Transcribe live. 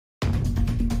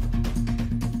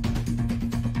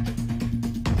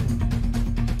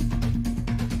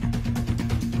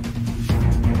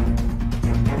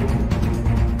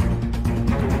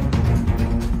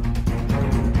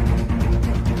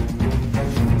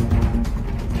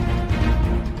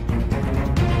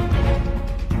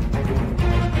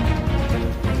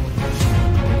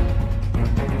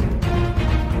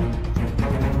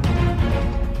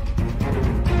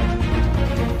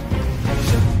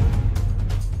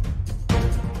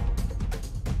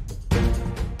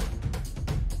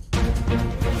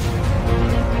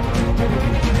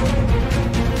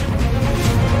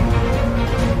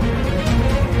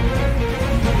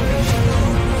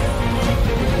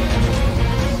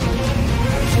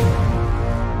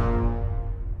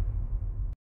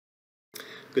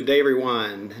Good day,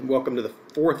 everyone, and welcome to the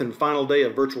fourth and final day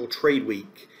of Virtual Trade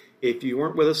Week. If you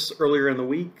weren't with us earlier in the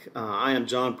week, I am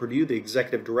John Purdue, the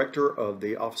Executive Director of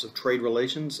the Office of Trade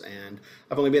Relations, and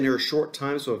I've only been here a short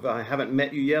time, so if I haven't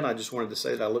met you yet, I just wanted to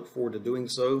say that I look forward to doing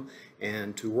so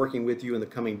and to working with you in the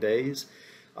coming days.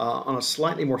 On a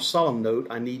slightly more solemn note,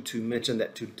 I need to mention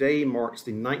that today marks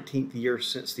the 19th year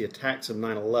since the attacks of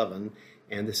 9/11,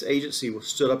 and this agency was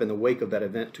stood up in the wake of that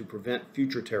event to prevent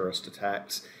future terrorist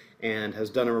attacks and has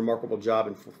done a remarkable job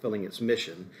in fulfilling its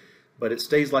mission. But it's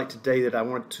days like today that I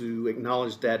want to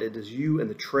acknowledge that it is you in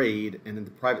the trade and in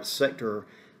the private sector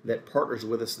that partners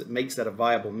with us that makes that a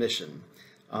viable mission.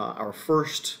 Our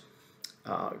first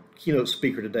keynote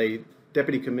speaker today,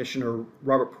 Deputy Commissioner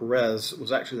Robert Perez,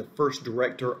 was actually the first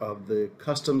director of the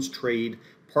Customs Trade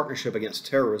Partnership Against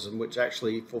Terrorism, which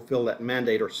actually fulfilled that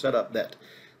mandate or set up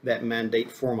that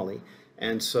mandate formally.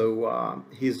 And so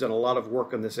he's done a lot of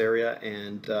work in this area,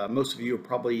 and most of you are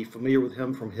probably familiar with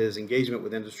him from his engagement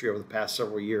with industry over the past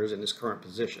several years in his current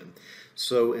position.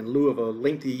 So in lieu of a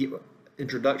lengthy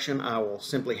introduction, I will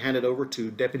simply hand it over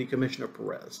to Deputy Commissioner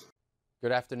Perez.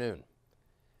 Good afternoon.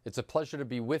 It's a pleasure to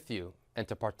be with you and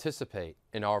to participate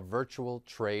in our virtual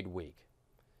Trade Week.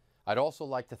 I'd also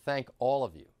like to thank all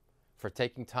of you for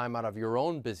taking time out of your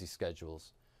own busy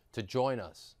schedules to join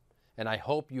us, and I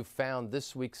hope you found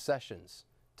this week's sessions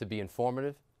to be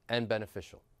informative and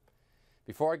beneficial.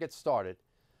 Before I get started,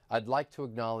 I'd like to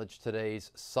acknowledge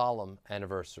today's solemn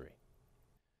anniversary.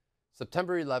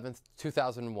 September 11th,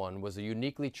 2001 was a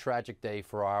uniquely tragic day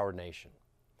for our nation.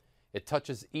 It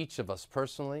touches each of us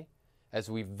personally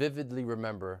as we vividly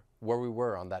remember where we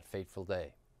were on that fateful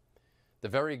day. The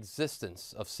very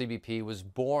existence of CBP was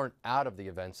born out of the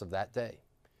events of that day.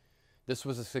 This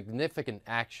was a significant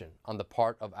action on the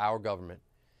part of our government,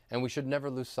 and we should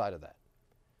never lose sight of that.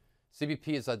 CBP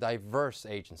is a diverse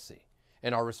agency,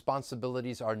 and our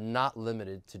responsibilities are not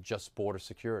limited to just border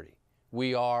security.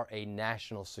 We are a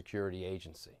national security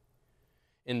agency.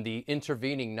 In the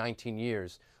intervening 19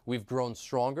 years, we've grown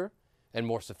stronger and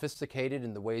more sophisticated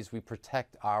in the ways we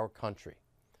protect our country.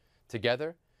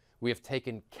 Together, we have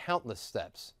taken countless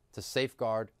steps to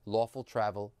safeguard lawful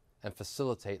travel and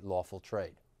facilitate lawful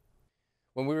trade.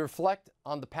 When we reflect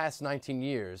on the past 19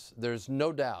 years, there's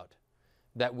no doubt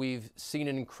that we've seen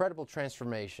an incredible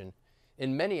transformation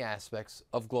in many aspects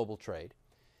of global trade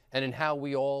and in how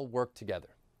we all work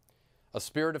together. A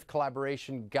spirit of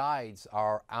collaboration guides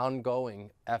our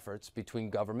ongoing efforts between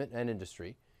government and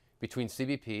industry, between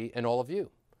CBP and all of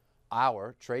you,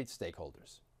 our trade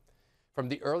stakeholders. From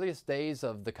the earliest days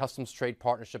of the Customs Trade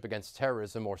Partnership Against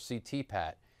Terrorism, or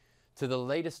CTPAT, to the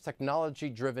latest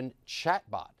technology-driven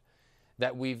chatbot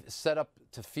that we've set up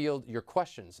to field your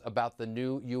questions about the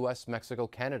new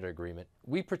U.S.-Mexico-Canada agreement,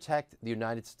 we protect the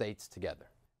United States together.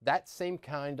 That same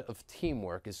kind of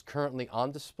teamwork is currently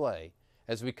on display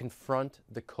as we confront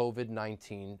the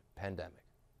COVID-19 pandemic.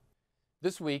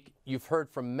 This week, you've heard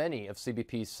from many of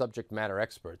CBP's subject matter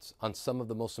experts on some of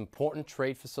the most important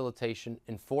trade facilitation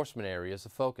enforcement areas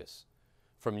of focus,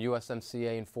 from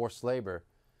USMCA and forced labor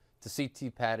to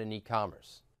CTPAT and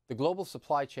e-commerce. The global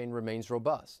supply chain remains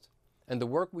robust, and the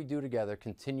work we do together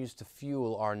continues to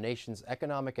fuel our nation's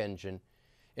economic engine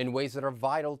in ways that are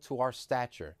vital to our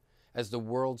stature as the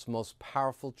world's most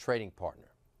powerful trading partner.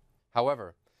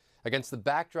 However, against the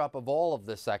backdrop of all of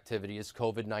this activity is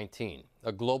COVID-19,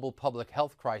 a global public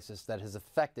health crisis that has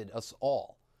affected us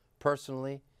all,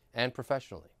 personally and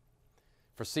professionally.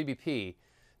 For CBP,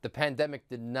 the pandemic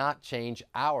did not change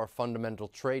our fundamental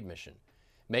trade mission,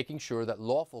 making sure that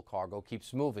lawful cargo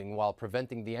keeps moving while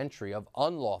preventing the entry of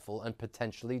unlawful and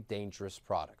potentially dangerous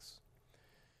products.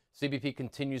 CBP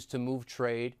continues to move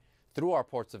trade through our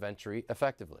ports of entry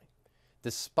effectively,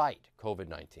 despite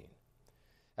COVID-19.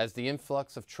 As the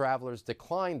influx of travelers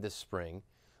declined this spring,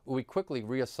 we quickly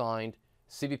reassigned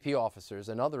CBP officers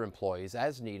and other employees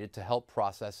as needed to help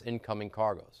process incoming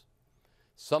cargoes.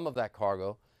 Some of that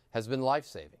cargo has been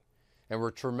life-saving, and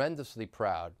we're tremendously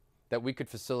proud that we could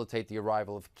facilitate the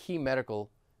arrival of key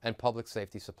medical and public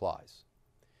safety supplies.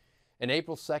 An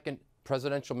April 2nd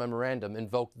presidential memorandum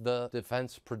invoked the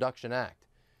Defense Production Act,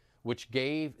 which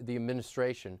gave the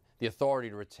administration the authority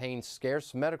to retain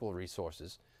scarce medical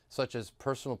resources, such as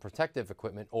personal protective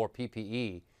equipment, or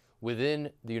PPE,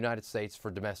 within the United States for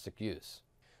domestic use.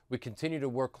 We continue to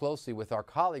work closely with our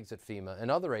colleagues at FEMA and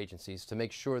other agencies to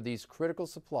make sure these critical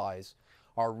supplies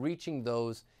are reaching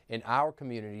those in our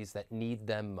communities that need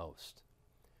them most.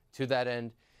 To that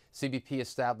end, CBP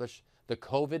established the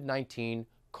COVID-19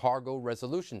 Cargo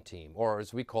Resolution Team, or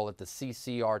as we call it, the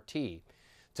CCRT,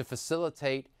 to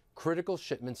facilitate critical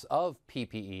shipments of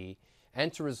PPE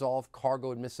and to resolve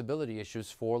cargo admissibility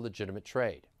issues for legitimate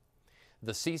trade.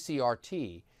 The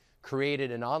CCRT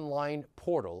created an online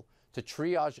portal to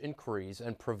triage inquiries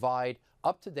and provide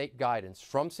up-to-date guidance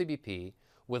from CBP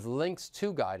with links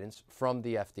to guidance from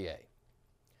the FDA.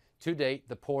 To date,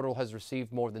 the portal has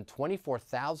received more than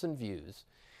 24,000 views,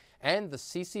 and the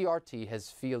CCRT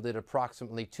has fielded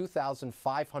approximately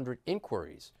 2,500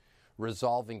 inquiries,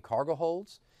 resolving cargo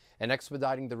holds and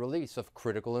expediting the release of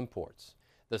critical imports.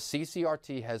 The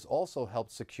CCRT has also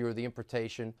helped secure the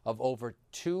importation of over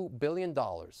 $2 billion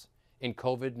in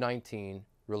COVID-19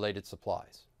 related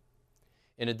supplies.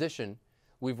 In addition,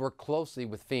 we've worked closely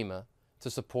with FEMA to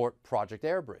support Project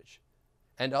Airbridge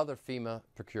and other FEMA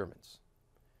procurements.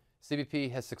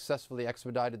 CBP has successfully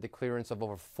expedited the clearance of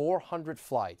over 400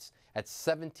 flights at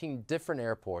 17 different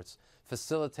airports,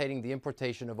 facilitating the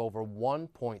importation of over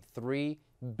 1.3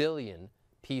 billion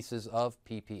pieces of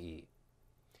PPE.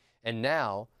 And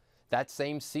now, that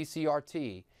same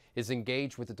CCRT is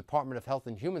engaged with the Department of Health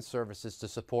and Human Services to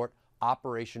support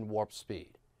Operation Warp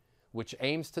Speed, which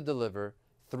aims to deliver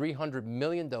 300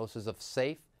 million doses of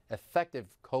safe,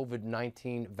 effective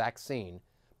COVID-19 vaccine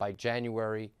by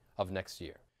January of next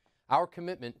year. Our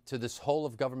commitment to this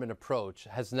whole-of-government approach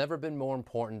has never been more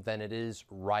important than it is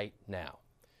right now.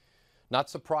 Not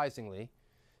surprisingly,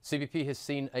 CBP has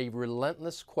seen a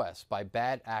relentless quest by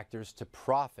bad actors to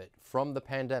profit from the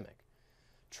pandemic,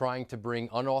 trying to bring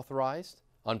unauthorized,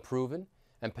 unproven,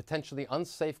 and potentially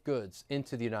unsafe goods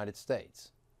into the United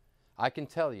States. I can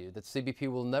tell you that CBP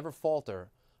will never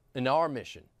falter in our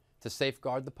mission to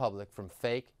safeguard the public from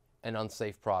fake and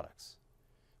unsafe products.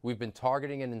 We've been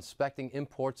targeting and inspecting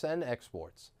imports and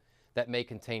exports that may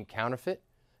contain counterfeit,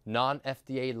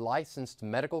 non-FDA licensed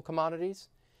medical commodities,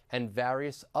 and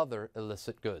various other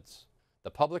illicit goods.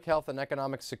 The public health and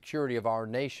economic security of our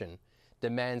nation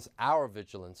demands our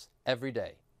vigilance every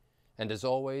day, and as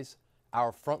always,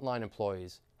 our frontline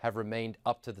employees have remained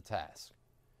up to the task.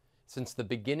 Since the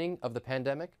beginning of the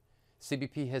pandemic,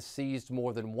 CBP has seized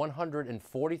more than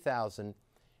 140,000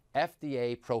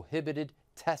 FDA-prohibited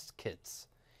test kits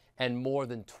and more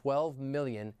than 12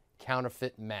 million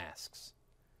counterfeit masks.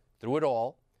 Through it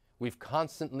all, we've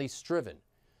constantly striven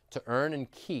to earn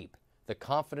and keep the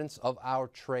confidence of our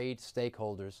trade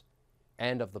stakeholders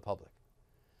and of the public.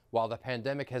 While the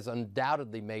pandemic has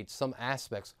undoubtedly made some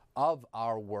aspects of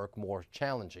our work more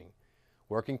challenging,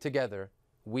 working together,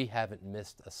 we haven't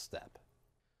missed a step.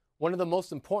 One of the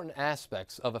most important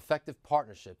aspects of effective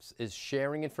partnerships is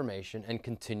sharing information and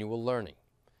continual learning.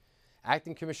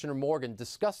 Acting Commissioner Morgan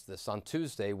discussed this on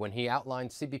Tuesday when he outlined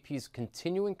CBP's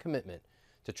continuing commitment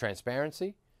to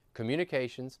transparency,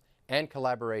 communications, and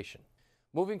collaboration.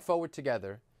 Moving forward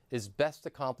together is best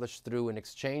accomplished through an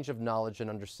exchange of knowledge and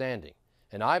understanding,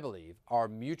 and I believe our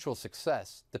mutual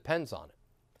success depends on it.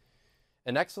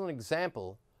 An excellent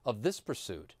example of this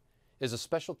pursuit is a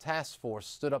special task force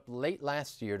stood up late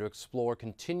last year to explore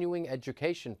continuing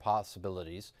education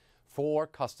possibilities for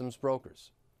customs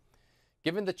brokers.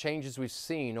 Given the changes we've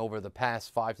seen over the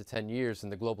past 5 to 10 years in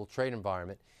the global trade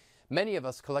environment, many of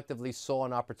us collectively saw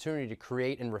an opportunity to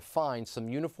create and refine some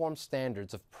uniform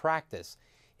standards of practice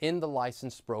in the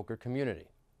licensed broker community.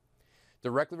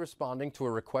 Directly responding to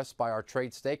a request by our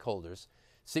trade stakeholders,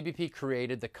 CBP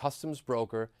created the Customs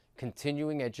Broker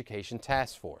Continuing Education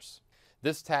Task Force.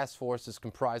 This task force is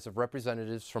comprised of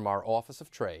representatives from our Office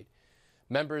of Trade,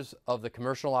 members of the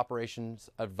Commercial Operations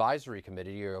Advisory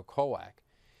Committee, or COAC,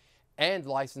 and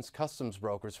licensed customs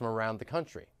brokers from around the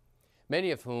country, many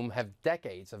of whom have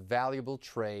decades of valuable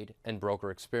trade and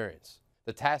broker experience.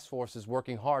 The task force is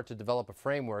working hard to develop a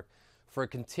framework for a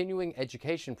continuing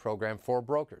education program for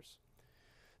brokers.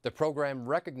 The program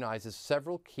recognizes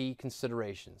several key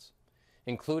considerations,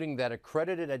 including that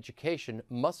accredited education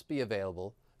must be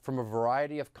available from a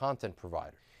variety of content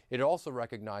providers. It also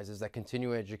recognizes that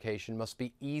continuing education must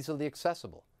be easily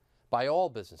accessible by all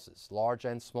businesses, large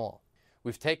and small.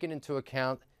 We've taken into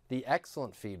account the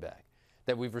excellent feedback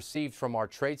that we've received from our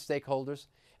trade stakeholders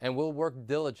and will work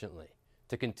diligently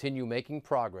to continue making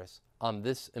progress on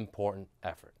this important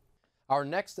effort. Our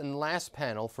next and last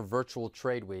panel for Virtual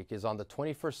Trade Week is on the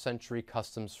 21st Century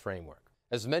Customs Framework.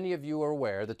 As many of you are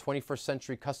aware, the 21st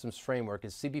Century Customs Framework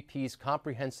is CBP's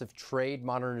comprehensive trade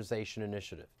modernization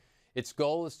initiative. Its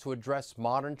goal is to address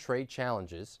modern trade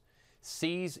challenges,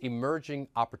 seize emerging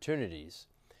opportunities,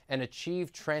 and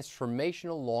achieve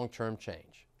transformational long-term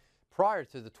change. Prior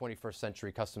to the 21st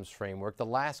Century Customs Framework, the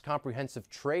last comprehensive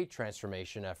trade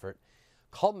transformation effort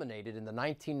culminated in the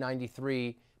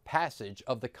 1993 passage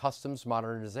of the Customs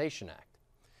Modernization Act.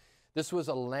 This was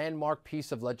a landmark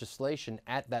piece of legislation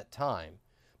at that time,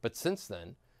 but since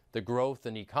then, The growth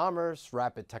in e-commerce,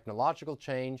 rapid technological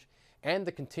change, and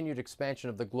the continued expansion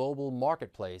of the global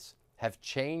marketplace have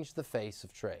changed the face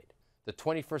of trade. The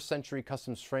 21st Century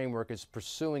Customs Framework is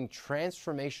pursuing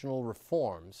transformational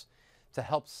reforms to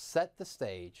help set the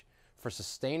stage for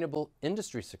sustainable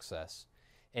industry success,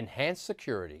 enhanced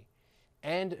security,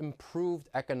 and improved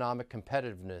economic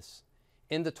competitiveness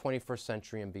in the 21st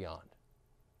century and beyond.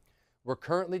 We're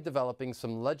currently developing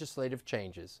some legislative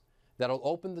changes that'll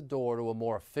open the door to a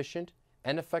more efficient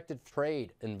and effective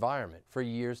trade environment for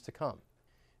years to come.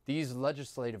 These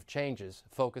legislative changes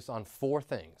focus on four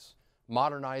things: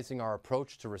 modernizing our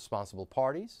approach to responsible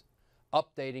parties,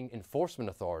 updating enforcement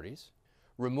authorities,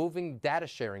 removing data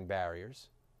sharing barriers,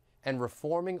 and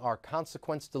reforming our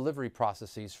consequence delivery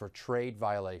processes for trade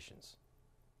violations.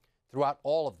 Throughout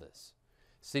all of this,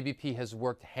 CBP has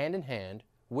worked hand in hand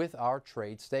with our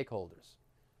trade stakeholders.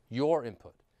 Your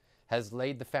input has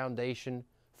laid the foundation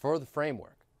for the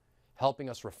framework, helping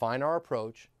us refine our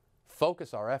approach,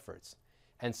 focus our efforts,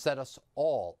 and set us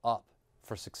all up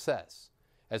for success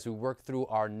as we work through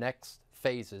our next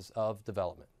phases of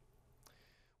development.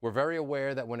 We're very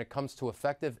aware that when it comes to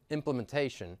effective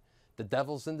implementation, the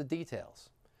devil's in the details.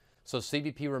 So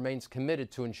CBP remains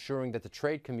committed to ensuring that the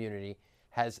trade community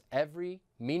has every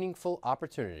meaningful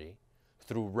opportunity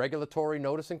through regulatory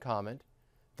notice and comment,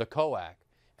 the COAC,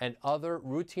 and other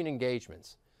routine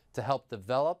engagements to help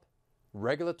develop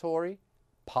regulatory,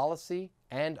 policy,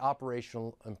 and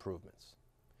operational improvements.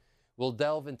 We'll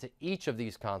delve into each of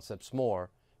these concepts more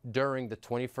during the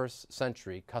 21st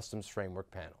Century Customs Framework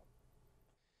panel.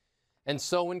 And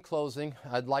so in closing,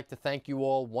 I'd like to thank you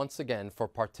all once again for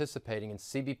participating in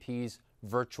CBP's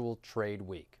Virtual Trade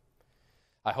Week.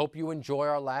 I hope you enjoy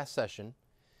our last session,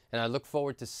 and I look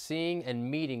forward to seeing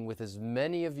and meeting with as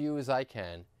many of you as I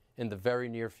can in the very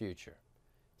near future.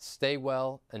 Stay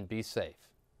well and be safe.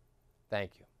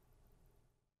 Thank you.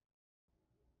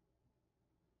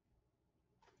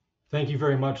 Thank you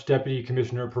very much, Deputy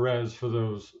Commissioner Perez, for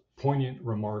those poignant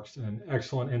remarks and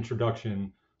excellent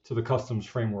introduction to the Customs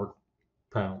Framework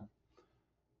panel.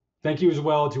 Thank you as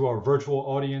well to our virtual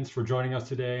audience for joining us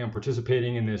today and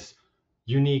participating in this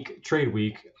unique trade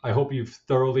week. I hope you've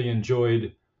thoroughly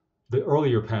enjoyed the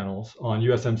earlier panels on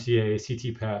USMCA,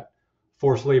 CTPAT,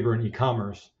 forced labor, and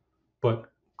e-commerce,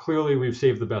 but clearly we've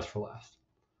saved the best for last.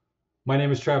 My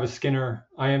name is Travis Skinner.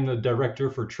 I am the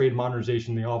Director for Trade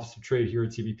Modernization in the Office of Trade here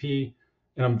at CBP,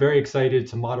 and I'm very excited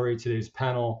to moderate today's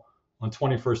panel on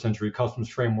 21st Century Customs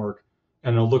Framework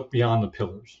and a look beyond the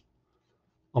pillars.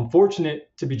 I'm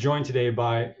fortunate to be joined today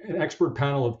by an expert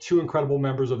panel of two incredible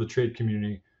members of the trade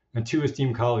community and two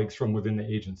esteemed colleagues from within the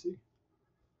agency.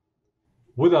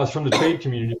 With us from the trade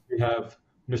community, we have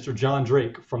Mr. John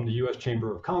Drake from the U.S.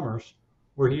 Chamber of Commerce,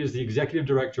 where he is the Executive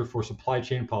Director for Supply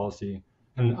Chain Policy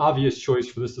and an obvious choice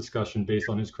for this discussion based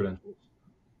on his credentials.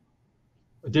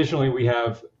 Additionally, we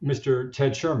have Mr.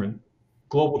 Ted Sherman,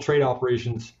 Global Trade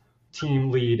Operations Team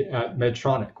Lead at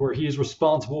Medtronic, where he is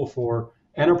responsible for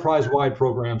enterprise-wide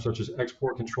programs such as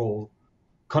export control,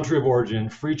 country of origin,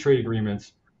 free trade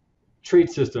agreements, trade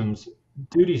systems,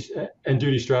 duties, and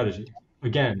duty strategy.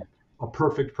 Again, a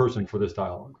perfect person for this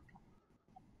dialogue.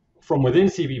 From within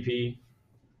CBP,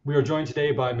 we are joined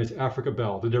today by Ms. Africa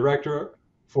Bell, the Director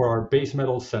for our Base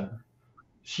Metals Center.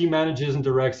 She manages and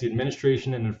directs the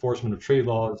administration and enforcement of trade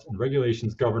laws and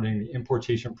regulations governing the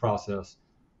importation process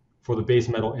for the base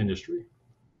metal industry.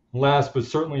 Last but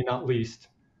certainly not least,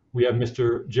 we have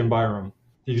Mr. Jim Byram,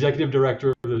 the Executive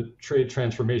Director of the Trade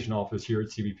Transformation Office here at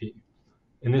CBP.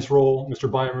 In this role,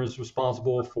 Mr. Byram is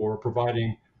responsible for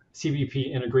providing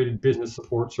CBP integrated business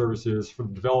support services for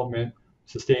the development,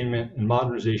 sustainment, and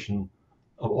modernization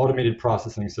of automated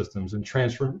processing systems and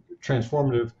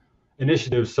transformative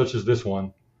initiatives such as this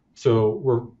one.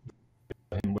 So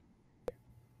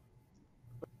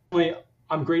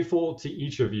I'm grateful to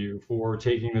each of you for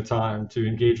taking the time to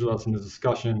engage with us in this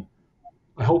discussion.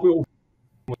 I hope it will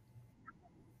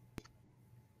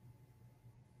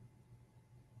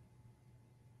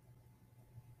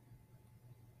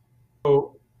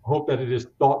hope that it is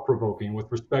thought-provoking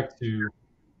with respect to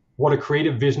what a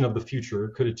creative vision of the future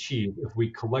could achieve if we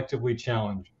collectively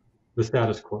challenge the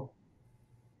status quo.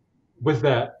 With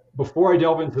that, before I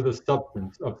delve into the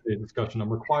substance of today's discussion, I'm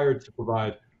required to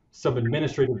provide some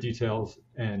administrative details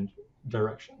and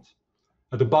directions.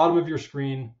 At the bottom of your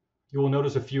screen, you will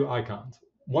notice a few icons.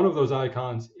 One of those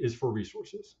icons is for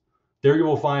resources. There you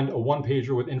will find a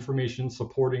one-pager with information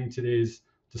supporting today's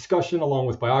discussion, along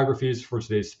with biographies for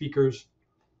today's speakers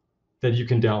that you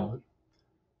can download.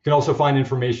 You can also find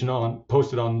information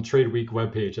posted on the Trade Week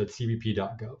webpage at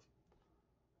cbp.gov.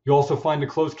 You'll also find a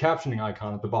closed captioning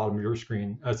icon at the bottom of your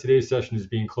screen, as today's session is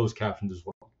being closed captioned as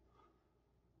well.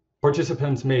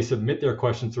 Participants may submit their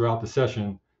questions throughout the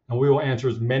session, and we will answer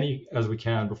as many as we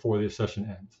can before the session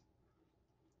ends.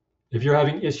 If you're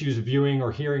having issues viewing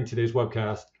or hearing today's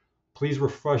webcast, please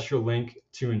refresh your link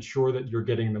to ensure that you're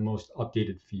getting the most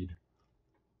updated feed.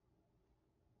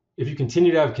 If you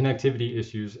continue to have connectivity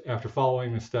issues after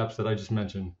following the steps that I just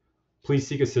mentioned, please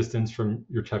seek assistance from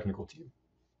your technical team.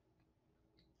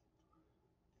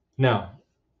 Now,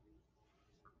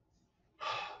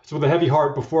 so with a heavy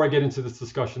heart, before I get into this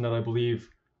discussion, that I believe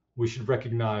we should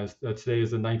recognize that today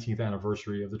is the 19th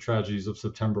anniversary of the tragedies of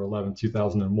September 11,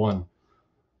 2001,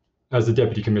 as the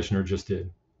Deputy Commissioner just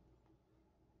did.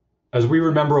 As we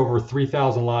remember over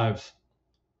 3,000 lives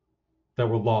that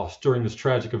were lost during this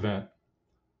tragic event,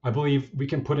 I believe we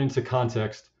can put into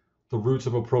context the roots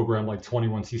of a program like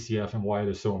 21 CCF and why it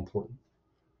is so important.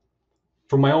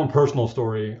 From my own personal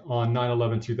story, on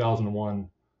 9/11/2001,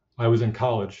 I was in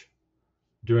college,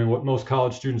 doing what most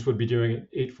college students would be doing at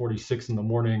 8:46 in the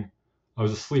morning. I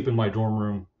was asleep in my dorm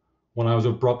room when I was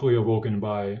abruptly awoken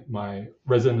by my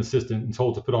resident assistant and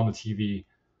told to put on the TV,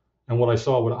 and what I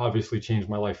saw would obviously change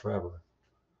my life forever.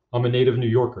 I'm a native New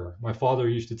Yorker. My father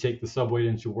used to take the subway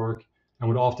into work and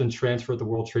would often transfer at the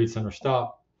World Trade Center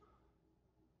stop.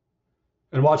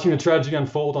 And watching the tragedy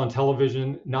unfold on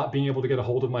television, not being able to get a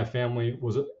hold of my family,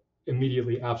 was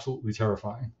immediately absolutely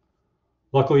terrifying.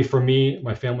 Luckily for me,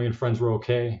 my family and friends were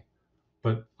okay,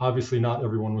 but obviously not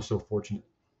everyone was so fortunate.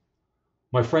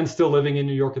 My friends still living in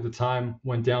New York at the time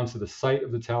went down to the site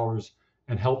of the towers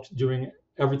and helped doing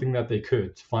everything that they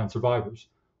could to find survivors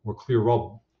or clear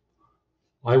rubble.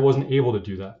 I wasn't able to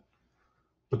do that.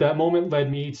 But that moment led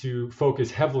me to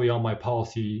focus heavily on my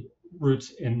policy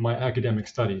roots in my academic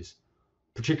studies,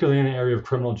 particularly in the area of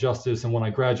criminal justice. And when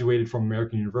I graduated from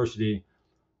American University,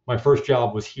 my first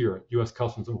job was here at U.S.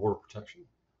 Customs and Border Protection.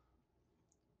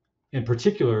 In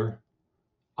particular,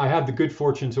 I had the good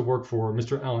fortune to work for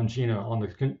Mr. Alan Gina on the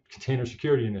Container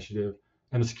Security Initiative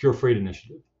and the Secure Freight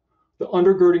Initiative. The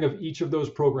undergirding of each of those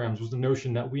programs was the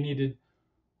notion that we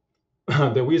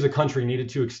as a country needed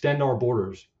to extend our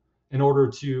borders in order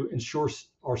to ensure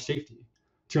our safety,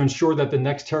 to ensure that the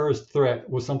next terrorist threat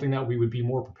was something that we would be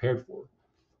more prepared for.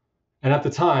 And at the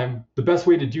time, the best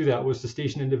way to do that was to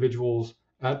station individuals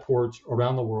at ports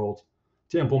around the world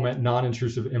to implement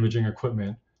non-intrusive imaging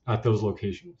equipment at those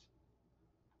locations.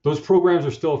 Those programs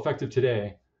are still effective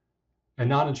today, and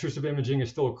non-intrusive imaging is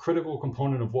still a critical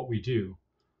component of what we do,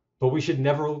 but we should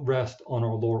never rest on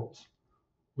our laurels.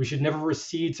 We should never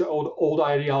recede to old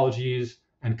ideologies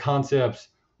and concepts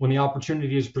when the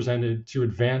opportunity is presented to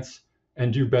advance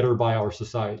and do better by our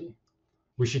society.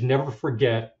 We should never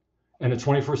forget, and the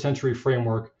 21st century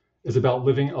framework is about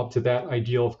living up to that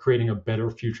ideal of creating a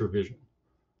better future vision.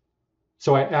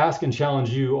 So I ask and challenge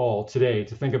you all today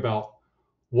to think about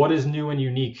what is new and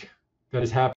unique that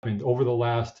has happened over the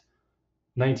last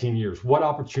 19 years. What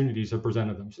opportunities have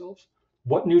presented themselves?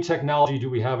 What new technology do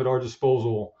we have at our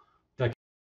disposal that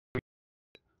can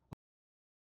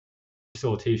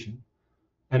facilitation?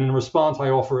 And in response, I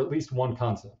offer at least one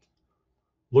concept.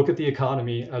 Look at the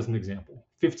economy as an example.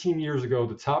 15 years ago,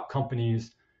 the top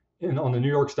companies on the New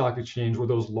York Stock Exchange were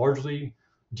those largely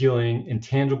dealing in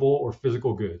tangible or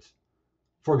physical goods.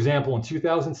 For example, in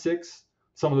 2006,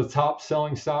 some of the top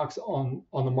selling stocks on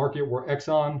the market were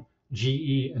Exxon,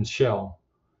 GE, and Shell.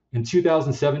 In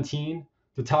 2017,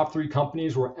 the top three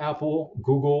companies were Apple,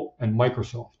 Google, and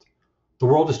Microsoft. The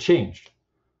world has changed.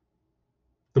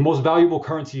 The most valuable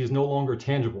currency is no longer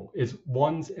tangible. It's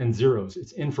ones and zeros.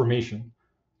 It's information.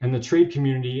 And the trade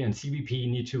community and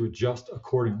CBP need to adjust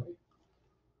accordingly.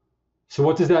 So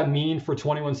what does that mean for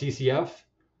 21 CCF?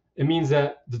 It means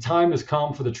that the time has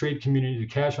come for the trade community to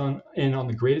cash in on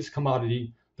the greatest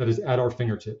commodity that is at our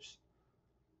fingertips.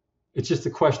 It's just a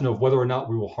question of whether or not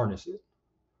we will harness it.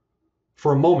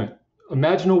 For a moment,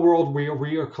 imagine a world where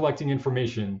we are collecting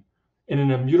information in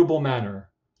an immutable manner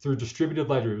through distributed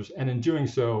ledgers, and in doing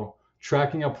so,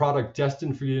 tracking a product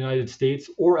destined for the United States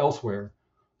or elsewhere,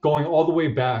 going all the way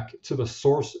back to the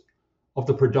source of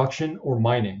the production or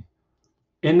mining.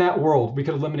 In that world, we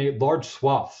could eliminate large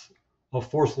swaths of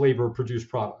forced labor produced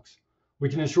products. We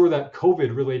can ensure that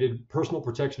COVID-related personal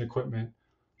protection equipment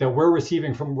that we're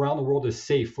receiving from around the world is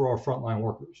safe for our frontline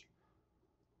workers.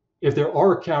 If there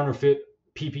are counterfeit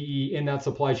PPE in that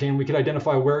supply chain, we could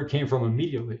identify where it came from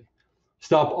immediately,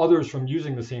 stop others from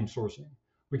using the same sourcing.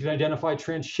 We can identify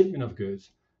transshipment of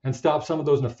goods and stop some of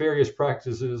those nefarious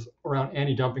practices around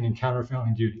anti-dumping and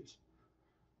countervailing duties.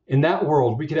 In that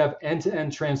world, we could have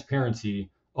end-to-end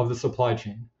transparency of the supply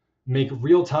chain, make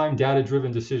real-time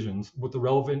data-driven decisions with the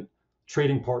relevant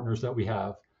trading partners that we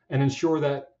have and ensure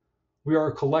that we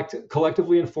are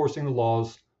collectively enforcing the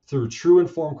laws through true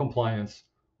informed compliance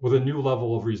with a new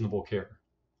level of reasonable care.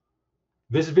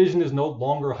 This vision is no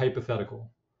longer hypothetical.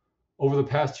 Over the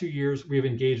past 2 years, we have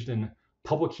engaged in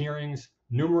public hearings,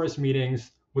 numerous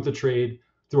meetings with the trade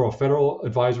through our federal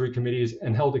advisory committees,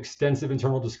 and held extensive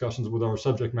internal discussions with our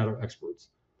subject matter experts.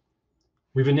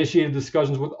 We've initiated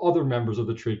discussions with other members of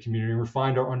the trade community and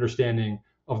refined our understanding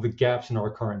of the gaps in our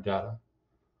current data.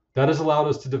 That has allowed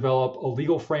us to develop a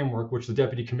legal framework, which the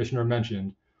Deputy Commissioner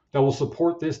mentioned, that will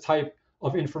support this type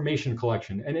of information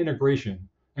collection and integration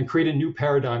and create a new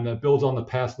paradigm that builds on the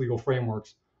past legal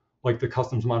frameworks like the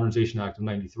Customs Modernization Act of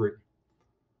 '93.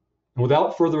 And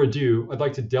without further ado, I'd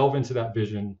like to delve into that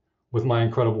vision with my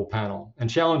incredible panel and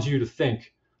challenge you to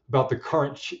think about the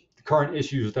current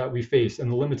issues that we face and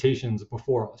the limitations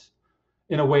before us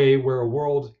in a way where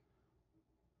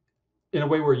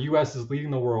US is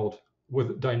leading the world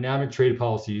with dynamic trade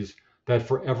policies that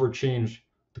forever change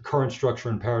the current structure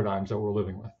and paradigms that we're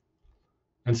living with.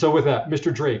 And so with that,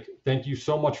 Mr. Drake, thank you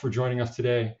so much for joining us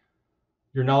today.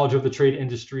 Your knowledge of the trade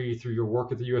industry through your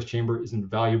work at the U.S. Chamber is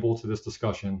invaluable to this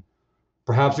discussion.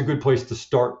 Perhaps a good place to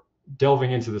start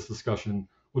delving into this discussion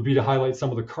would be to highlight some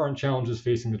of the current challenges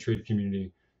facing the trade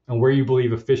community and where you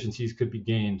believe efficiencies could be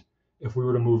gained if we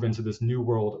were to move into this new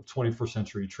world of 21st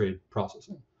century trade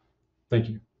processing. Thank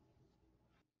you.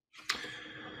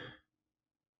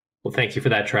 Well, thank you for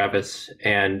that, Travis,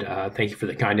 and thank you for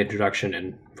the kind introduction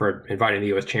and for inviting the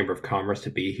U.S. Chamber of Commerce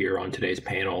to be here on today's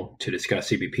panel to discuss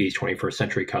CBP's 21st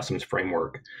Century Customs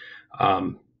Framework.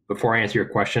 Before I answer your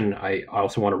question, I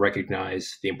also want to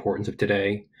recognize the importance of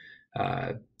today.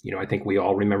 I think we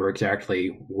all remember exactly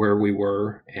where we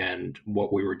were and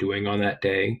what we were doing on that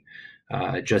day,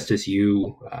 just as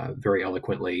you very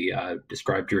eloquently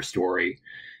described your story.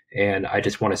 And I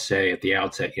just want to say at the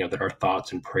outset, that our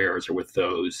thoughts and prayers are with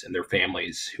those and their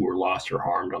families who were lost or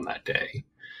harmed on that day.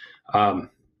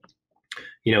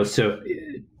 So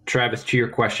Travis, to your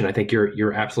question, I think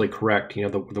you're absolutely correct.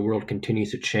 The world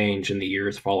continues to change in the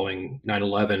years following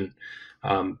 9/11.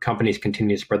 Companies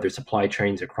continue to spread their supply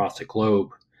chains across the globe.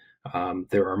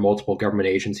 There are multiple government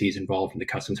agencies involved in the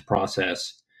customs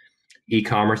process.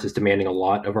 E-commerce is demanding a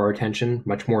lot of our attention,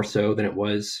 much more so than it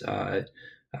was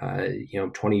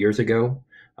 20 years ago.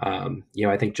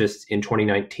 I think just in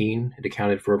 2019, it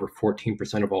accounted for over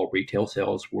 14% of all retail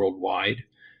sales worldwide.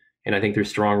 And I think there's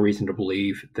strong reason to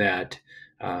believe that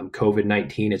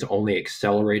COVID-19 is only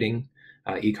accelerating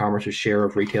e-commerce's share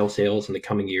of retail sales in the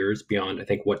coming years beyond, I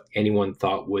think, what anyone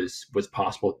thought was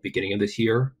possible at the beginning of this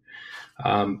year.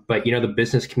 But the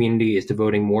business community is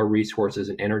devoting more resources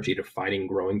and energy to fighting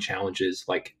growing challenges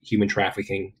like human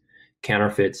trafficking,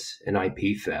 counterfeits, and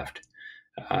IP theft.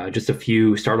 Just a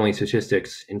few startling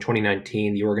statistics. In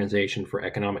 2019, the Organization for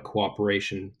Economic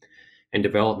Cooperation and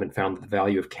Development found that the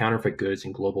value of counterfeit goods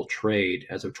in global trade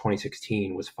as of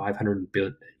 2016 was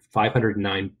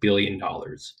 $509 billion,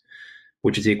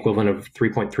 which is the equivalent of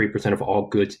 3.3% of all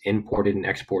goods imported and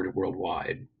exported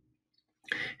worldwide.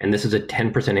 And this is a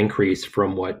 10% increase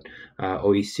from what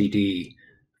OECD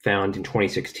found in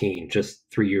 2016,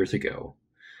 just 3 years ago.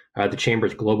 The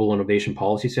Chamber's Global Innovation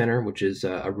Policy Center, which is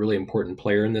a really important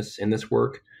player in this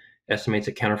work, estimates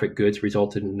that counterfeit goods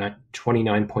resulted in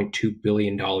 $29.2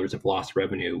 billion of lost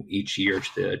revenue each year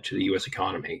to the U.S.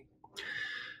 economy.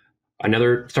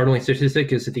 Another startling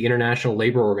statistic is that the International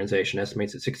Labor Organization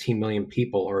estimates that 16 million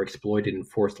people are exploited in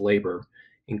forced labor,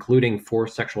 including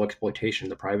forced sexual exploitation in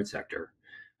the private sector.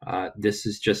 This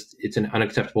is it's an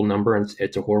unacceptable number, and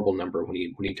it's a horrible number when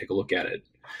you take a look at it.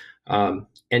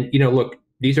 Look,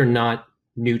 these are not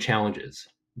new challenges,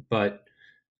 but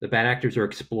the bad actors are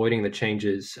exploiting the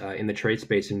changes in the trade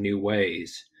space in new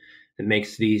ways. It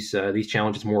makes these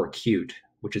challenges more acute,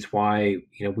 which is why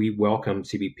we welcome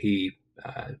CBP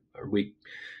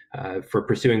for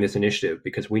pursuing this initiative,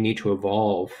 because we need to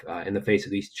evolve in the face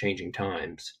of these changing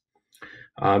times.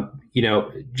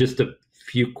 Just a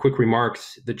few quick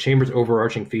remarks. The Chamber's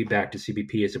overarching feedback to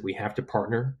CBP is that we have to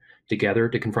partner together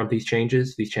to confront these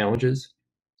challenges.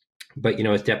 But,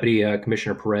 as Deputy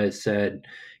Commissioner Perez said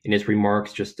in his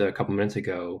remarks just a couple minutes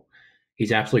ago,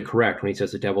 he's absolutely correct when he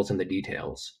says the devil's in the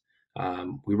details.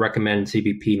 We recommend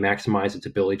CBP maximize its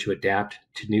ability to adapt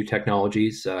to new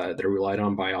technologies that are relied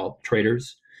on by all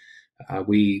traders.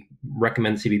 We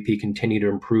recommend CBP continue to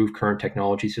improve current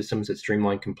technology systems that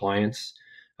streamline compliance,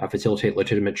 facilitate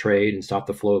legitimate trade, and stop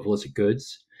the flow of illicit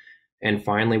goods. And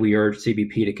finally, we urge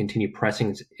CBP to continue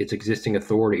pressing its existing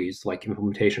authorities, like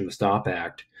implementation of the STOP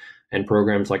Act and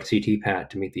programs like CTPAT,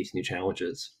 to meet these new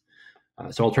challenges.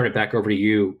 So I'll turn it back over to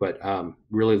you, but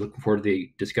really looking forward to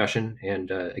the discussion. And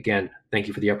again, thank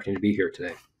you for the opportunity to be here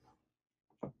today.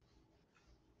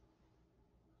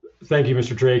 Thank you,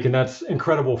 Mr. Drake. And that's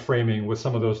incredible framing with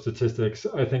some of those statistics.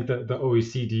 I think that the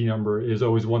OECD number is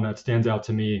always one that stands out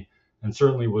to me and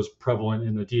certainly was prevalent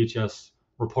in the DHS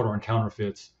report on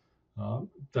counterfeits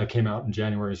that came out in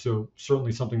January. So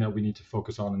certainly something that we need to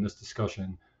focus on in this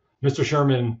discussion. Mr.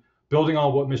 Sherman, building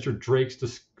on what Mr. Drake's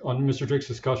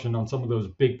discussion on some of those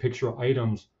big picture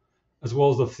items, as well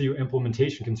as the few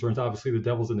implementation concerns, obviously the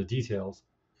devil's in the details.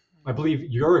 I believe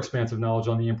your expansive knowledge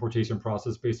on the importation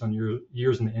process based on your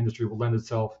years in the industry will lend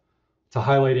itself to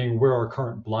highlighting where our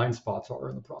current blind spots are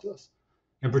in the process.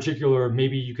 In particular,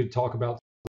 maybe you could talk about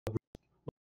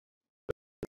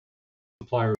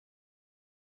suppliers.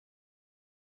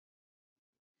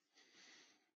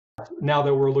 Now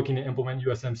that we're looking to implement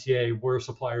USMCA, where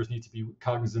suppliers need to be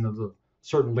cognizant of the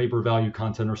certain labor value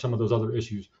content or some of those other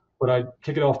issues. But I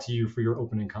kick it off to you for your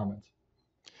opening comments.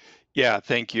 Yeah,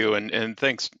 thank you. And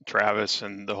thanks, Travis,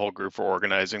 and the whole group for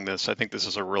organizing this. I think this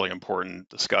is a really important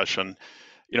discussion.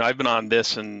 I've been on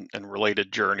this and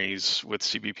related journeys with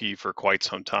CBP for quite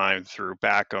some time through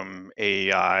BACM,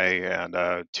 AEI,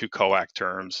 and 2 COAC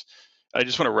terms. I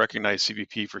just want to recognize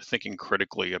CBP for thinking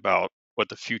critically about what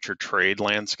the future trade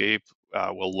landscape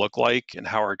will look like and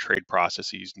how our trade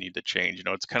processes need to change.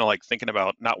 It's kind of like thinking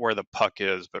about not where the puck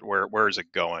is, but where is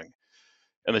it going?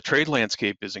 And the trade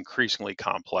landscape is increasingly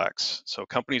complex. So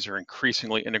companies are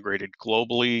increasingly integrated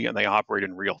globally and they operate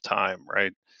in real time, right?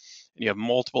 And you have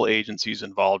multiple agencies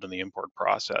involved in the import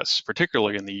process,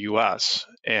 particularly in the US.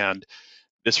 And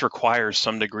this requires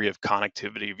some degree of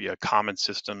connectivity via common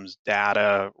systems,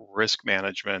 data, risk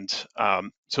management.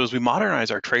 So as we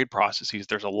modernize our trade processes,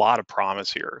 there's a lot of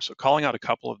promise here. So calling out a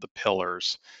couple of the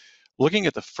pillars, looking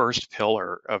at the first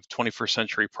pillar of 21st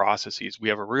century processes, we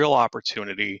have a real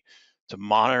opportunity to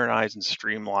modernize and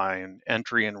streamline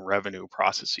entry and revenue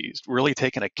processes, really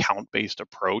take an account-based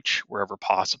approach wherever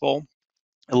possible,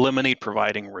 eliminate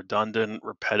providing redundant,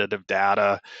 repetitive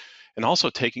data, and also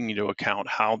taking into account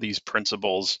how these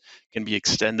principles can be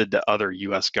extended to other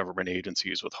US government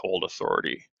agencies with hold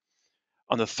authority.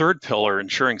 On the third pillar,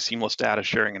 ensuring seamless data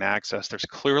sharing and access, there's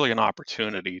clearly an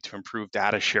opportunity to improve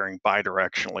data sharing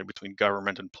bidirectionally between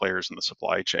government and players in the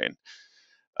supply chain.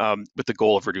 With the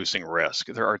goal of reducing risk.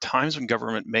 There are times when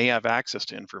government may have access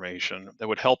to information that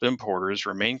would help importers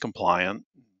remain compliant,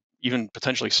 even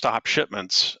potentially stop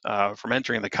shipments from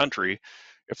entering the country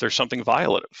if there's something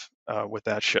violative with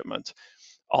that shipment.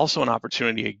 Also an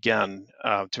opportunity, again,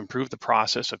 to improve the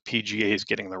process of PGAs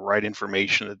getting the right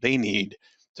information that they need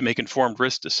to make informed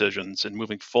risk decisions and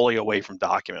moving fully away from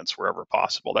documents wherever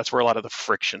possible. That's where a lot of the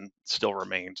friction still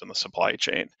remains in the supply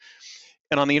chain.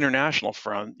 And on the international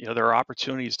front, there are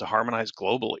opportunities to harmonize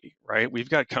globally, right? We've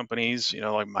got companies,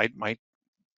 like my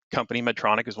company,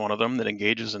 Medtronic, is one of them that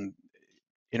engages in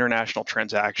international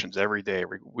transactions every day.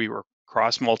 We were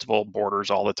cross multiple borders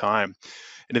all the time.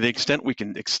 And to the extent we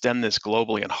can extend this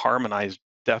globally and harmonize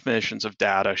definitions of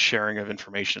data, sharing of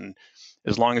information,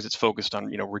 as long as it's focused on,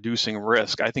 reducing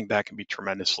risk, I think that can be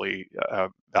tremendously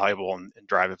valuable and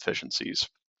drive efficiencies.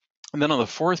 And then on the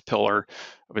fourth pillar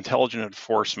of intelligent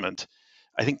enforcement,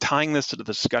 I think tying this to the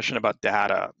discussion about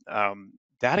data,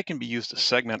 data can be used to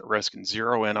segment risk and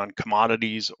zero in on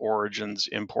commodities, origins,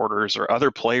 importers, or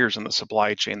other players in the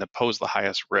supply chain that pose the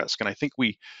highest risk. And I think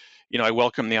I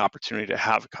welcome the opportunity to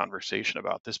have a conversation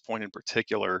about this point in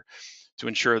particular to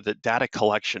ensure that data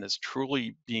collection is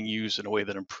truly being used in a way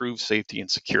that improves safety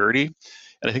and security.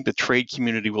 And I think the trade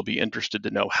community will be interested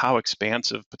to know how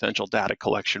expansive potential data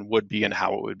collection would be and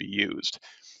how it would be used.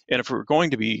 And if we're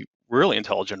going to be really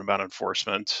intelligent about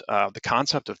enforcement, the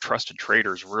concept of trusted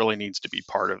traders really needs to be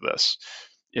part of this.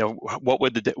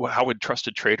 How would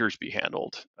trusted traders be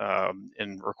handled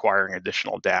in requiring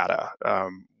additional data?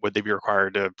 Would they be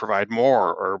required to provide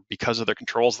more, or because of the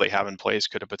controls they have in place,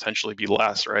 could it potentially be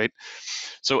less, right?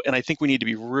 So, and I think we need to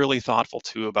be really thoughtful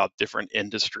too about different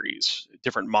industries,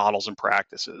 different models and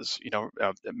practices.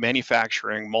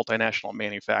 Manufacturing, multinational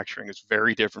manufacturing is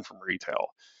very different from retail.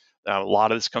 A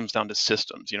lot of this comes down to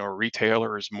systems. A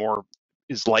retailer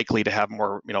is likely to have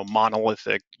more,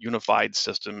 monolithic, unified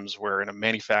systems, where in a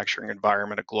manufacturing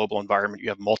environment, a global environment, you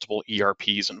have multiple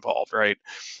ERPs involved, right?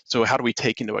 So how do we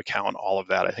take into account all of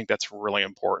that? I think that's really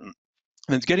important.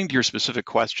 And then getting to your specific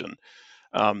question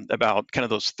about kind of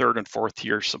those third and fourth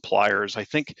tier suppliers, I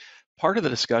think part of the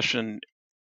discussion,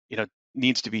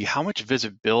 needs to be how much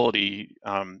visibility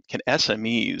can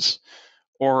SMEs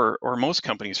or most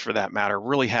companies for that matter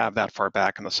really have that far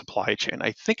back in the supply chain.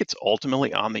 I think it's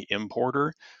ultimately on the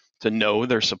importer to know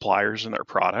their suppliers and their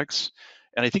products.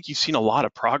 And I think you've seen a lot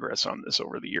of progress on this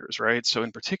over the years, right? So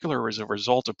in particular, as a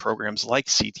result of programs like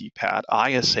CTPAT,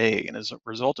 ISA, and as a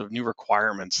result of new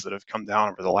requirements that have come down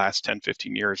over the last 10,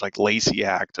 15 years, like Lacey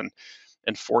Act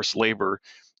and forced labor,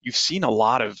 you've seen a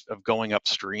lot of going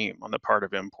upstream on the part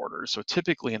of importers. So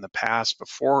typically in the past,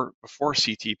 before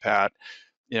CTPAT,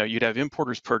 you'd have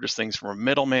importers purchase things from a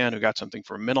middleman who got something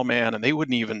from a middleman, and they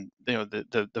wouldn't even,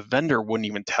 the vendor wouldn't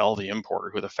even tell the importer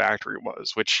who the factory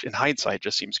was, which in hindsight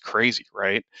just seems crazy,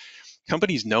 right?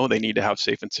 Companies know they need to have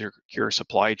safe and secure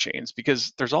supply chains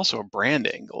because there's also a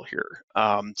brand angle here.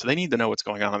 So they need to know what's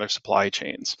going on in their supply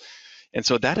chains. And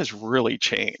so that has really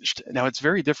changed. Now it's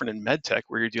very different in medtech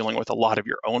where you're dealing with a lot of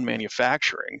your own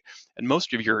manufacturing, and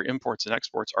most of your imports and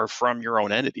exports are from your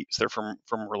own entities. They're from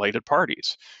related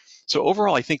parties. So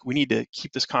overall, I think we need to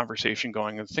keep this conversation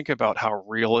going and think about how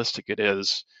realistic it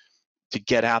is to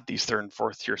get at these third and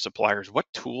fourth tier suppliers. What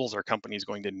tools are companies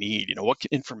going to need? What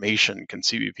information can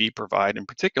CBP provide in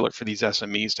particular for these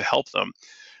SMEs to help them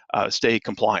stay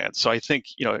compliant? So I think,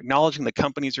 acknowledging that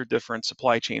companies are different,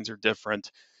 supply chains are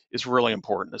different, is really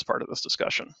important as part of this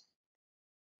discussion.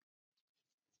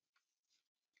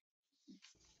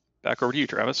 Back over to you,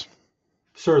 Travis.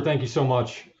 Sir, thank you so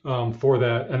much for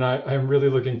that. And I'm really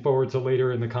looking forward to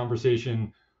later in the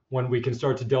conversation when we can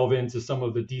start to delve into some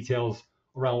of the details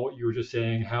around what you were just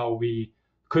saying, how we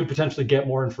could potentially get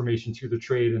more information to the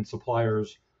trade and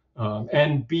suppliers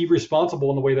and be responsible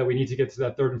in the way that we need to get to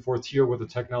that third and fourth tier with the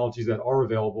technologies that are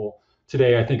available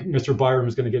today. I think Mr. Byram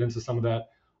is going to get into some of that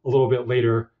a little bit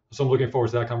later. So I'm looking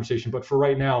forward to that conversation. But for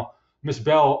right now, Ms.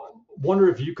 Bell, wonder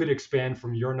if you could expand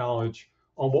from your knowledge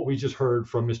on what we just heard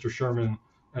from Mr. Sherman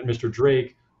and Mr.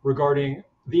 Drake regarding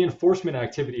the enforcement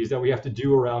activities that we have to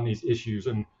do around these issues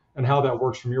and how that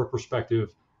works from your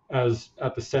perspective as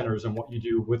at the centers and what you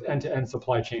do with end-to-end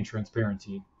supply chain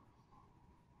transparency.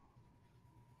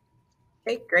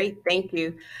 Okay, great. Thank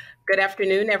you. Good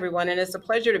afternoon, everyone. And it's a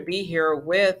pleasure to be here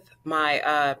with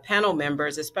my panel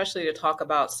members, especially to talk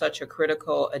about such a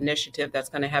critical initiative that's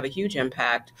going to have a huge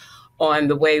impact on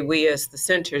the way we as the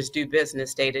centers do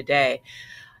business day to day.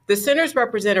 The centers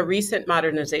represent a recent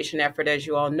modernization effort, as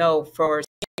you all know, for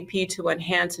CBP to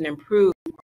enhance and improve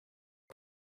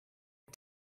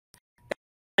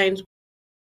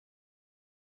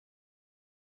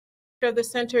of the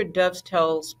center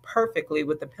dovetails perfectly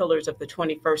with the pillars of the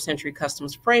 21st century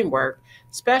customs framework,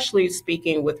 especially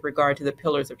speaking with regard to the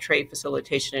pillars of trade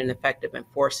facilitation and effective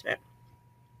enforcement.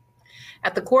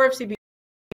 At the core of CBP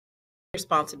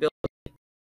responsibility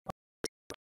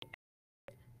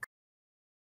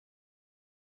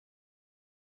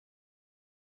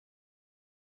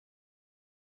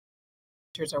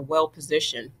are well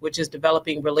positioned, which is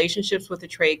developing relationships with the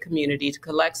trade community to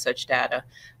collect such data.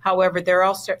 However, there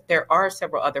are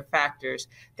several other factors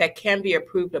that can be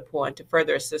improved upon to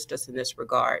further assist us in this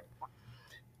regard.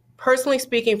 Personally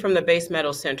speaking, from the Base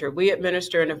Metal Center, we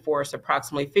administer and enforce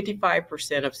approximately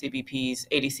 55% of CBP's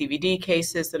AD/CVD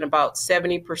cases and about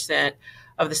 70%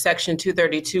 of the Section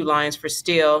 232 lines for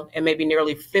steel and maybe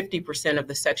nearly 50% of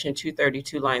the Section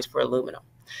 232 lines for aluminum.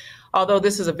 Although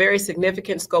this is a very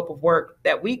significant scope of work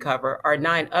that we cover, our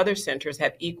 9 other centers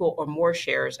have equal or more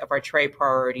shares of our trade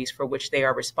priorities for which they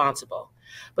are responsible.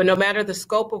 But no matter the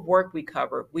scope of work we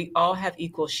cover, we all have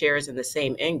equal shares in the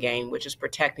same end game, which is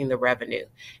protecting the revenue.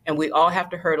 And we all have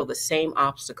to hurdle the same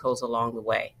obstacles along the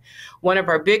way. One of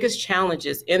our biggest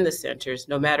challenges in the centers,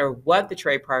 no matter what the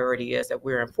trade priority is that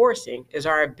we're enforcing, is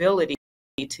our ability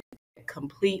to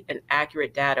complete and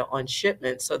accurate data on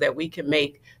shipments so that we can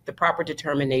make the proper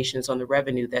determinations on the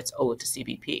revenue that's owed to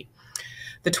CBP.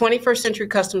 The 21st century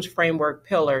customs framework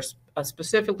pillars,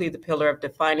 specifically the pillar of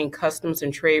defining customs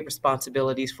and trade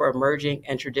responsibilities for emerging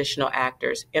and traditional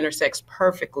actors, intersects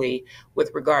perfectly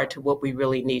with regard to what we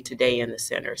really need today in the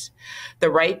centers. The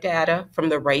right data from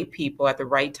the right people at the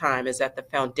right time is at the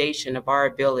foundation of our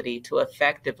ability to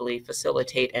effectively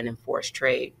facilitate and enforce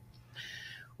trade.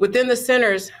 Within the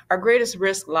centers, our greatest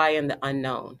risks lie in the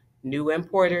unknown: new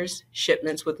importers,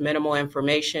 shipments with minimal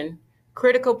information,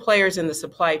 critical players in the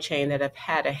supply chain that have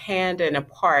had a hand and a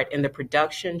part in the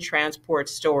production, transport,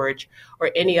 storage,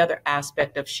 or any other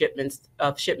aspect of shipments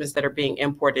that are being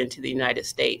imported into the United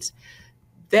States.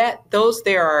 Those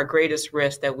there are our greatest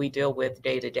risks that we deal with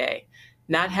day to day.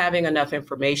 Not having enough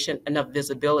information, enough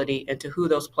visibility into who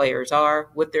those players are,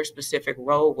 what their specific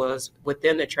role was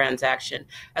within the transaction,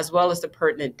 as well as the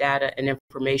pertinent data and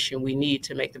information we need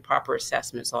to make the proper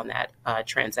assessments on that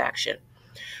transaction.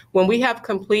 When we have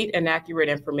complete and accurate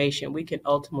information, we can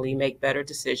ultimately make better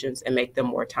decisions and make them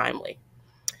more timely.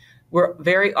 We're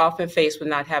very often faced with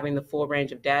not having the full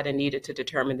range of data needed to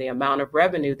determine the amount of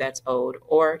revenue that's owed,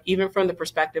 or even from the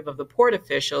perspective of the port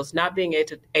officials, not being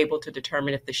able to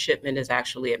determine if the shipment is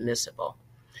actually admissible.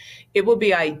 It would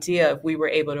be ideal if we were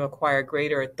able to acquire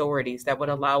greater authorities that would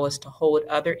allow us to hold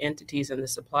other entities in the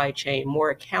supply chain more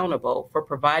accountable for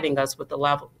providing us with the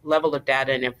level of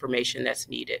data and information that's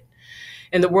needed.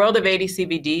 In the world of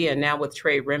AD/CVD and now with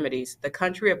trade remedies, the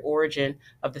country of origin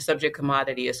of the subject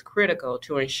commodity is critical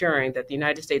to ensuring that the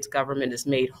United States government is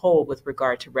made whole with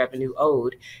regard to revenue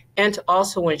owed, and to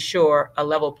also ensure a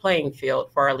level playing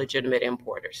field for our legitimate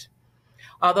importers.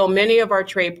 Although many of our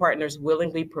trade partners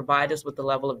willingly provide us with the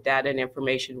level of data and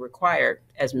information required,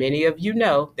 as many of you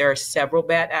know, there are several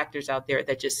bad actors out there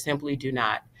that just simply do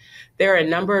not. There are a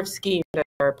number of schemes that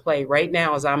are at play right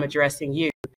now as I'm addressing you.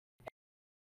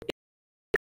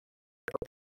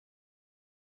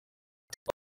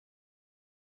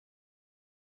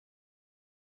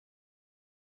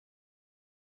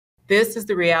 This is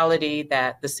the reality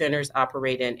that the centers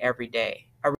operate in every day,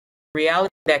 a reality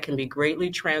that can be greatly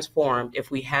transformed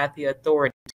if we had the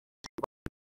authority.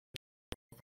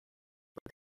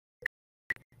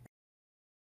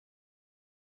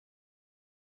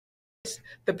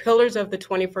 The pillars of the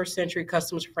 21st century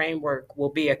customs framework will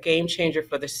be a game changer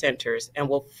for the centers and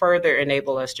will further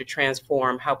enable us to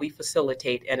transform how we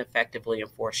facilitate and effectively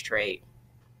enforce trade.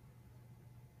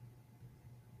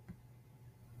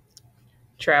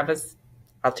 Travis,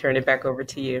 I'll turn it back over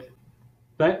to you.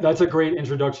 That's a great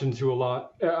introduction to a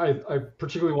lot. I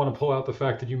particularly want to pull out the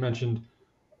fact that you mentioned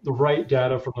the right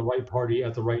data from the right party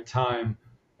at the right time,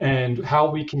 and how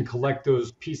we can collect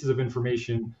those pieces of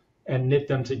information and knit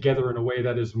them together in a way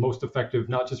that is most effective,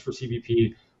 not just for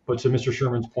CBP, but to Mr.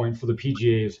 Sherman's point, for the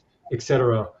PGAs, et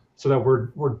cetera, so that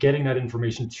we're getting that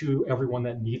information to everyone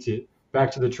that needs it, back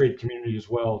to the trade community as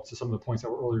well, to some of the points that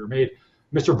were earlier made.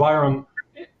 Mr. Byram,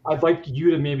 I'd like you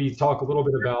to maybe talk a little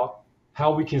bit about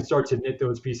how we can start to knit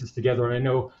those pieces together. And I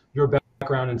know your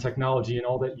background in technology and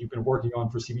all that you've been working on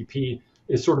for CBP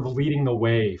is sort of leading the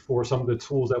way for some of the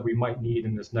tools that we might need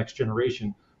in this next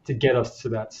generation to get us to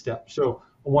that step. So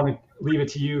I want to leave it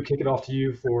to you, kick it off to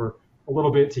you for a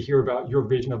little bit to hear about your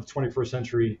vision of the 21st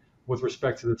century with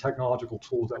respect to the technological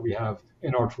tools that we have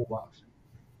in our toolbox.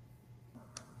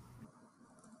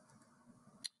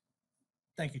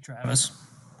 Thank you, Travis.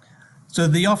 So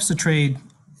the Office of Trade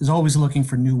is always looking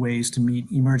for new ways to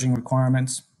meet emerging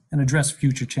requirements and address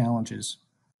future challenges.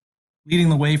 Leading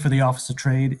the way for the Office of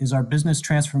Trade is our Business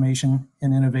Transformation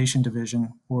and Innovation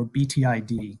Division, or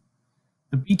BTID.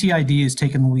 The BTID has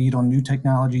taken the lead on new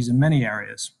technologies in many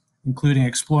areas, including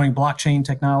exploring blockchain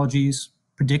technologies,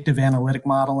 predictive analytic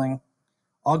modeling,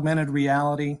 augmented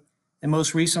reality, and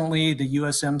most recently, the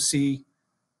USMCA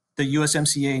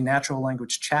natural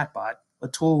language chatbot, a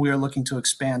tool we are looking to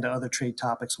expand to other trade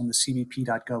topics on the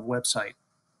cbp.gov website.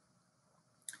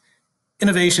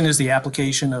 Innovation is the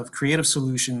application of creative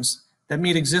solutions that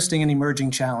meet existing and emerging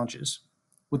challenges.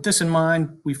 With this in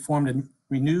mind, we formed a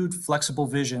renewed, flexible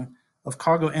vision of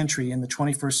cargo entry in the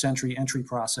 21st century entry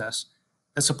process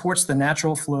that supports the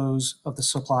natural flows of the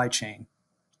supply chain.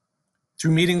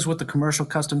 Through meetings with the Commercial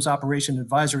Customs Operation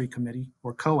Advisory Committee,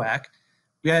 or COAC,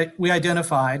 we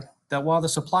identified that while the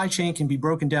supply chain can be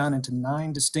broken down into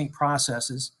 9 distinct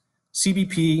processes,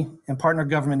 CBP and partner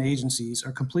government agencies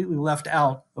are completely left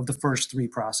out of the first 3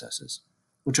 processes,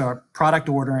 which are product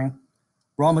ordering,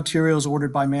 raw materials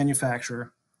ordered by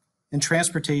manufacturer, and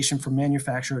transportation from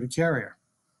manufacturer to carrier.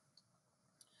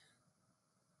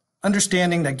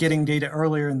 Understanding that getting data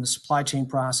earlier in the supply chain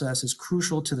process is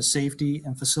crucial to the safety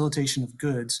and facilitation of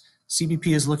goods,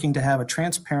 CBP is looking to have a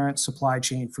transparent supply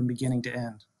chain from beginning to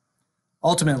end.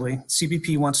 Ultimately,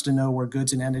 CBP wants to know where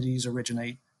goods and entities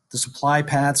originate, the supply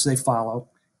paths they follow,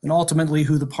 and ultimately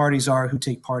who the parties are who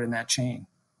take part in that chain.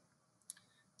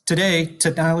 Today,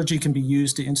 technology can be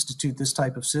used to institute this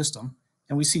type of system,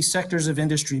 and we see sectors of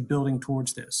industry building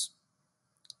towards this.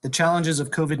 The challenges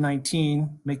of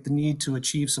COVID-19 make the need to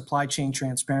achieve supply chain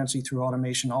transparency through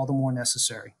automation all the more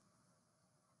necessary.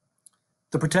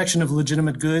 The protection of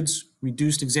legitimate goods,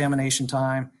 reduced examination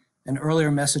time, and earlier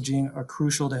messaging are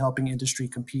crucial to helping industry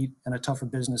compete in a tougher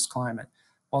business climate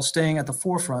while staying at the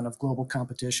forefront of global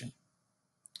competition.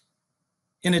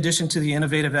 In addition to the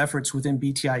innovative efforts within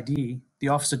BTID, the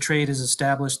Office of Trade has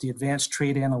established the Advanced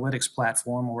Trade Analytics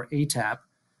Platform, or ATAP,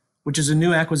 which is a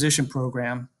new acquisition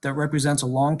program that represents a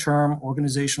long-term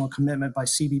organizational commitment by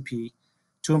CBP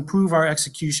to improve our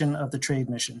execution of the trade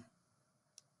mission.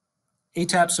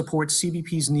 ATAP supports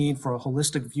CBP's need for a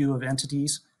holistic view of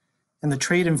entities and the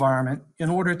trade environment in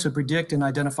order to predict and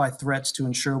identify threats to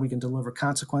ensure we can deliver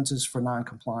consequences for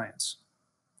non-compliance.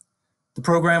 The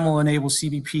program will enable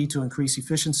CBP to increase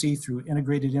efficiency through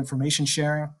integrated information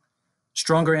sharing,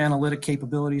 stronger analytic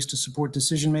capabilities to support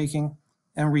decision-making,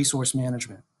 and resource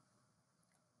management.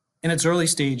 In its early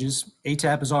stages,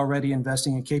 ATAP is already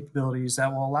investing in capabilities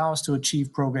that will allow us to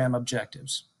achieve program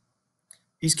objectives.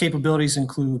 These capabilities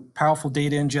include powerful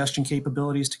data ingestion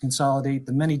capabilities to consolidate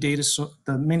the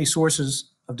many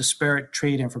sources of disparate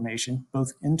trade information,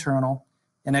 both internal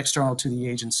and external to the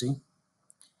agency.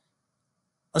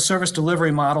 A service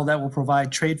delivery model that will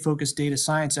provide trade-focused data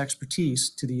science expertise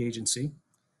to the agency,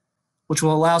 which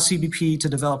will allow CBP to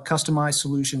develop customized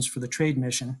solutions for the trade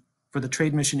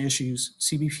mission issues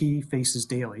CBP faces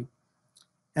daily,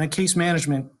 and a case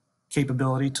management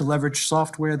capability to leverage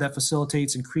software that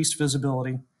facilitates increased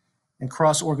visibility and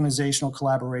cross-organizational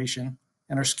collaboration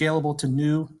and are scalable to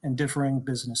new and differing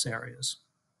business areas.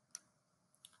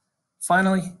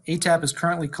 Finally, ATAP is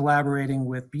currently collaborating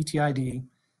with BTID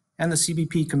and the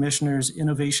CBP Commissioner's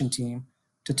Innovation Team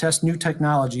to test new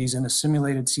technologies in a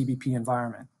simulated CBP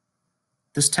environment.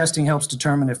 This testing helps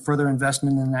determine if further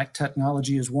investment in that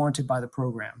technology is warranted by the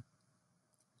program.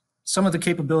 Some of the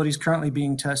capabilities currently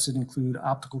being tested include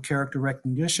optical character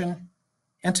recognition,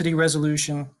 entity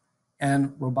resolution,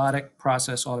 and robotic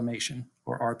process automation,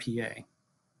 or RPA.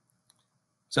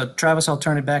 So Travis, I'll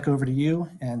turn it back over to you,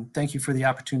 and thank you for the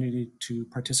opportunity to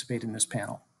participate in this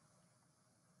panel.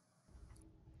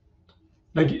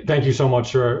 Thank you so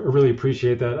much, sir. I really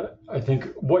appreciate that. I think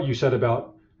what you said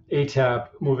about ATAP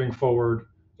moving forward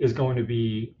is going to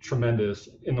be tremendous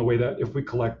in the way that if we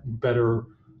collect better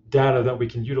data that we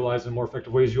can utilize in more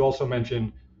effective ways. You also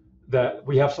mentioned that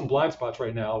we have some blind spots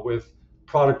right now with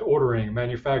product ordering,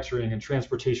 manufacturing, and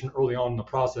transportation early on in the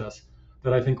process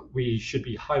that I think we should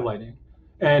be highlighting.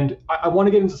 And I want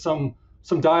to get into some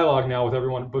dialogue now with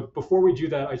everyone, but before we do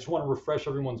that, I just want to refresh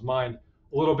everyone's mind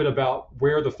a little bit about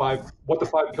what the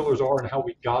 5 pillars are and how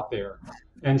we got there.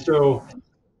 And so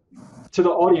to the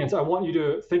audience, I want you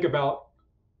to think about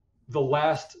the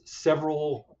last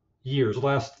several years, the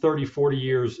last 30, 40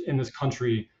 years in this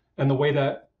country and the way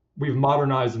that we've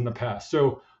modernized in the past.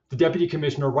 So the Deputy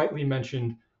Commissioner rightly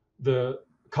mentioned the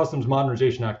Customs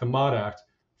Modernization Act, the MOD Act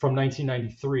from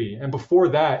 1993. And before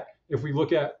that, if we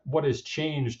look at what has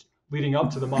changed leading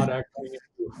up to the MOD Act coming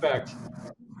into effect,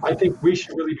 I think we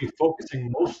should really be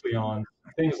focusing mostly on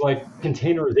things like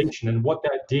containerization and what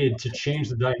that did to change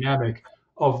the dynamic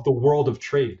of the world of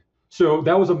trade. So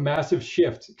that was a massive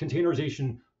shift.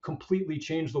 Containerization completely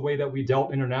changed the way that we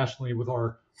dealt internationally with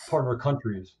our partner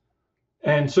countries.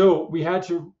 And so we had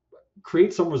to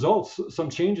create some results, some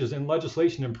changes in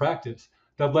legislation and practice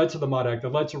that led to the MOD Act,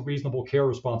 that led to reasonable care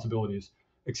responsibilities,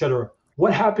 et cetera.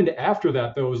 What happened after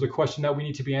that, though, is the question that we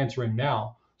need to be answering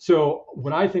now. So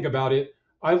when I think about it,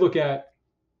 I look at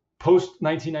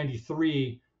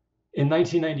post-1993. In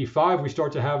 1995, we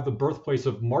start to have the birthplace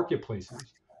of marketplaces.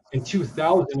 In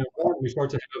 2001, we start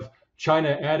to have China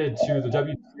added to the WTO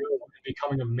and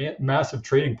becoming a massive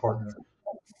trading partner.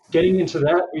 Getting into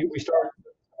that, we start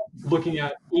looking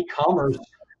at e-commerce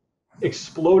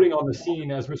exploding on the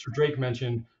scene, as Mr. Drake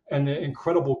mentioned, and the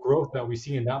incredible growth that we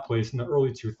see in that place in the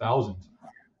early 2000s.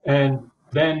 And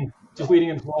then just leading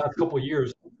into the last couple of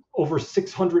years, over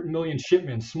 600 million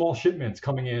shipments, small shipments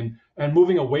coming in and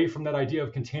moving away from that idea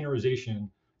of containerization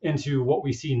into what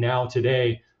we see now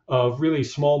today of really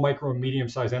small, micro, and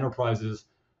medium-sized enterprises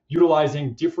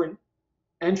utilizing different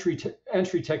entry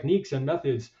techniques and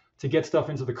methods to get stuff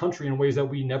into the country in ways that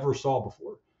we never saw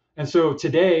before. And so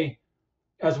today,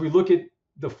 as we look at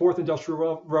the fourth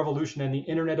industrial revolution and the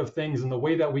Internet of Things and the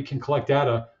way that we can collect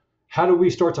data, how do we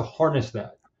start to harness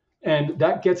that? And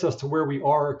that gets us to where we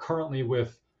are currently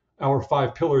with our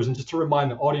 5 pillars. And just to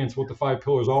remind the audience what the 5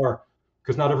 pillars are,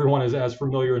 because not everyone is as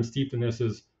familiar and steeped in this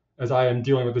as I am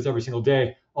dealing with this every single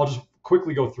day, I'll just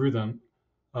quickly go through them.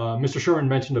 Mr. Sherman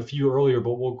mentioned a few earlier,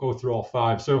 but we'll go through all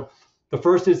 5. So the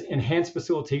first is enhanced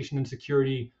facilitation and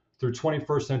security through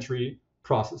 21st century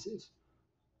processes.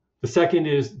 The second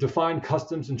is define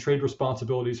customs and trade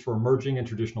responsibilities for emerging and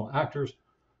traditional actors.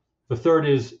 The third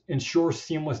is ensure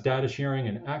seamless data sharing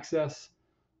and access.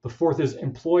 The fourth is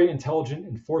employ intelligent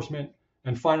enforcement.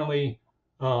 And finally,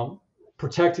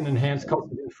 protect and enhance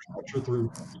customs infrastructure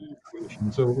through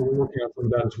e-creation. So we're working on some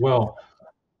of that as well.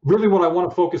 Really what I want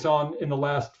to focus on in the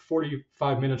last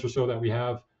 45 minutes or so that we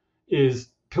have is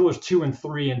pillars 2 and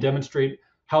 3 and demonstrate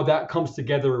how that comes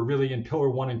together really in pillar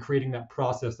 1 and creating that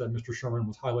process that Mr. Sherman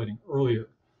was highlighting earlier.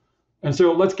 And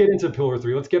so let's get into pillar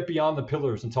 3. Let's get beyond the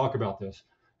pillars and talk about this.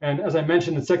 And as I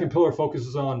mentioned, the second pillar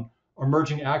focuses on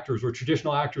emerging actors or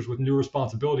traditional actors with new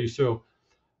responsibilities. So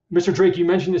Mr. Drake, you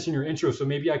mentioned this in your intro, so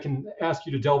maybe I can ask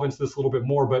you to delve into this a little bit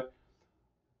more, but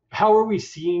how are we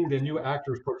seeing the new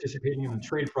actors participating in the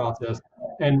trade process?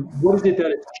 And what is it that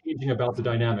is changing about the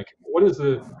dynamic? What is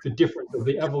the difference of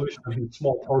the evolution of these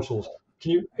small parcels?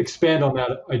 Can you expand on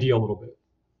that idea a little bit?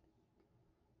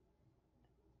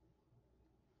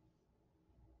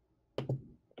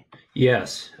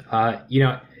 Yes.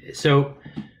 So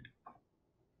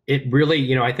it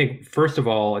really, I think, first of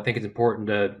all, I think it's important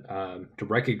to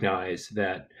recognize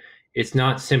that it's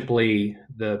not simply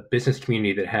the business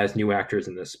community that has new actors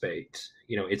in this space.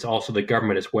 It's also the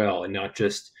government as well, and not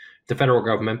just the federal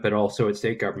government, but also at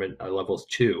state government levels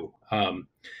too.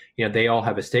 They all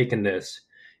have a stake in this,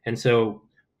 and so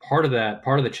part of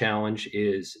the challenge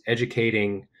is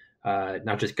educating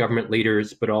not just government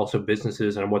leaders, but also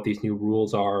businesses on what these new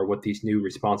rules are, what these new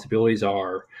responsibilities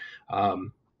are.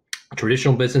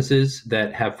 Traditional businesses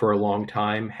that have for a long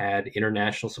time had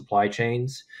international supply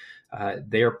chains,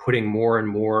 they are putting more and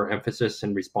more emphasis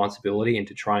and responsibility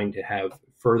into trying to have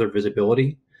further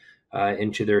visibility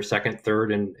into their second,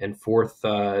 third, and fourth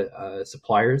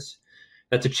suppliers.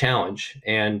 That's a challenge.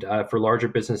 And for larger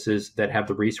businesses that have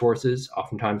the resources,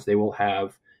 oftentimes they will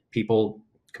have people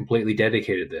completely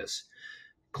dedicated to this.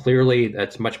 Clearly,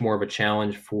 that's much more of a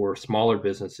challenge for smaller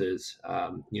businesses,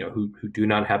 who do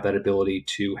not have that ability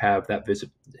to have that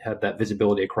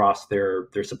visibility across their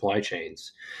supply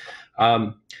chains.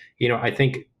 I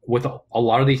think with a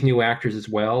lot of these new actors as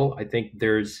well, I think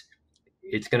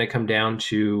it's going to come down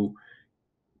to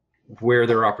where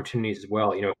there are opportunities as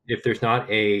well. If there's not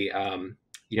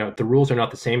if the rules are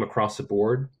not the same across the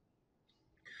board,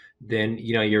 then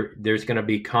there's going to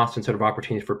be constant sort of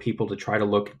opportunities for people to try to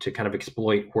look to kind of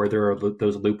exploit where there are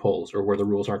those loopholes or where the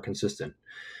rules aren't consistent.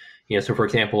 So for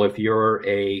example, if you're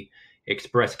a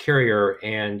express carrier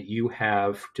and you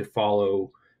have to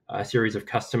follow a series of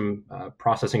custom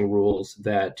processing rules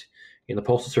that the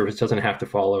Postal Service doesn't have to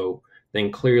follow,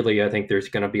 then clearly I think there's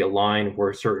going to be a line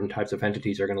where certain types of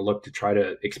entities are going to look to try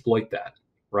to exploit that,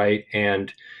 right?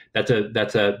 And that's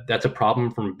a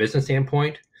problem from a business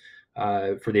standpoint.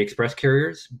 For the express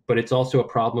carriers, but it's also a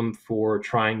problem for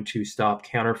trying to stop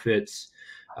counterfeits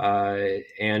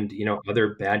and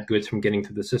other bad goods from getting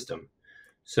through the system.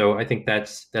 So I think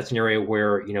that's an area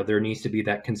where there needs to be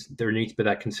that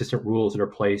consistent rules that are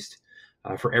placed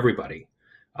for everybody.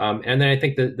 And then I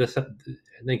think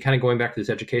then kind of going back to this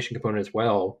education component as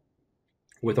well.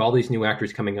 With all these new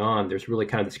actors coming on, there's really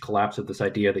kind of this collapse of this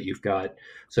idea that you've got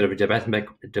sort of a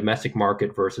domestic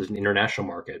market versus an international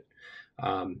market.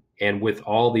 And with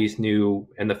all these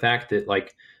and the fact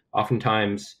that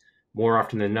oftentimes, more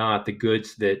often than not, the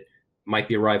goods that might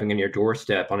be arriving on your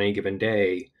doorstep on any given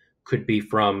day could be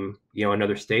from,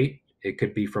 another state. It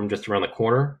could be from just around the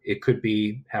corner. It could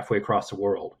be halfway across the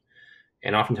world.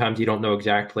 And oftentimes you don't know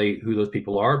exactly who those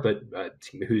people are, but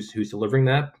who's delivering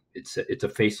that. It's a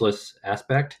faceless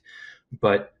aspect,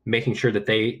 but making sure that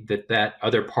that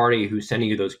other party who's sending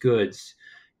you those goods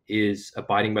is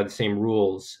abiding by the same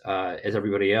rules as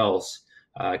everybody else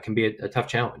can be a tough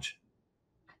challenge.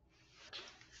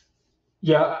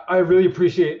 Yeah, I really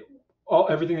appreciate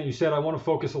everything that you said. I want to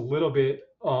focus a little bit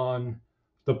on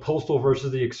the postal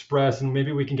versus the express, and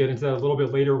maybe we can get into that a little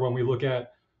bit later when we look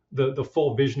at the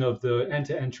full vision of the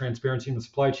end-to-end transparency in the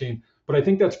supply chain. But I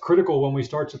think that's critical when we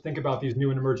start to think about these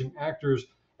new and emerging actors.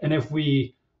 And if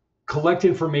we collect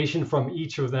information from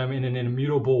each of them in an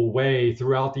immutable way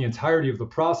throughout the entirety of the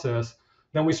process,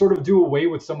 then we sort of do away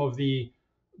with some of the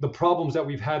problems that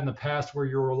we've had in the past where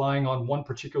you're relying on one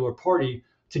particular party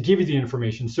to give you the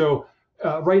information. So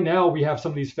right now we have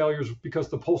some of these failures because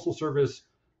the Postal Service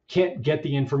can't get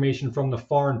the information from the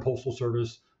foreign Postal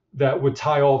Service that would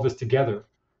tie all of this together,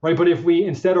 right? But if we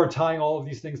instead are tying all of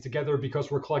these things together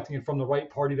because we're collecting it from the right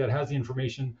party that has the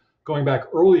information going back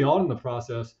early on in the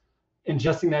process,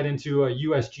 ingesting that into a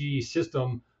USG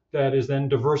system that is then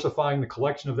diversifying the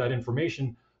collection of that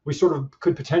information, we sort of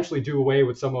could potentially do away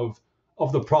with some of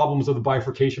the problems of the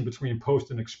bifurcation between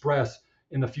post and express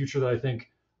in the future that I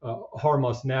think harm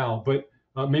us now. But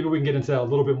maybe we can get into that a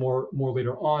little bit more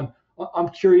later on. I'm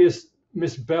curious,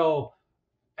 Ms. Bell,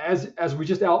 as we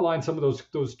just outlined some of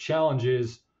those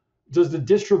challenges, does the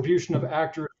distribution of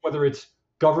actors, whether it's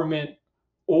government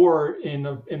or in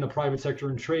the private sector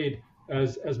and trade,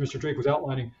 as Mr. Drake was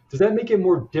outlining, does that make it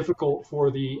more difficult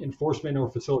for the enforcement or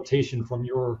facilitation from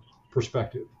your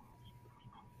perspective?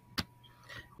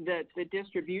 The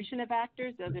distribution of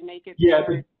actors, does it make it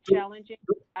more challenging?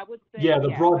 I would say,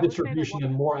 the broad distribution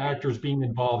and more actors being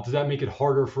involved, does that make it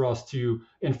harder for us to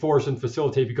enforce and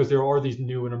facilitate because there are these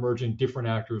new and emerging different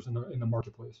actors in the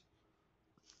marketplace?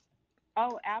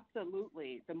 Oh,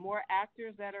 absolutely. The more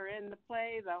actors that are in the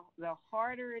play, the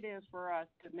harder it is for us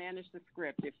to manage the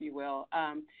script, if you will.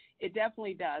 It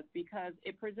definitely does, because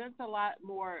it presents a lot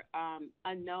more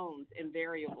unknowns and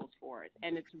variables for us.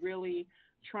 And it's really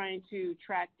trying to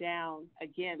track down,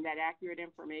 again, that accurate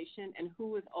information and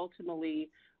who is ultimately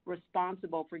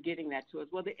responsible for getting that to us.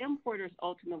 Well, the importer is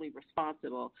ultimately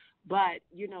responsible, but,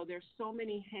 there's so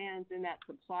many hands in that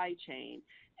supply chain.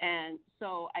 And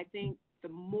so I think the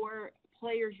more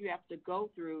players you have to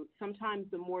go through, sometimes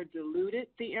the more diluted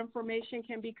the information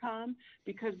can become,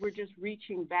 because we're just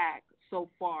reaching back so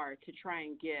far to try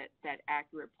and get that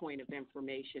accurate point of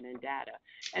information and data.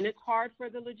 And it's hard for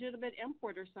the legitimate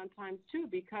importers sometimes too,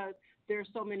 because there's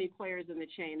so many players in the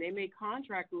chain. They may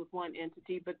contract with one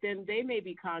entity, but then they may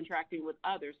be contracting with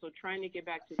others. So trying to get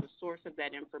back to the source of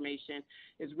that information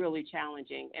is really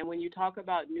challenging. And when you talk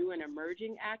about new and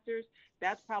emerging actors,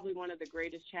 that's probably one of the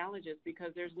greatest challenges,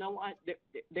 because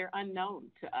they're unknown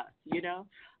to us,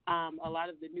 A lot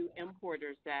of the new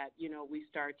importers that, we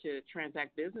start to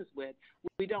transact business with,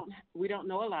 we don't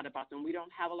know a lot about them. We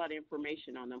don't have a lot of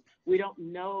information on them. We don't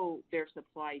know their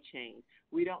supply chain.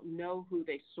 We don't know who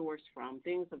they source from,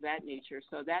 things of that nature.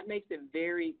 So that makes it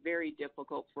very, very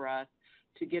difficult for us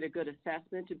to get a good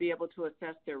assessment, to be able to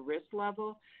assess their risk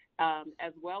level,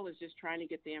 as well as just trying to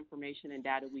get the information and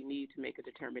data we need to make a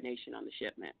determination on the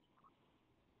shipment.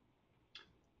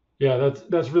 Yeah,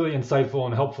 that's really insightful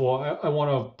and helpful. I want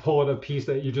to pull at a piece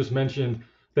that you just mentioned,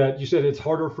 that you said it's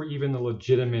harder for even the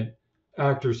legitimate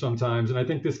actors sometimes. And I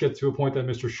think this gets to a point that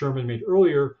Mr. Sherman made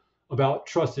earlier about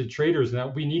trusted traders, and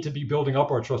that we need to be building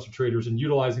up our trusted traders and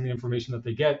utilizing the information that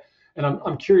they get. And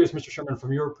I'm curious, Mr. Sherman,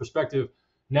 from your perspective,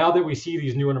 now that we see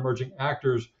these new and emerging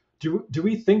actors, do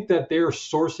we think that they're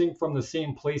sourcing from the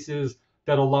same places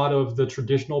that a lot of the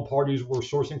traditional parties were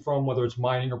sourcing from, whether it's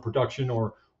mining or production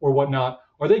or whatnot?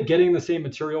 Are they getting the same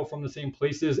material from the same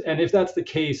places? And if that's the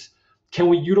case, can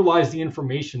we utilize the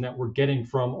information that we're getting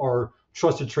from our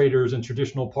trusted traders and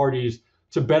traditional parties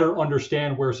to better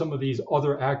understand where some of these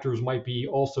other actors might be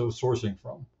also sourcing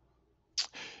from?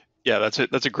 Yeah,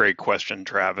 that's a great question,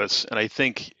 Travis. And I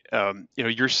think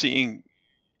you're seeing.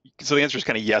 So the answer is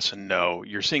kind of yes and no.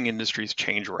 You're seeing industries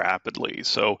change rapidly.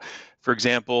 So, for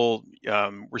example,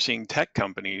 we're seeing tech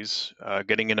companies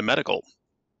getting into medical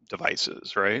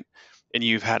devices, right? And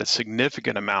you've had a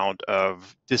significant amount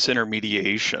of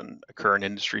disintermediation occur in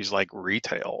industries like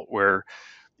retail, where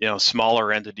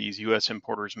smaller entities, U.S.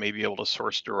 importers, may be able to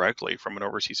source directly from an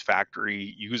overseas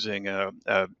factory using a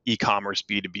e-commerce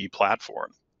B2B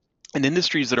platform. In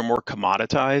industries that are more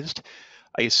commoditized,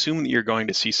 I assume that you're going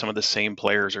to see some of the same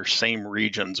players or same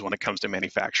regions when it comes to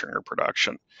manufacturing or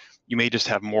production. You may just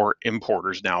have more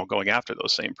importers now going after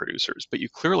those same producers, but you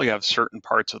clearly have certain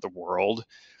parts of the world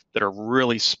that are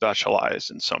really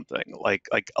specialized in something like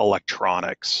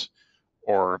electronics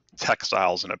or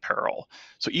textiles and apparel.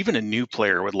 So even a new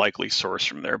player would likely source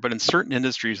from there. But in certain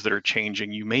industries that are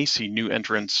changing, you may see new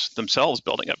entrants themselves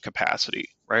building up capacity,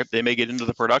 right? They may get into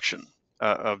the production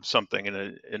of something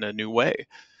in a new way.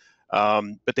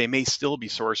 But they may still be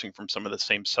sourcing from some of the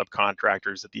same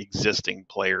subcontractors that the existing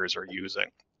players are using.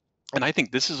 And I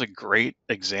think this is a great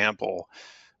example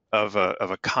of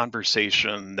a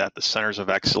conversation that the Centers of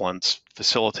Excellence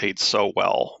facilitate so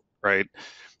well, right?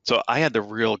 So I had the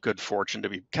real good fortune to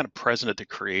be kind of present at the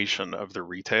creation of the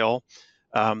retail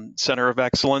Center of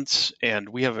Excellence, and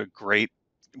we have great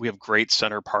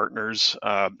center partners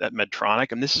at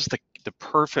Medtronic, and this is the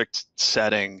perfect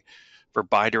setting for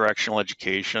bidirectional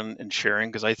education and sharing,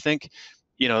 because I think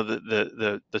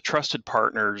the trusted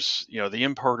partners, the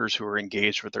importers who are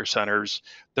engaged with their centers,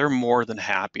 they're more than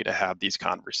happy to have these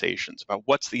conversations about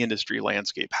what's the industry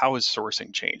landscape, how is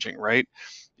sourcing changing, right?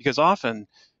 Because often,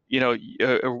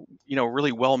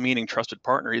 really well-meaning trusted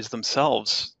partner is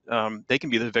themselves, they can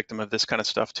be the victim of this kind of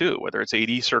stuff too, whether it's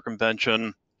AD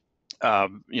circumvention,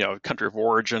 country of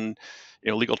origin,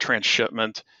 legal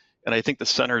transshipment. And I think the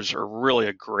centers are really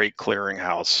a great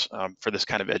clearinghouse for this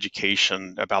kind of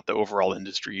education about the overall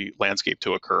industry landscape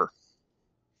to occur.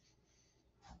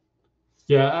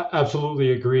 Yeah,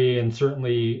 absolutely agree. And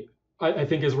certainly, I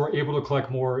think as we're able to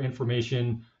collect more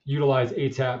information, utilize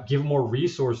ATAP, give more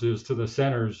resources to the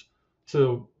centers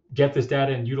to get this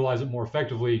data and utilize it more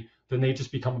effectively, then they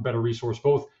just become a better resource,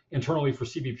 both internally for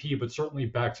CBP, but certainly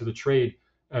back to the trade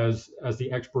as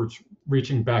the experts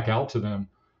reaching back out to them.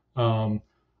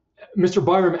 Mr.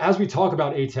 Byram, as we talk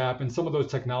about ATAP and some of those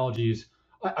technologies,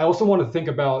 I also want to think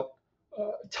about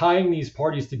tying these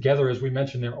parties together. As we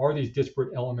mentioned, there are these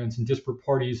disparate elements and disparate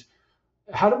parties.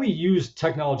 How do we use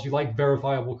technology like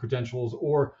verifiable credentials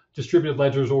or distributed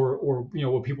ledgers or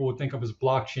what people would think of as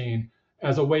blockchain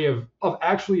as a way of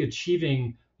actually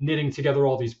achieving knitting together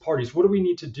all these parties? What do we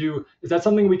need to do? Is that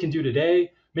something we can do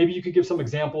today? Maybe you could give some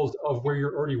examples of where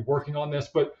you're already working on this,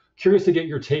 but curious to get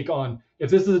your take on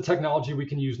if this is a technology we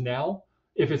can use now,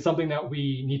 if it's something that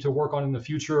we need to work on in the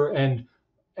future, and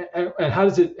how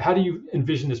do you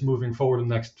envision this moving forward in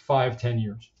the next 5-10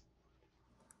 years?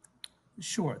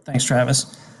 Sure. Thanks,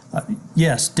 Travis.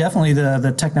 Yes, definitely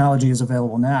the technology is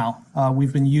available now.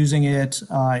 We've been using it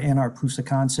in our proofs of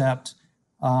concept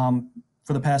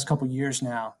for the past couple years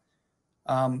now.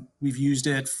 We've used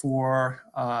it for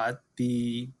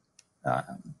the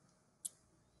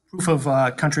proof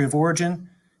of country of origin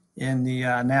in the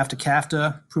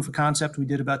NAFTA-CAFTA proof of concept we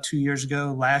did about 2 years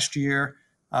ago. Last year,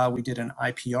 we did an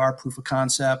IPR proof of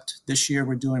concept. This year,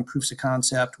 we're doing proofs of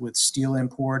concept with steel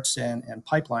imports and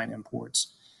pipeline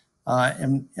imports.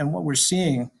 And what we're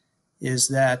seeing is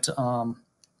that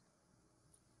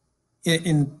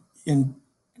in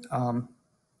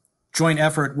joint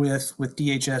effort with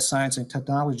DHS Science and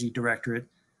Technology Directorate,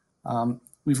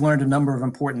 we've learned a number of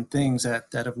important things that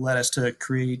have led us to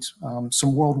create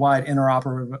some worldwide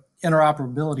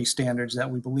interoperability standards that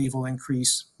we believe will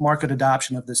increase market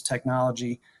adoption of this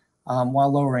technology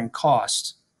while lowering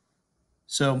costs.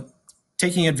 So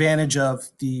taking advantage of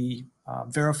the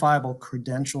verifiable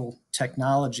credential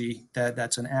technology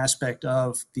that's an aspect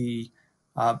of the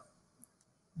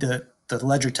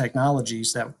ledger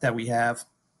technologies that we have.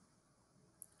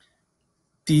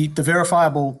 The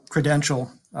verifiable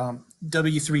credential,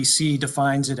 W3C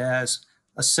defines it as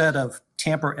a set of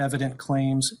tamper-evident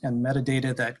claims and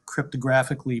metadata that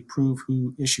cryptographically prove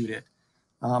who issued it.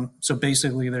 So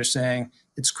basically they're saying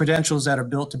it's credentials that are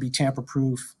built to be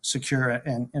tamper-proof, secure,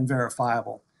 and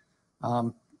verifiable.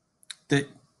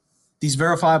 These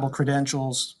verifiable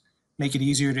credentials make it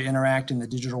easier to interact in the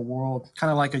digital world,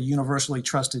 kind of like a universally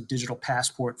trusted digital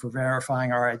passport for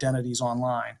verifying our identities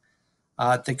online.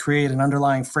 They create an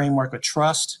underlying framework of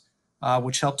trust,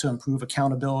 which help to improve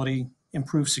accountability,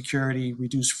 improve security,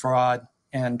 reduce fraud,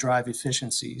 and drive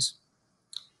efficiencies.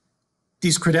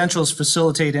 These credentials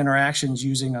facilitate interactions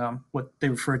using what they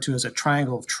refer to as a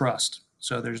triangle of trust.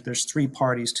 So there's three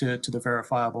parties to the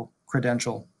verifiable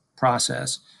credential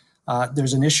process.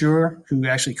 There's an issuer who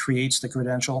actually creates the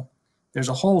credential. There's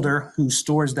a holder who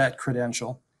stores that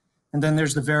credential. And then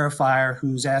there's the verifier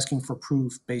who's asking for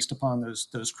proof based upon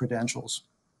those credentials.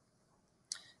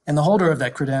 And the holder of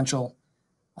that credential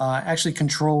actually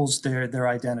controls their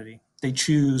identity. They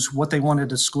choose what they want to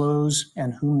disclose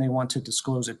and whom they want to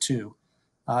disclose it to.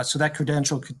 So that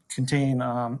credential could contain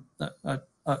a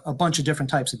bunch of different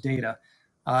types of data.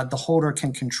 The holder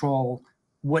can control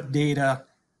what data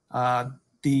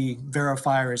the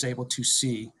verifier is able to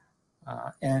see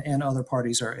and other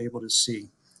parties are able to see.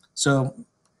 So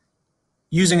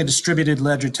using a distributed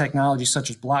ledger technology such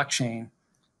as blockchain,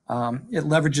 it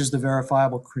leverages the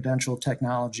verifiable credential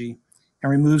technology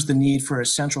and removes the need for a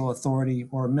central authority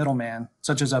or a middleman,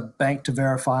 such as a bank to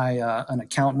verify an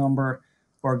account number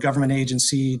or a government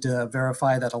agency to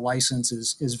verify that a license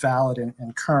is valid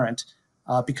and current,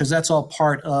 because that's all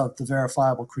part of the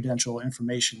verifiable credential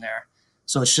information there.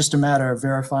 So it's just a matter of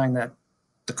verifying that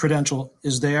the credential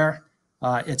is there,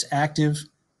 it's active,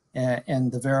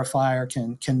 and the verifier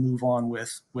can move on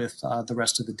with the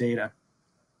rest of the data.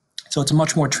 So it's a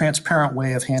much more transparent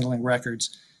way of handling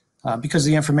records because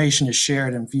the information is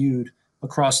shared and viewed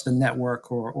across the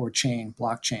network or chain,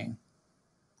 blockchain.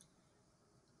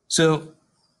 So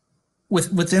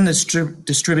within this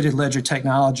distributed ledger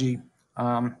technology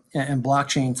and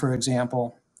blockchain, for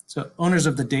example, so owners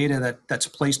of the data that's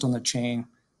placed on the chain,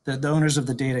 the owners of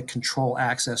the data control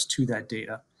access to that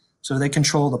data. So they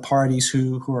control the parties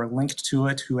who are linked to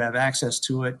it, who have access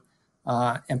to it,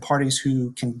 and parties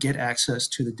who can get access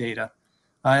to the data.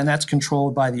 And that's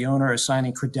controlled by the owner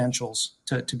assigning credentials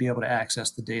to be able to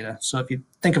access the data. So if you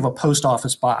think of a post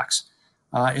office box,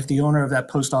 if the owner of that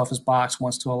post office box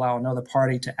wants to allow another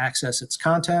party to access its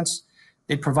contents,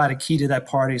 they provide a key to that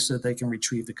party so that they can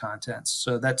retrieve the contents.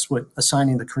 So that's what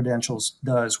assigning the credentials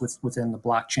does within the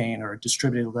blockchain or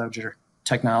distributed ledger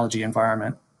technology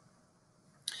environment.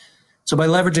 So by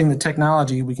leveraging the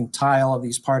technology, we can tie all of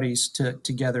these parties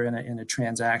together in a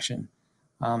transaction.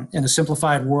 In a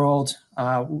simplified world,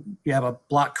 we have a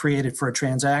block created for a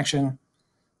transaction.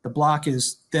 The block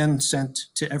is then sent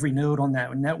to every node on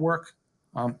that network.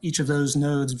 Each of those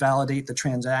nodes validate the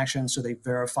transaction, so they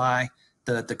verify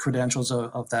the credentials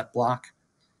of that block.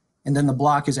 And then the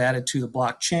block is added to the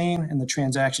blockchain, and the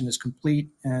transaction is complete,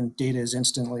 and data is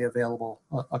instantly available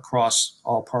across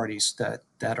all parties that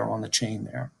are on the chain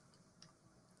there.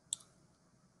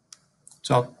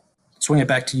 So I'll swing it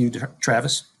back to you,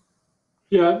 Travis.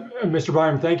 Yeah, Mr.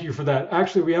 Byram, thank you for that.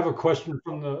 Actually, we have a question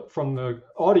from the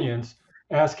audience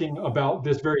asking about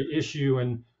this very issue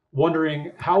and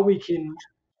wondering how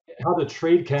the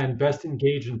trade can best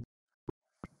engage in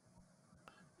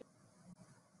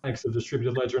of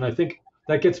distributed ledger. And I think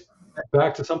that gets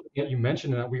back to something that you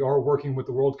mentioned, that we are working with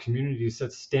the world community to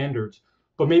set standards.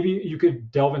 But maybe you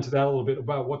could delve into that a little bit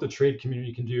about what the trade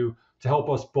community can do to help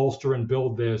us bolster and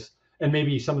build this, and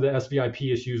maybe some of the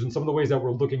SVIP issues and some of the ways that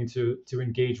we're looking to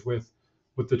engage with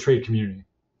the trade community.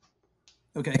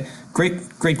 Okay,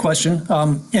 great question.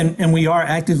 And we are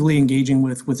actively engaging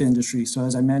with industry. So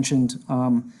as I mentioned,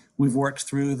 we've worked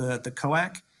through the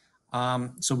COAC.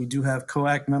 So we do have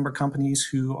COAC member companies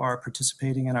who are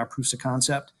participating in our proofs of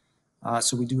concept.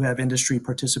 So we do have industry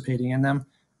participating in them.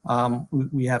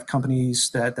 We have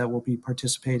companies that will be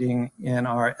participating in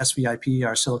our SVIP,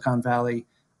 our Silicon Valley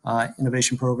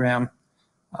Innovation Program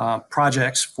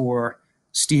projects for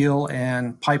steel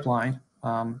and pipeline.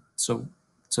 So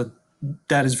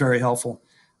that is very helpful.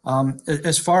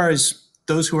 As far as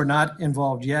those who are not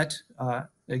involved yet,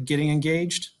 getting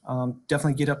engaged,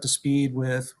 definitely get up to speed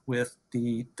with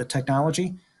the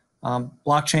technology.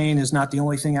 Blockchain is not the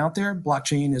only thing out there.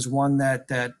 Blockchain is one that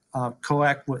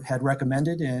COAC had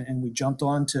recommended, and we jumped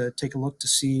on to take a look to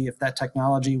see if that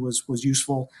technology was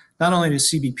useful, not only to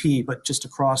CBP, but just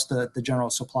across the general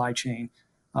supply chain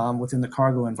within the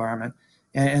cargo environment.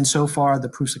 And so far, the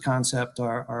proofs of concept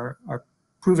are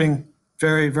proving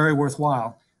very, very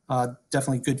worthwhile.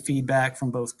 Definitely good feedback from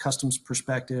both customs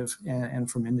perspective and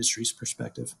from industry's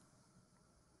perspective.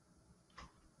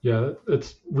 Yeah,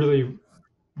 it's really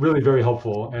very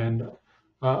helpful, and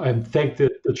thank the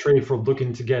trade for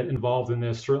looking to get involved in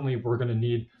this. Certainly, we're going to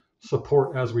need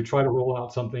support as we try to roll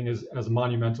out something as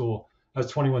monumental as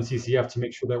 21 CCF to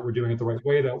make sure that we're doing it the right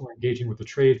way, that we're engaging with the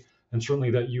trade, and certainly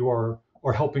that you are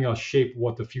helping us shape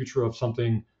what the future of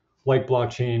something like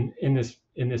blockchain in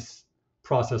this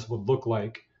process would look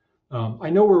like. I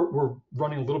know we're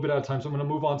running a little bit out of time, so I'm going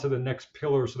to move on to the next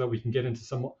pillar so that we can get into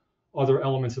some other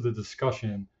elements of the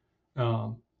discussion.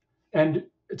 And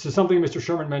to something Mr.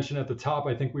 Sherman mentioned at the top,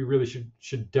 I think we really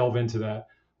should delve into that,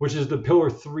 which is the Pillar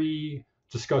 3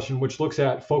 discussion, which looks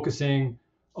at focusing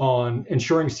on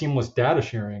ensuring seamless data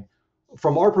sharing.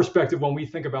 From our perspective, when we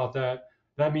think about that,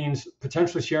 that means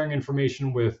potentially sharing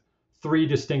information with 3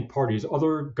 distinct parties,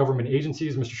 other government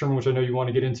agencies, Mr. Sherman, which I know you want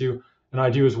to get into, and I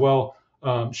do as well,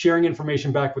 sharing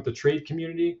information back with the trade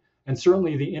community, and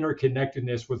certainly the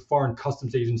interconnectedness with foreign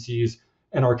customs agencies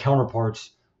and our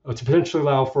counterparts to potentially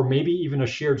allow for maybe even a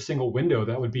shared single window.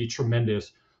 That would be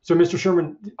tremendous. So, Mr.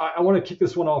 Sherman, I want to kick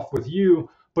this one off with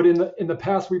you. But in the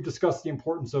past, we've discussed the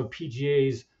importance of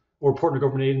PGAs or partner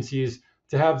government agencies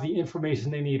to have the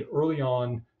information they need early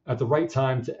on at the right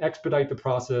time to expedite the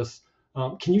process.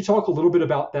 Can you talk a little bit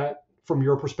about that from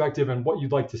your perspective and what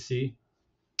you'd like to see?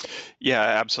 Yeah,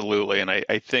 absolutely. And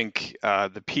I think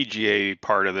the PGA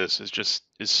part of this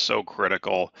is so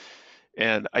critical.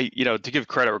 And to give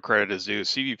credit where credit is due,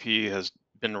 CBP has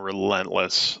been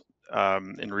relentless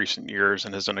in recent years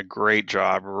and has done a great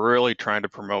job really trying to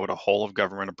promote a whole of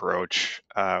government approach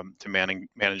to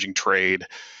managing trade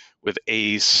with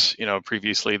ACE,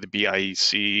 previously the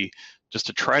BIEC, just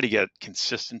to try to get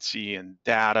consistency in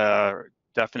data,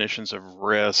 definitions of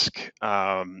risk,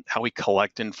 how we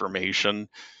collect information.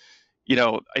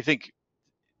 I think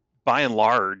by and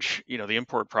large, the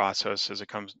import process as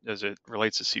it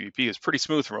relates to CBP is pretty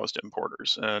smooth for most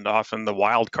importers, and often the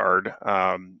wild card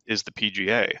is the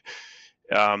PGA.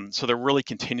 So there really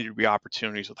continue to be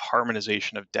opportunities with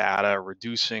harmonization of data,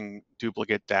 reducing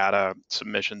duplicate data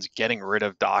submissions, getting rid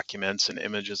of documents and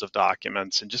images of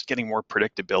documents, and just getting more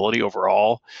predictability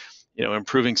overall.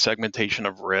 Improving segmentation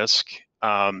of risk.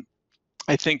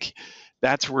 I think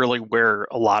that's really where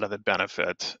a lot of the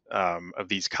benefit of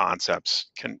these concepts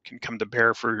can come to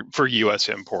bear for U.S.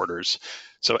 importers.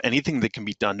 So anything that can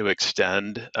be done to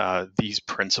extend these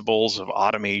principles of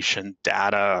automation,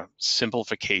 data,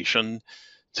 simplification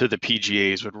to the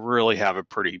PGAs would really have a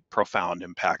pretty profound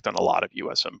impact on a lot of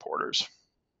U.S. importers.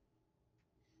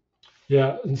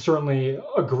 Yeah, and certainly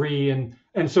agree.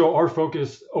 And so our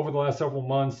focus over the last several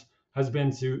months has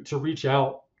been to reach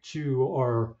out to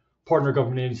our partner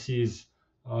government agencies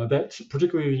that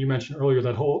particularly you mentioned earlier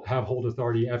that have hold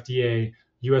authority, FDA,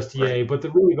 USDA, right, but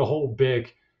really the whole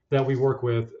BIC that we work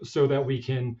with, so that we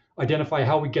can identify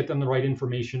how we get them the right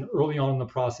information early on in the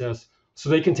process so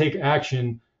they can take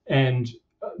action and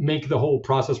make the whole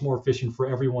process more efficient for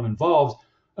everyone involved.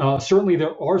 Certainly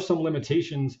there are some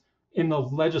limitations in the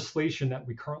legislation that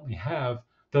we currently have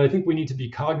that I think we need to be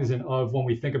cognizant of when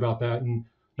we think about that. And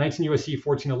 19 U.S.C.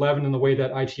 1411 and the way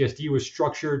that ITSD was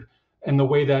structured and the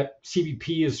way that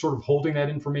CBP is sort of holding that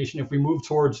information. If we move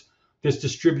towards this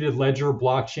distributed ledger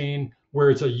blockchain, where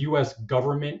it's a US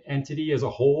government entity as a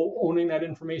whole owning that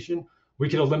information, we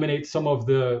could eliminate some of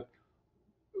the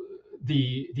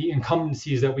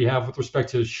incumbencies that we have with respect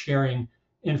to sharing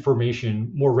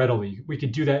information more readily. We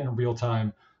could do that in real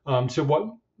time. So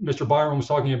what Mr. Byron was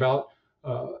talking about,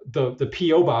 the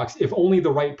PO box, if only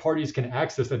the right parties can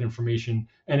access that information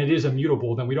and it is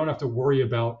immutable, then we don't have to worry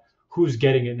about who's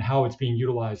getting it and how it's being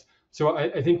utilized. So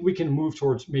I think we can move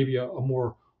towards maybe a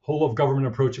more whole of government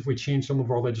approach if we change some of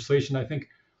our legislation. I think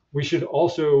we should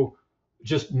also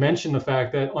just mention the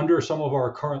fact that under some of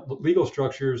our current legal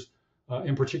structures,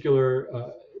 in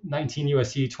particular 19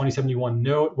 USC 2071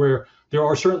 note, where there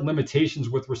are certain limitations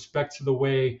with respect to the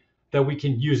way that we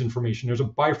can use information. There's a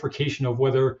bifurcation of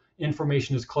whether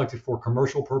information is collected for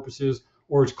commercial purposes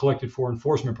or it's collected for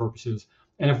enforcement purposes.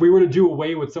 And if we were to do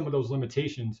away with some of those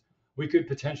limitations, we could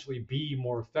potentially be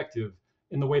more effective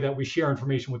in the way that we share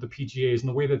information with the PGAs and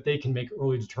the way that they can make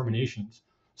early determinations.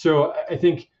 So I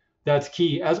think that's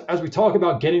key. As we talk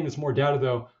about getting this more data,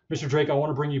 though, Mr. Drake, I want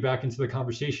to bring you back into the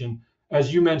conversation.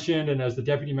 As you mentioned, and as the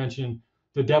deputy mentioned,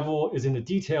 the devil is in the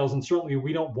details, and certainly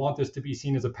we don't want this to be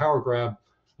seen as a power grab.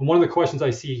 And one of the questions I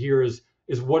see here is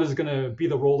what is going to be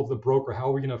the role of the broker? How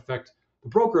are we going to affect the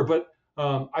broker? But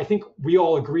I think we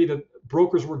all agree that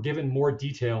brokers were given more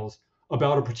details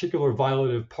about a particular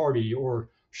violative party, or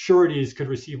sureties could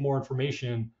receive more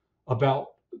information about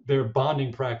their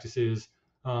bonding practices.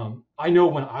 I know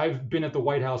when I've been at the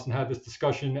White House and had this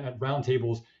discussion at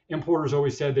roundtables, importers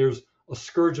always said there's a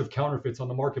scourge of counterfeits on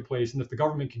the marketplace, and if the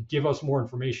government could give us more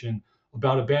information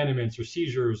about abandonments or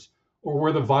seizures or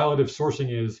where the violative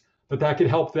sourcing is, that could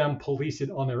help them police it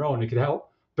on their own. It could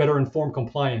help better inform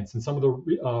compliance and some of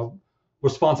the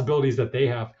responsibilities that they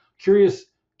have. Curious,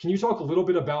 can you talk a little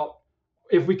bit about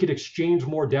if we could exchange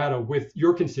more data with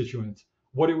your constituents,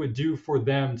 what it would do for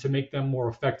them to make them more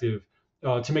effective,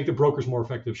 to make the brokers more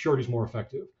effective, sureties more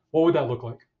effective? What would that look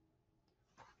like?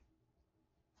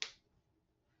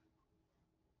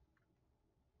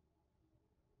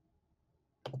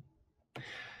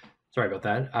 Sorry about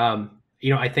that.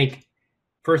 I think,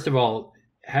 first of all,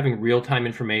 having real-time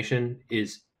information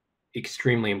is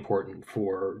extremely important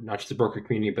for not just the broker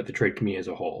community, but the trade community as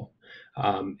a whole.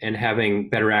 And having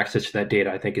better access to that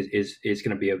data, I think, is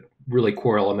going to be a really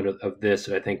core element of this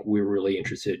that I think we're really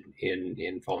interested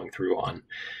in following through on.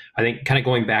 I think kind of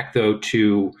going back, though,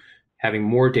 to having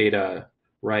more data,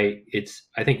 right?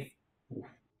 I think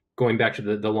going back to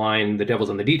the line, the devil's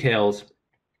in the details,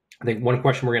 I think one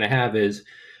question we're going to have is,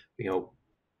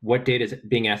 what data is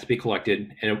being asked to be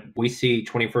collected? And we see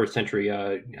 21st century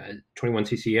 21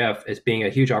 CCF as being a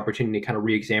huge opportunity to kind of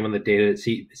re-examine the data that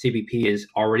CBP is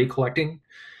already collecting,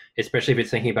 especially if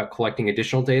it's thinking about collecting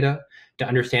additional data, to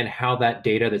understand how that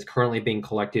data that's currently being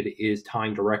collected is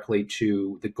tying directly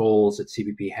to the goals that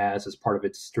CBP has as part of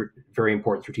its very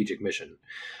important strategic mission.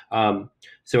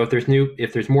 So if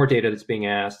there's more data that's being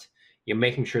asked,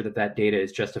 making sure that data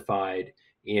is justified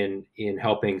in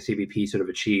helping CBP sort of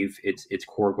achieve its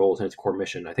core goals and its core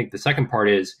mission. I think the second part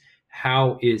is,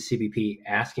 how is CBP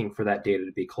asking for that data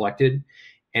to be collected,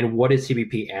 and what is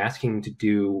CBP asking to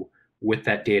do with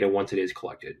that data once it is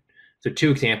collected? So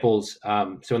two examples.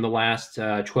 So in the last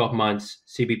 12 months,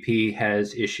 CBP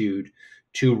has issued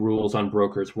two rules on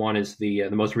brokers. One is the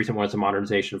most recent one is the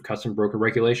modernization of custom broker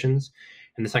regulations,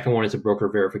 and the second one is a broker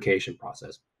verification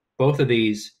process. Both of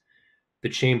these the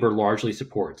chamber largely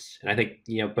supports. And I think,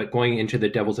 but going into the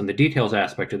devil's in the details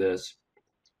aspect of this,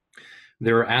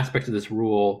 there are aspects of this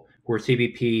rule where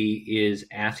CBP is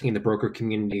asking the broker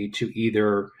community to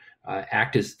either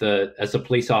act as a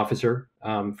police officer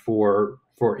for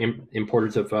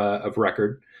importers of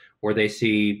record, where they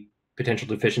see potential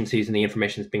deficiencies in the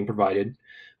information that's being provided,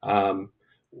 or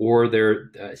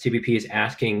CBP is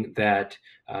asking that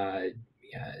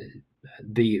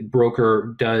the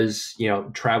broker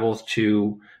travels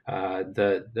to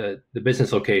the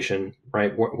business location,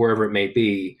 right, wherever it may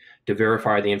be, to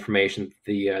verify the information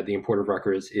the importer of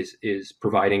record is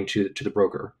providing to the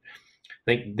broker. I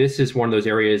think this is one of those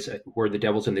areas where the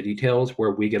devil's in the details,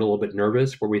 where we get a little bit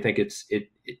nervous, where we think it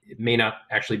may not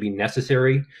actually be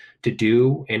necessary to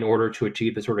do in order to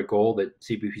achieve the sort of goal that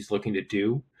CBP is looking to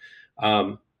do.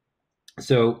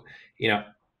 So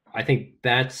I think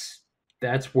that's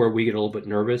where we get a little bit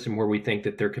nervous, and where we think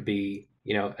that there could be,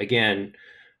 again,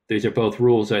 these are both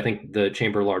rules that I think the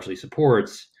chamber largely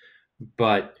supports,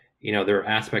 but there are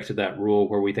aspects of that rule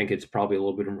where we think it's probably a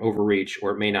little bit of an overreach,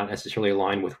 or it may not necessarily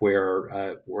align with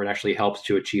where it actually helps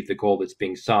to achieve the goal that's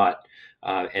being sought,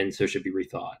 and so should be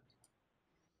rethought.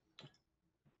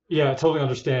 Yeah, I totally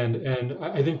understand. And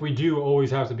I think we do always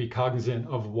have to be cognizant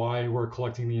of why we're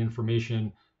collecting the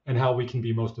information and how we can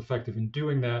be most effective in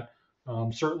doing that.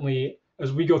 Certainly,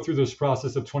 as we go through this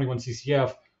process of 21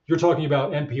 CCF, you're talking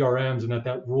about NPRMs and at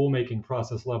that rulemaking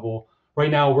process level.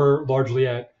 Right now, we're largely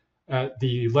at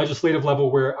the legislative level,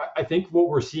 where I think what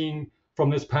we're seeing from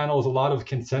this panel is a lot of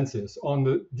consensus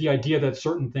on the idea that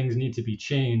certain things need to be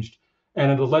changed.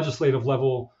 And at the legislative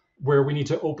level, where we need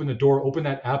to open the door, open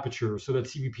that aperture so that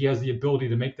CBP has the ability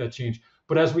to make that change.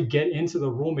 But as we get into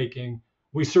the rulemaking,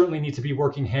 we certainly need to be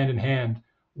working hand in hand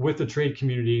with the trade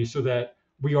community so that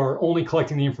we are only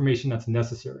collecting the information that's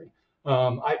necessary.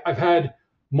 I've had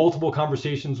multiple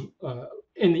conversations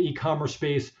in the e-commerce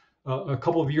space. A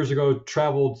couple of years ago,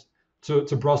 traveled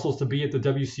to Brussels to be at the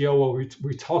WCO where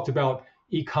we talked about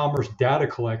e-commerce data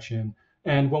collection.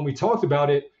 And when we talked about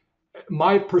it,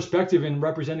 my perspective in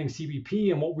representing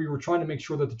CBP and what we were trying to make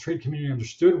sure that the trade community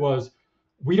understood was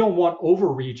we don't want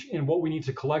overreach in what we need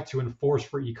to collect to enforce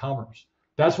for e-commerce.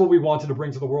 That's what we wanted to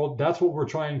bring to the world. That's what we're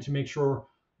trying to make sure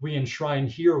we enshrine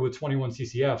here with 21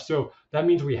 CCF. So that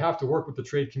means we have to work with the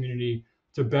trade community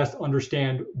to best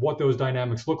understand what those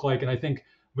dynamics look like. And I think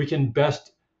we can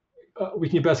best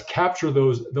capture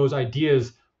those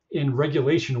ideas in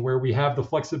regulation where we have the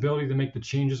flexibility to make the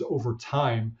changes over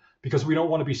time, because we don't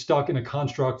want to be stuck in a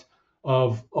construct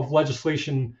of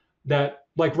legislation that,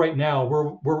 like right now,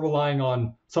 we're relying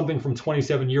on something from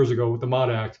 27 years ago with the Mod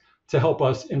Act to help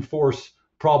us enforce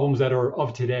problems that are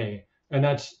of today, and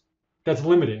that's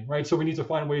limiting, right? So we need to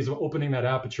find ways of opening that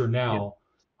aperture now,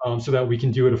 so that we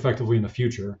can do it effectively in the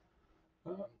future.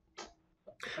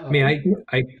 If I Go may,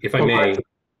 ahead.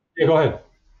 Yeah, go ahead.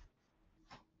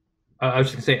 I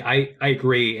was just going to say, I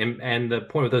agree. And the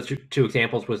point of those two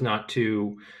examples was not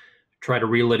to try to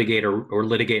relitigate or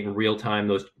litigate in real time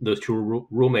those two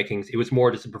rulemakings. It was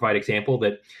more just to provide example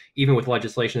that even with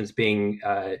legislation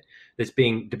that's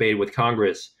being debated with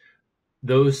Congress,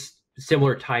 those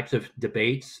similar types of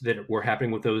debates that were happening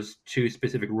with those two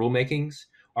specific rulemakings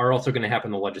are also going to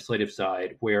happen on the legislative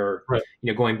side, where, Right.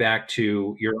 Going back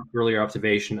to your earlier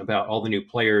observation about all the new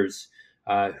players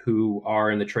who are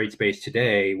in the trade space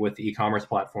today with e-commerce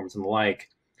platforms and the like,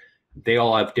 they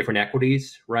all have different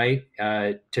equities, right,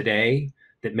 today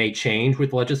that may change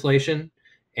with legislation.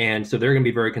 And so they're going to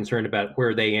be very concerned about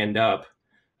where they end up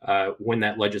when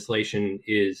that legislation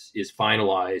is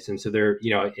finalized. And so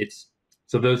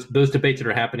so those debates that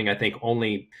are happening, I think,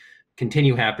 only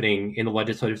continue happening in the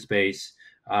legislative space,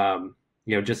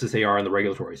 just as they are in the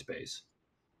regulatory space.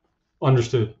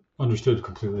 Understood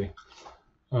completely.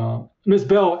 Ms.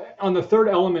 Bell, on the third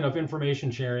element of information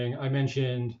sharing, I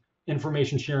mentioned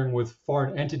information sharing with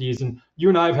foreign entities, and you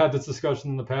and I have had this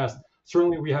discussion in the past.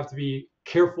 Certainly, we have to be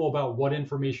careful about what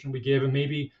information we give, and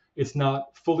maybe it's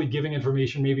not fully giving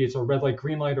information. Maybe it's a red light,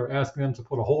 green light, or asking them to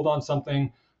put a hold on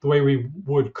something the way we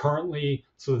would currently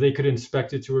so they could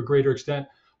inspect it to a greater extent.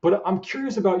 But I'm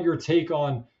curious about your take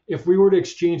on if we were to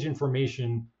exchange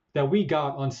information that we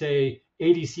got on, say,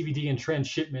 AD/CVD and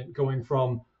transshipment going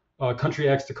from country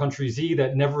X to country Z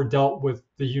that never dealt with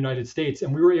the United States.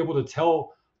 And we were able to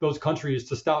tell those countries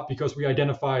to stop because we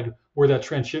identified where that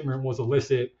transshipment was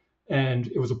illicit and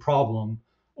it was a problem.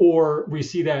 Or we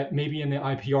see that maybe in the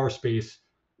IPR space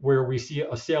where we see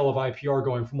a sale of IPR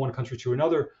going from one country to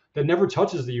another that never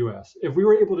touches the US. If we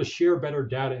were able to share better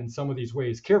data in some of these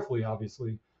ways, carefully,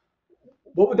 obviously,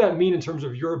 what would that mean in terms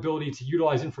of your ability to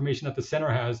utilize information that the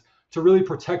center has to really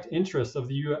protect interests of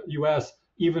the US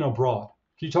even abroad?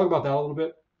 Can you talk about that a little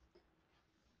bit?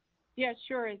 Yeah,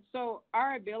 sure. And so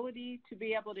our ability to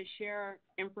be able to share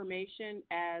information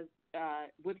as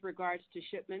with regards to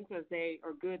shipments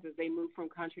or goods as they move from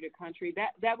country to country,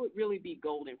 that would really be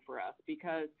golden for us,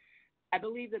 because I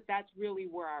believe that that's really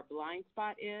where our blind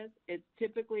spot is. It's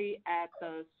typically at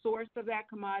the source of that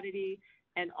commodity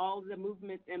and all the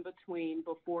movements in between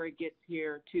before it gets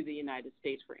here to the United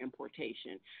States for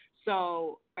importation.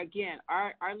 So again,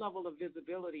 our level of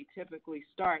visibility typically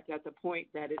starts at the point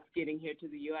that it's getting here to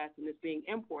the U.S. and it's being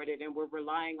imported, and we're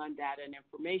relying on data and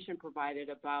information provided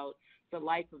about the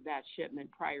life of that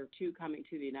shipment prior to coming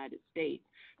to the United States.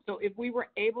 So if we were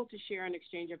able to share and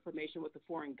exchange information with the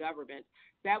foreign government,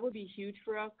 that would be huge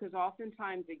for us, because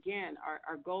oftentimes, again,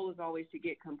 our goal is always to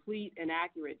get complete and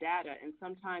accurate data, and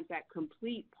sometimes that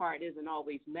complete part isn't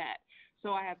always met.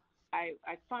 So I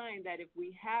find that if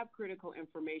we have critical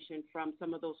information from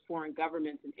some of those foreign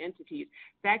governments and entities,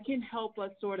 that can help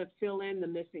us sort of fill in the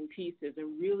missing pieces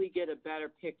and really get a better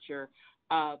picture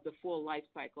of the full life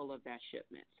cycle of that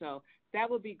shipment. So that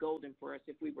would be golden for us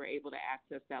if we were able to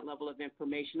access that level of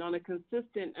information on a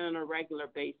consistent and a regular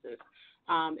basis.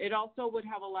 It also would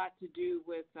have a lot to do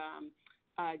with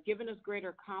given us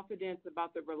greater confidence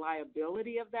about the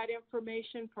reliability of that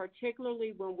information,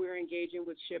 particularly when we're engaging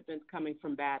with shipments coming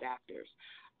from bad actors.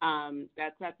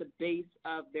 That's at the base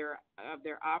of their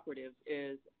operatives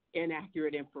is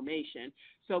inaccurate information.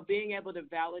 So being able to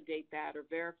validate that or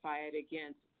verify it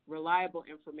against reliable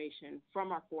information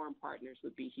from our foreign partners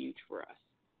would be huge for us.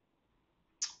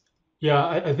 Yeah,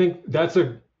 I think that's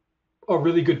a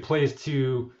really good place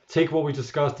to take what we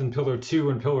discussed in Pillar 2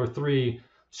 and Pillar 3,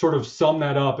 sort of sum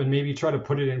that up and maybe try to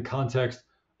put it in context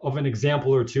of an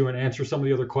example or two and answer some of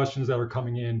the other questions that are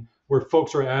coming in where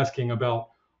folks are asking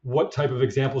about what type of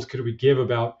examples could we give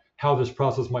about how this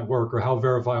process might work or how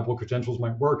verifiable credentials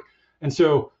might work. And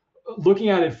so looking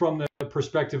at it from the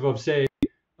perspective of, say,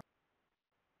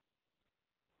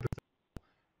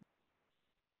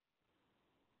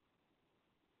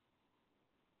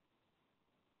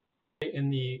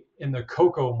 in the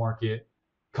cocoa market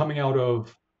coming out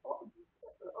of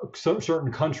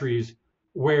certain countries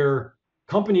where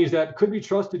companies that could be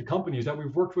trusted companies that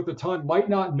we've worked with a ton might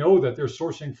not know that they're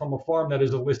sourcing from a farm that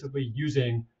is illicitly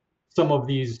using some of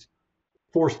these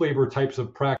forced labor types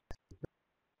of practices.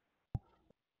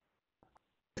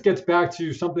 This gets back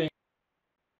to something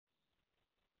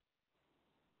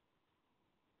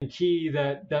key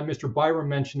that Mr. Byram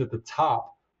mentioned at the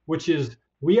top, which is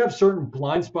we have certain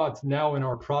blind spots now in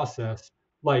our process,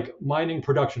 like mining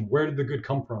production. Where did the good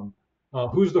come from?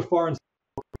 Who's the foreign?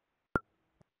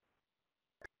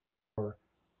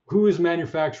 Who is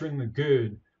manufacturing the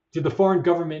good? Did the foreign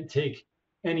government take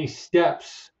any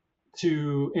steps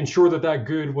to ensure that that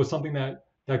good was something that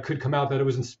could come out, that it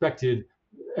was inspected,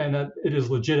 and that it is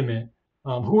legitimate?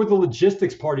 Who are the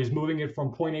logistics parties moving it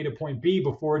from point A to point B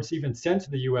before it's even sent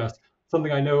to the U.S.?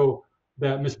 Something I know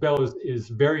that Ms. Bell is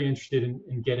very interested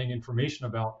in getting information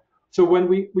about. So when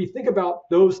we think about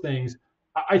those things,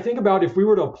 I think about if we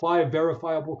were to apply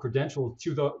verifiable credentials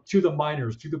to the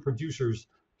miners, to the producers,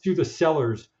 to the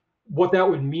sellers, what that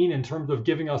would mean in terms of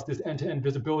giving us this end-to-end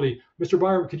visibility. Mr.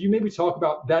 Byram, could you maybe talk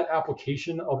about that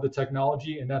application of the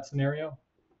technology in that scenario?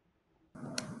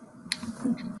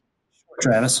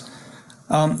 Travis.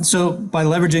 So by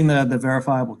leveraging the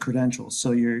verifiable credentials,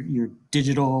 so your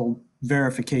digital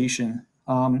verification,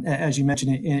 as you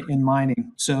mentioned in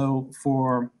mining, so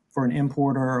for an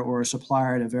importer or a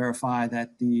supplier to verify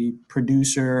that the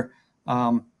producer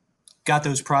got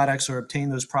those products or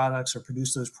obtained those products or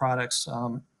produced those products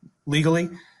legally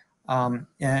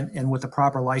and with the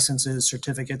proper licenses,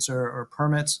 certificates, or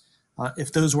permits,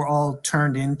 if those were all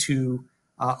turned into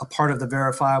a part of the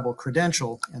verifiable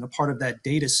credential and a part of that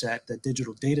data set, that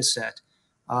digital data set,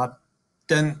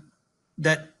 then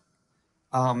that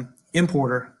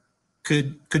importer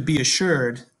could be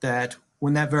assured that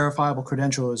when that verifiable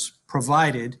credential is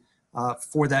provided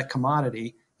for that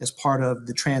commodity as part of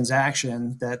the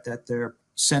transaction that they're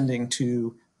sending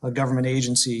to a government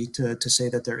agency to say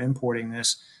that they're importing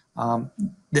this,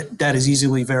 that is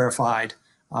easily verified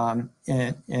and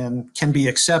can be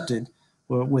accepted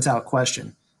without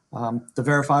question. The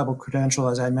verifiable credential,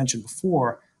 as I mentioned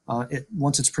before,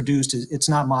 once it's produced, it's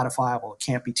not modifiable. It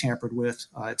can't be tampered with.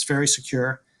 It's very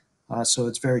secure, so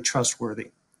it's very trustworthy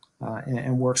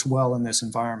and works well in this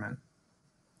environment.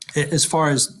 As far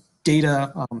as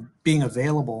data being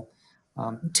available,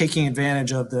 taking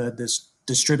advantage of this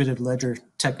distributed ledger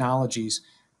technologies,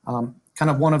 kind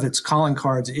of one of its calling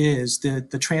cards is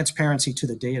the transparency to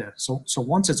the data. So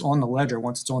once it's on the ledger,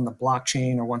 once it's on the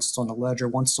blockchain, or once it's on the ledger,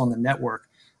 once it's on the network,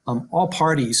 all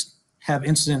parties have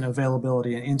instant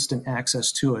availability and instant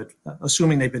access to it,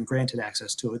 assuming they've been granted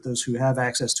access to it. Those who have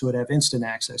access to it have instant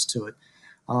access to it.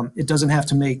 It doesn't have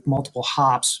to make multiple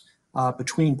hops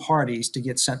between parties to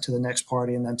get sent to the next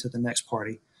party and then to the next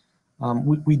party.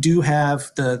 We do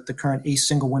have the current ACE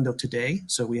single window today.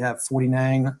 So we have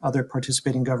 49 other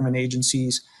participating government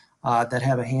agencies that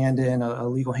have a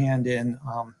legal hand in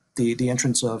the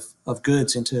entrance of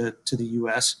goods into the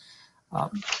U.S.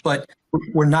 But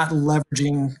we're not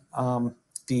leveraging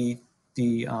the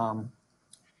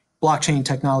blockchain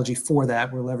technology for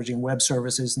that. We're leveraging web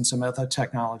services and some other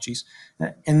technologies,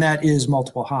 and that is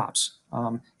multiple hops.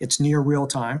 It's near real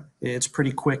time. It's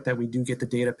pretty quick that we do get the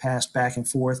data passed back and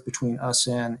forth between us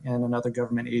and another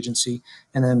government agency,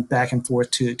 and then back and forth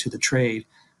to the trade.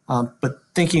 But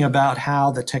thinking about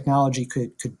how the technology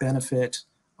could benefit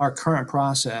our current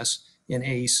process in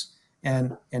ACE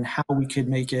and how we could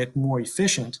make it more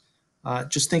efficient,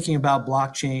 just thinking about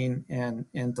blockchain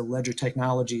and the ledger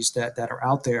technologies that are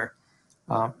out there,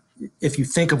 if you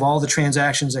think of all the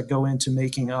transactions that go into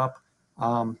making up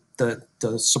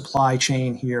the supply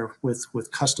chain here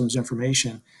with customs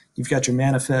information. You've got your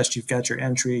manifest, you've got your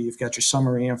entry, you've got your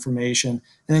summary information,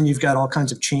 and then you've got all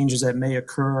kinds of changes that may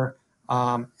occur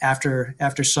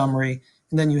after summary,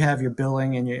 and then you have your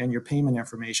billing and your payment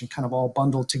information kind of all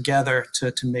bundled together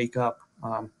to make up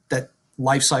that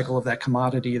life cycle of that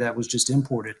commodity that was just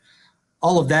imported.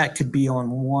 All of that could be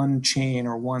on one chain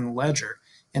or one ledger,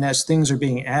 and as things are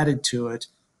being added to it,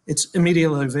 it's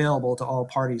immediately available to all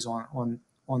parties on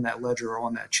that ledger or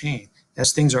on that chain.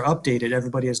 As things are updated,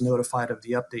 everybody is notified of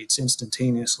the updates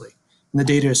instantaneously. And the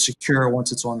data is secure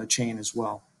once it's on the chain as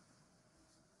well.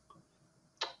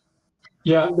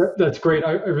 Yeah, that's great.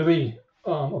 I really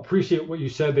appreciate what you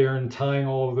said there and tying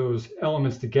all of those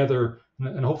elements together.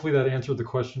 And hopefully that answered the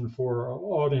question for our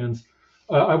audience.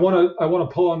 I want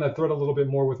to pull on that thread a little bit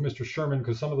more with Mr. Sherman,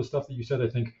 because some of the stuff that you said, I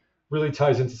think, really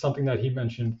ties into something that he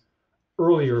mentioned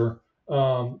earlier.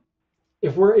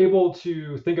 If we're able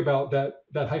to think about that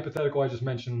hypothetical I just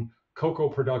mentioned, cocoa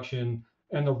production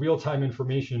and the real-time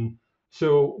information,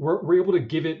 so we're able to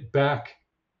give it back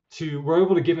we're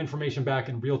able to give information back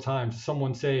in real time to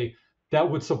someone, say, that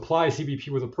would supply CBP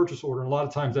with a purchase order. And a lot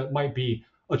of times that might be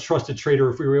a trusted trader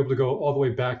if we were able to go all the way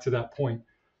back to that point.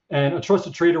 And a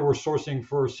trusted trader we're sourcing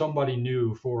for somebody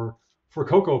new for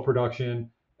cocoa production.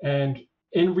 And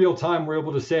in real time, we're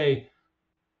able to say,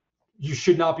 you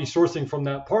should not be sourcing from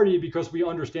that party because we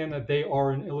understand that they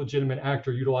are an illegitimate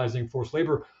actor utilizing forced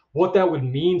labor. What that would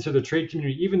mean to the trade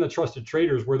community, even the trusted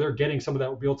traders, where they're getting some of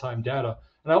that real-time data.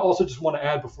 And I also just want to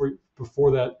add before you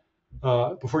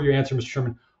answer, Mr.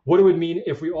 Chairman, what it would mean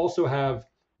if we also have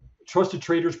trusted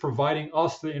traders providing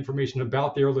us the information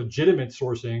about their legitimate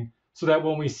sourcing, so that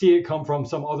when we see it come from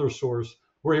some other source,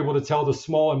 we're able to tell the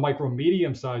small and micro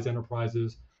medium-sized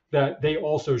enterprises that they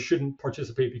also shouldn't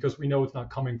participate because we know it's not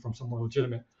coming from somewhere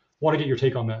legitimate. Want to get your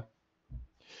take on that?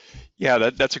 Yeah,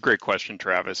 that's a great question,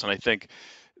 Travis. And I think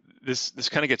this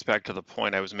kind of gets back to the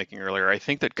point I was making earlier. I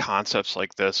think that concepts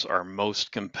like this are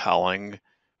most compelling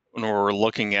when we're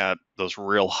looking at those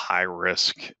real high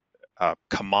risk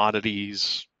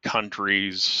commodities,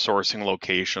 countries, sourcing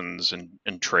locations,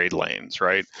 and trade lanes,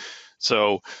 right?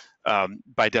 So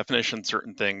by definition,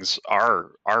 certain things are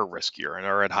riskier and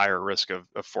are at higher risk of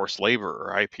forced labor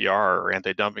or IPR or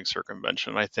anti-dumping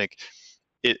circumvention. I think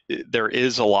there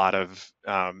is a lot of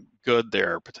good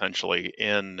there potentially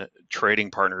in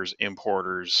trading partners,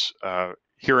 importers,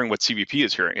 hearing what CBP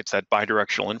is hearing. It's that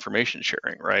bidirectional information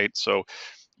sharing, right? So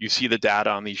you see the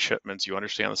data on these shipments, you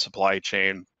understand the supply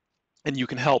chain, and you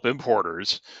can help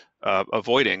importers help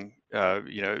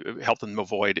them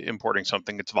avoid importing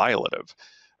something that's violative.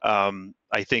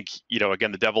 I think,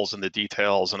 again, the devil's in the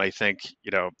details, and I think,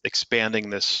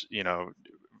 expanding this,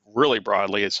 really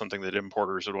broadly is something that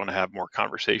importers would want to have more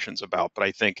conversations about. But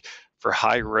I think for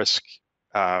high risk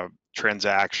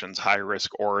transactions, high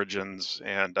risk origins,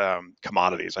 and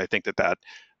commodities, I think that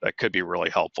could be really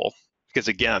helpful, because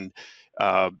again,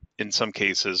 in some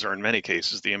cases, or in many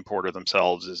cases, the importer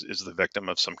themselves is the victim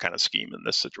of some kind of scheme in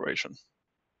this situation.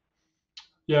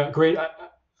 Yeah, great.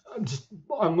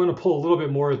 I'm going to pull a little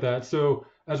bit more at that. So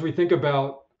as we think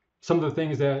about some of the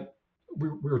things that we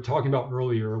were talking about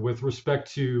earlier with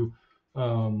respect to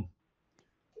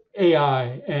AI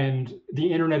and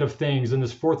the Internet of Things and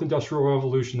this fourth industrial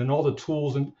revolution and all the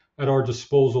tools at our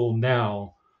disposal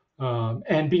now,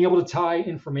 and being able to tie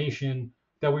information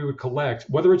that we would collect,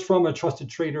 whether it's from a trusted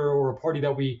trader or a party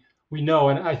that we know,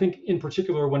 and I think in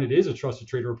particular when it is a trusted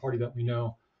trader or party that we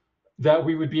know, that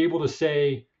we would be able to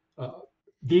say,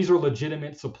 these are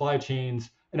legitimate supply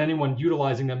chains, and anyone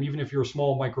utilizing them, even if you're a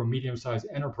small, micro, medium-sized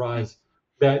enterprise,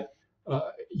 that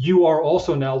you are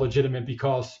also now legitimate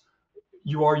because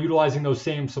you are utilizing those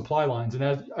same supply lines. And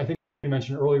as I think we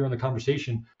mentioned earlier in the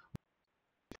conversation,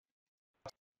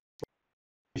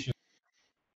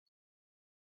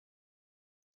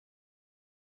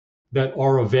 that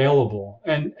are available.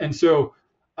 And so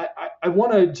I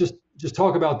want to just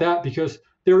talk about that, because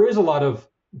there is a lot of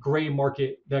gray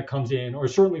market that comes in, or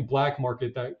certainly black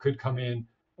market that could come in.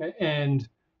 And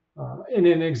in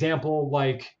an example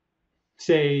like,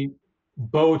 say,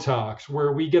 Botox,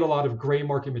 where we get a lot of gray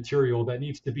market material that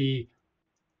needs to be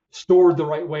stored the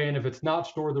right way. And if it's not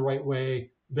stored the right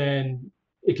way, then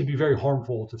it can be very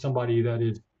harmful to somebody that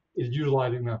is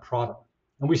utilizing that product.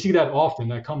 And we see that often.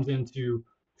 That comes into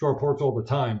our ports all the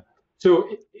time. So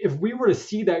if we were to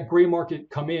see that gray market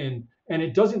come in and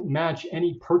it doesn't match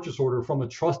any purchase order from a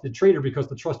trusted trader because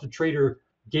the trusted trader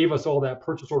gave us all that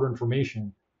purchase order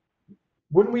information,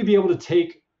 wouldn't we be able to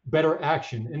take better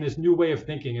action in this new way of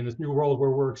thinking, in this new world where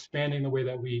we're expanding the way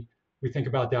that we think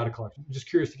about data collection? I'm just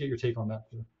curious to get your take on that,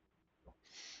 too.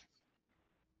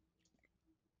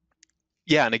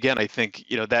 Yeah, and again, I think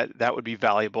that would be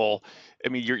valuable. I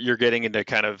mean, you're getting into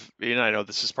kind of, I know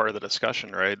this is part of the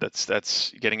discussion, right?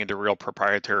 That's getting into real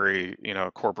proprietary,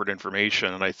 corporate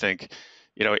information, and I think,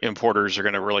 importers are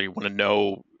going to really want to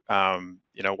know,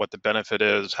 what the benefit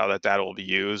is, how that data will be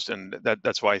used, and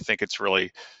that's why I think it's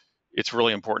really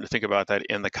important to think about that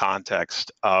in the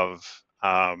context of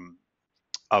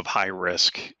high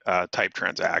risk type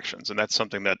transactions. And that's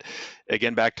something that,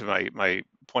 again, back to my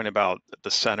point about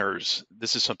the centers,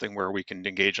 this is something where we can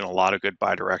engage in a lot of good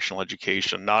bidirectional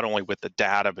education, not only with the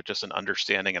data, but just an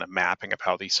understanding and a mapping of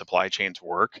how these supply chains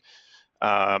work.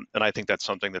 And I think that's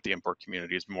something that the import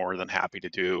community is more than happy to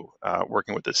do,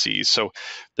 working with the Cs. So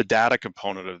the data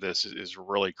component of this is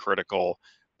really critical,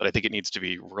 but I think it needs to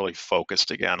be really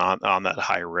focused again on that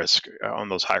high risk, on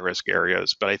those high risk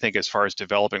areas. But I think as far as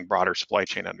developing broader supply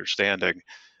chain understanding,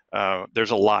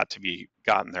 there's a lot to be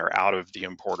gotten there out of the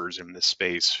importers in this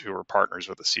space who are partners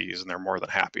with the Cs, and they're more than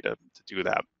happy to do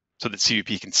that, so that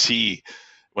CBP can see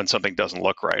when something doesn't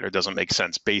look right or doesn't make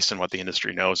sense based on what the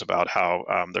industry knows about how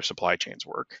their supply chains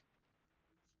work.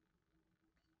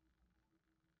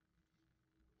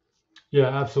 Yeah,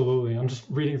 absolutely. I'm just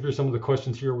reading through some of the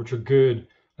questions here, which are good,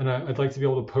 and I'd like to be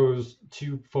able to pose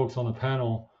to folks on the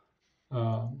panel.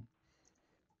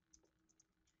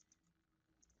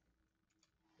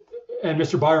 And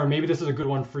Mr. Byron, maybe this is a good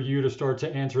one for you to start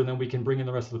to answer, and then we can bring in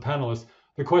the rest of the panelists.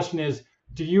 The question is,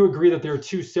 do you agree that there are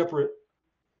two separate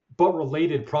but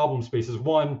related problem spaces?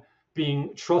 One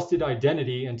being trusted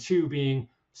identity, and two being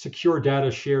secure data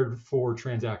shared for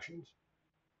transactions.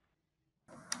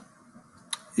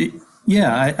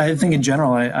 Yeah, I think in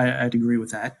general, I'd agree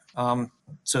with that.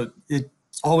 So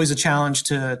it's always a challenge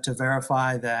to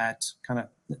verify that kind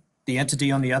of the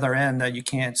entity on the other end that you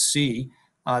can't see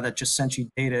that just sent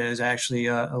you data is actually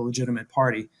a legitimate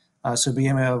party. So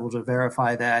being able to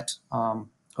verify that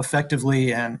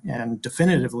effectively and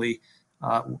definitively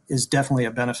is definitely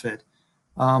a benefit.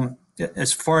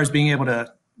 As far as being able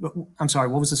to, I'm sorry,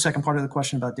 what was the second part of the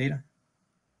question about data?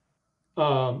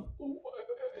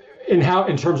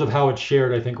 In terms of how it's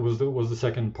shared, I think was the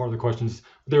second part of the questions.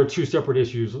 There are two separate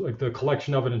issues, like the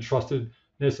collection of it and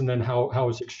trustedness, and then how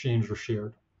it's exchanged or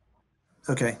shared.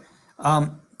 Okay.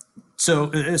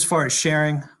 So as far as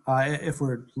sharing, if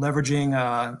we're leveraging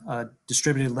a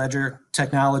distributed ledger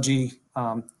technology,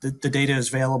 the data is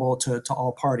available to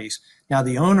all parties. Now,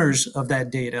 the owners of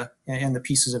that data and the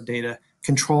pieces of data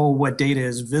control what data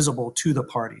is visible to the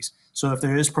parties. So if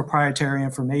there is proprietary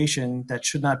information that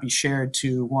should not be shared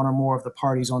to one or more of the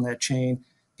parties on that chain,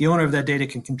 the owner of that data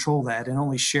can control that and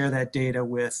only share that data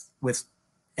with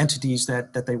entities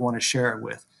that they want to share it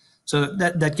with. So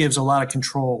that gives a lot of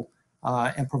control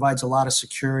and provides a lot of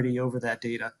security over that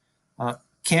data.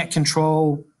 Can't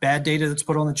control bad data that's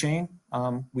put on the chain.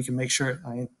 We can make sure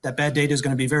that bad data is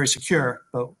going to be very secure,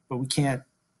 but we can't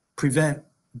prevent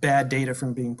bad data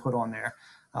from being put on there.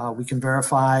 We can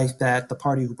verify that the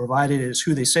party who provided it is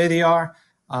who they say they are,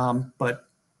 but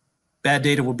bad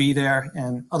data will be there,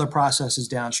 and other processes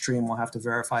downstream will have to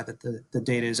verify that the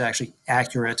data is actually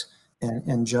accurate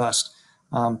and just.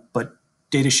 But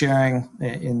data sharing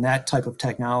in that type of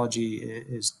technology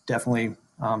is definitely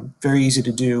very easy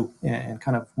to do, and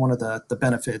kind of one of the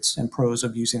benefits and pros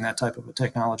of using that type of a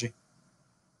technology.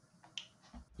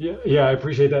 Yeah, I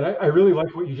appreciate that. I really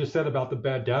like what you just said about the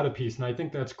bad data piece, and I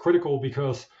think that's critical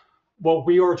because what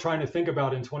we are trying to think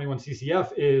about in 21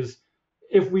 CCF is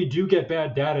if we do get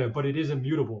bad data, but it is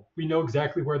immutable, we know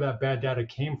exactly where that bad data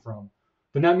came from,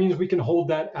 then that means we can hold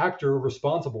that actor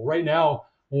responsible. Right now,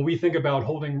 when we think about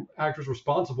holding actors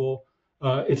responsible,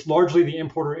 it's largely the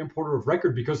importer of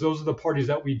record, because those are the parties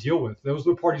that we deal with. Those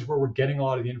are the parties where we're getting a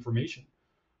lot of the information.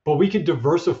 But we could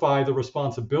diversify the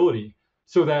responsibility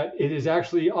so that it is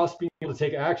actually us being able to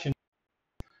take action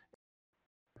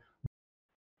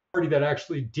party that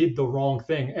actually did the wrong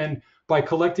thing. And by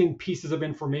collecting pieces of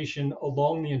information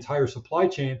along the entire supply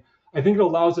chain, I think it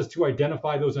allows us to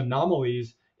identify those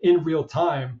anomalies in real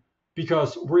time,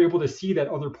 because we're able to see that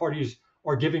other parties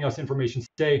are giving us information.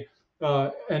 Maybe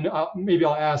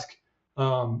I'll ask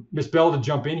Ms. Bell to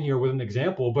jump in here with an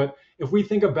example. But if we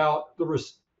think about the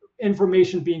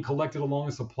information being collected along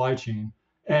the supply chain,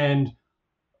 and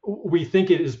we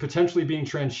think it is potentially being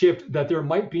transshipped, that there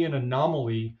might be an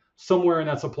anomaly somewhere in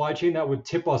that supply chain that would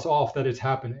tip us off that it's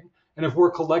happening. And if we're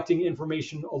collecting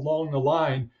information along the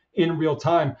line in real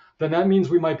time, then that means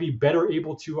we might be better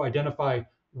able to identify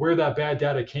where that bad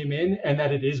data came in, and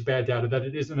that it is bad data, that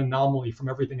it is an anomaly from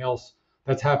everything else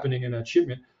that's happening in that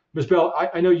shipment. Ms. Bell,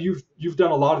 I know you've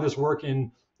done a lot of this work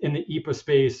in the EPA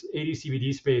space,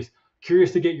 AD/CVD space.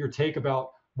 Curious to get your take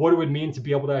about what it would mean to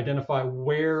be able to identify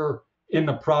where in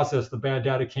the process the bad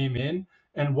data came in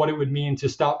and what it would mean to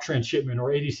stop transshipment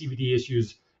or AD/CVD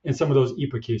issues in some of those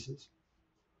EPA cases?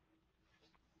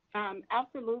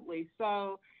 Absolutely.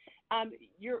 So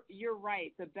you're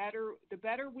right. The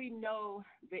better we know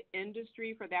the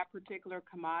industry for that particular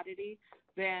commodity,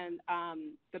 then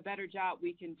the better job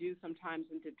we can do sometimes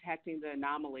in detecting the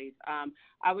anomalies.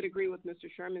 I would agree with Mr.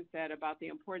 Sherman said about the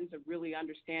importance of really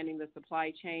understanding the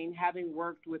supply chain. Having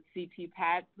worked with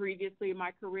CTPAT previously in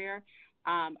my career,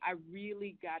 I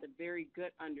really got a very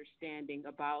good understanding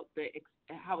about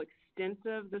how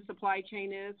extensive the supply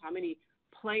chain is, how many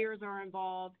players are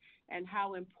involved, and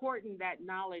how important that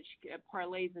knowledge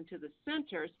parlays into the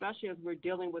center, especially as we're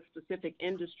dealing with specific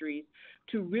industries,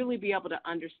 to really be able to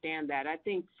understand that. I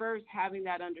think first having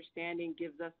that understanding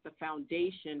gives us the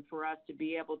foundation for us to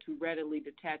be able to readily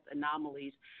detect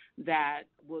anomalies that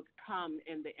would come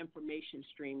in the information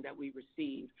stream that we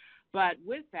receive. But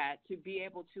with that, to be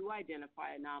able to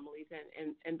identify anomalies,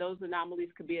 and those anomalies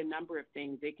could be a number of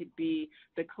things. It could be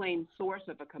the claimed source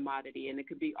of a commodity, and it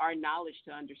could be our knowledge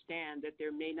to understand that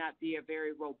there may not be a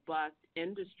very robust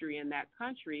industry in that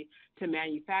country to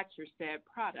manufacture said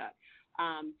product.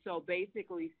 So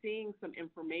basically seeing some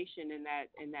information in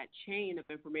that chain of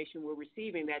information we're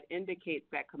receiving that indicates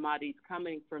that commodities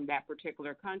coming from that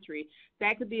particular country,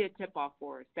 that could be a tip-off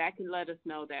for us. That can let us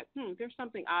know that, there's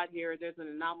something odd here, there's an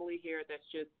anomaly here that's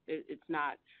just, it's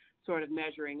not sort of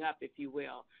measuring up, if you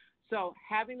will. So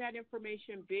having that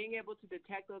information, being able to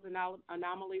detect those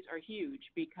anomalies are huge,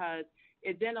 because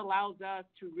it then allows us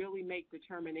to really make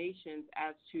determinations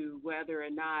as to whether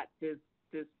or not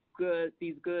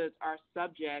these goods are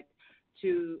subject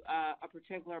to a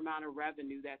particular amount of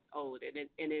revenue that's owed.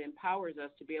 And it empowers us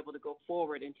to be able to go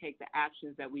forward and take the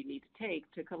actions that we need to take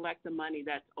to collect the money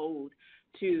that's owed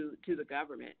to the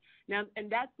government. Now,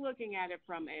 and that's looking at it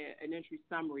from an entry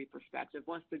summary perspective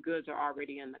once the goods are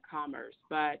already in the commerce.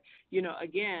 But,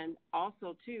 again,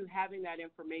 also, too, having that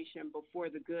information before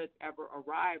the goods ever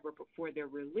arrive or before they're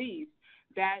released,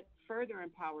 that further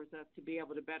empowers us to be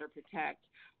able to better protect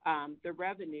the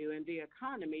revenue and the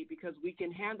economy, because we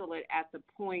can handle it at the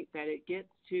point that it gets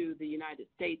to the United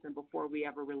States and before we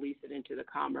ever release it into the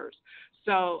commerce.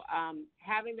 So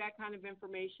having that kind of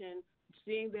information,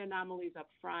 seeing the anomalies up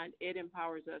front, it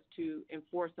empowers us to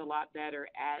enforce a lot better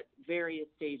at various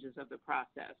stages of the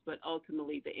process. But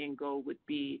ultimately, the end goal would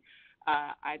be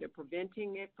either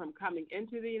preventing it from coming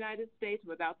into the United States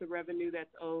without the revenue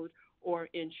that's owed, or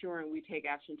ensuring we take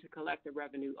action to collect the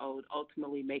revenue owed,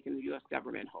 ultimately making the U.S.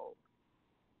 government whole.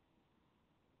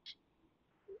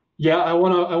 Yeah, I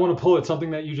want to pull at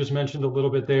something that you just mentioned a little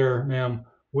bit there, ma'am,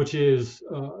 which is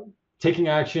taking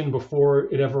action before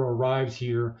it ever arrives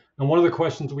here. And one of the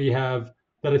questions we have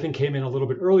that I think came in a little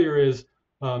bit earlier is,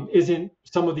 isn't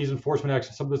some of these enforcement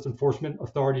actions, some of this enforcement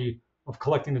authority of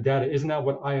collecting the data, isn't that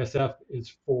what ISF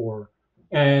is for?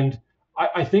 And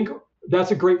I think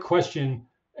that's a great question.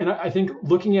 And I think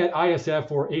looking at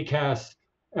ISF or ACAS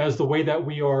as the way that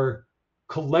we are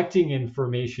collecting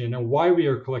information and why we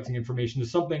are collecting information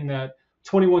is something that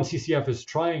 21 CCF is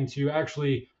trying to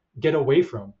actually get away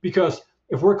from. Because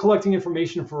if we're collecting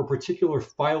information for a particular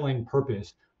filing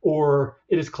purpose, or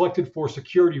it is collected for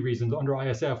security reasons under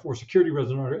ISF or security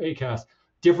reasons under ACAS,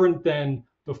 different than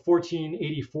the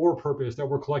 1484 purpose that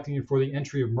we're collecting it for the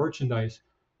entry of merchandise,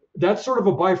 that's sort of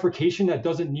a bifurcation that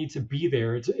doesn't need to be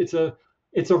there.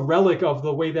 It's a relic of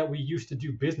the way that we used to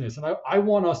do business. And I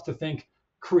want us to think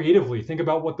creatively, think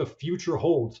about what the future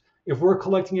holds. If we're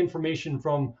collecting information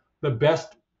from the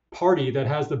best party that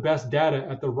has the best data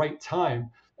at the right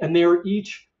time, and they're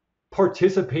each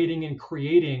participating in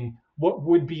creating what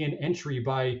would be an entry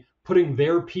by putting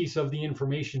their piece of the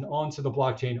information onto the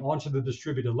blockchain, onto the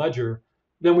distributed ledger,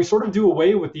 then we sort of do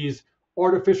away with these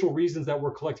artificial reasons that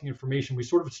we're collecting information. We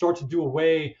sort of start to do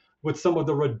away with some of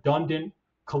the redundant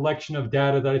collection of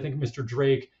data that I think Mr.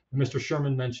 Drake and Mr.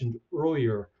 Sherman mentioned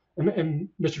earlier. And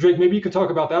Mr. Drake, maybe you could talk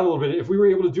about that a little bit. If we were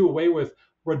able to do away with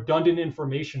redundant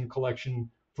information collection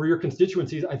for your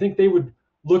constituencies, I think they would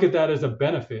look at that as a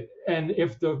benefit. And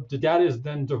if the data is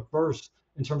then diverse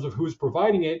in terms of who's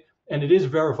providing it, and it is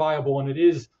verifiable, and it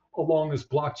is along this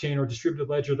blockchain or distributed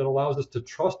ledger that allows us to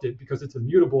trust it because it's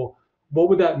immutable, what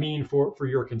would that mean for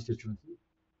your constituency?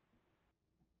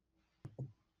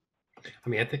 I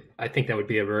mean, I think that would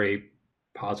be a very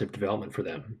positive development for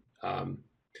them.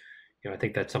 I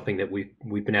think that's something that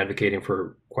we've been advocating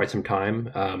for quite some time.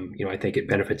 I think it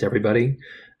benefits everybody,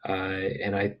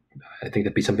 and I think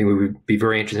that'd be something we would be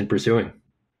very interested in pursuing.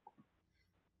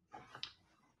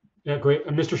 Yeah, great.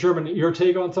 And Mr. Sherman, your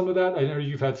take on some of that? I know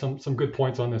you've had some good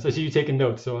points on this. I see you taking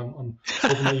notes, so I'm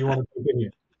hoping that you want to begin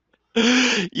here.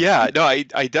 Yeah, no, I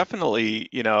definitely,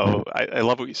 I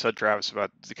love what you said, Travis,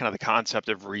 about the kind of the concept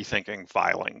of rethinking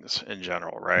filings in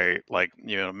general, right? Like,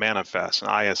 manifest and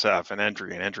ISF and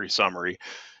entry summary.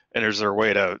 And is there a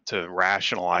way to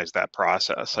rationalize that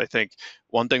process? I think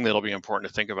one thing that'll be important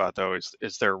to think about though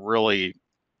is there really,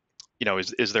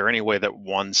 is there any way that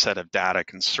one set of data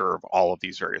can serve all of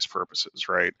these various purposes,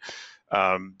 right?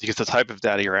 Because the type of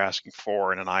data you're asking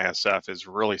for in an ISF is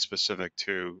really specific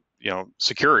to,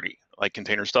 security, like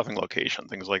container stuffing location,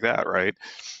 things like that, right?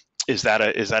 Is that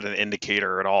an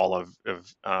indicator at all of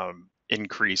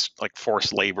increased like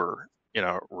forced labor,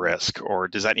 risk, or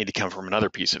does that need to come from another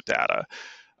piece of data?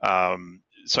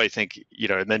 So I think,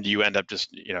 and then you end up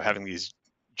just, having these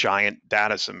giant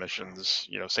data submissions,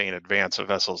 say in advance of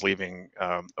vessels leaving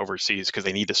overseas because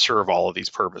they need to serve all of these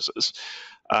purposes.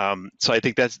 So I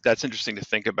think that's interesting to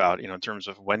think about, in terms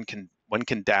of when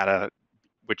can data,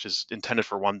 which is intended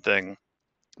for one thing,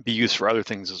 be used for other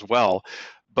things as well.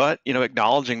 But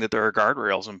acknowledging that there are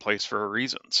guardrails in place for a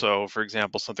reason. So, for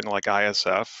example, something like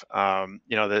ISF,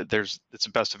 that it's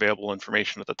the best available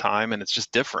information at the time, and it's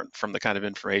just different from the kind of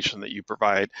information that you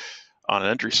provide on an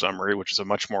entry summary, which is a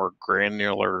much more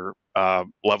granular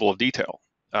level of detail.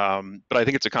 But I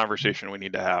think it's a conversation we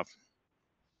need to have.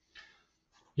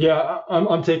 Yeah,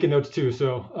 I'm taking notes too.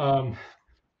 So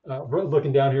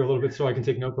looking down here a little bit so I can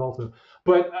take notes also.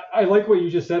 But I like what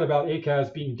you just said about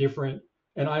ACAS being different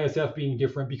and ISF being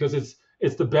different because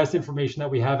it's the best information that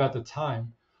we have at the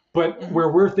time. But where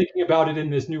we're thinking about it in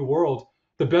this new world,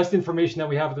 the best information that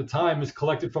we have at the time is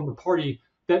collected from the party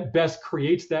that best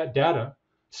creates that data.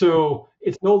 So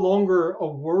it's no longer a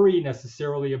worry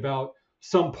necessarily about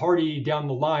some party down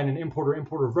the line, an importer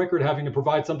of record, having to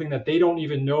provide something that they don't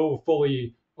even know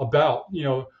fully about.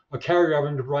 A carrier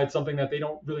having to provide something that they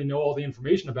don't really know all the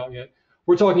information about yet.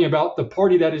 We're talking about the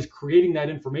party that is creating that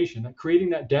information, creating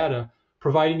that data,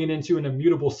 providing it into an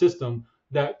immutable system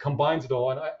that combines it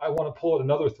all. And I want to pull out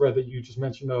another thread that you just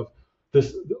mentioned of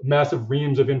this massive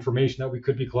reams of information that we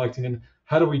could be collecting, and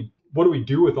what do we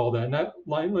do with all that? And that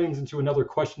leans into another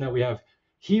question that we have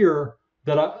here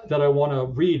that I want to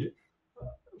read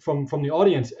from the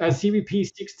audience. As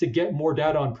CBP seeks to get more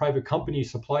data on private company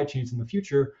supply chains in the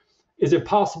future, is it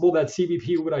possible that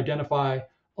CBP would identify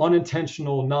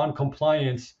unintentional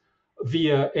non-compliance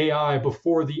via AI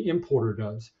before the importer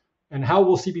does? And how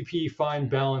will CBP find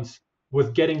balance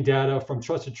with getting data from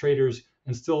trusted traders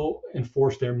and still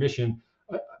enforce their mission?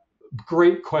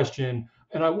 Great question.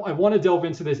 And I want to delve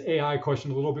into this AI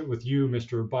question a little bit with you,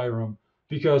 Mr. Byram,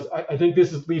 because I think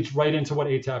this leads right into what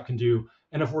ATAP can do.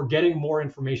 And if we're getting more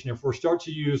information, if we start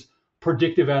to use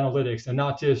predictive analytics and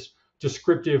not just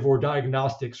descriptive or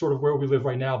diagnostic, sort of where we live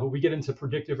right now, but we get into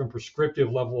predictive and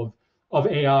prescriptive level of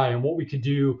AI and what we could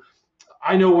do.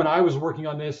 I know when I was working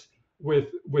on this with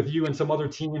you and some other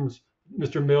teams,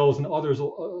 Mr. Mills and others a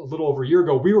little over a year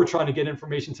ago, we were trying to get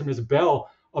information to Ms. Bell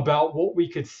about what we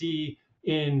could see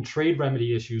in trade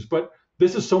remedy issues. But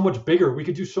this is so much bigger. We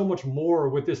could do so much more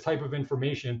with this type of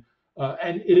information.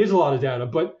 And it is a lot of data,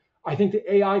 but I think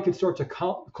the AI could start to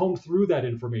comb through that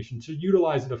information to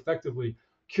utilize it effectively.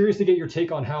 Curious to get your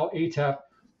take on how ATAP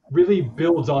really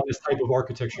builds on this type of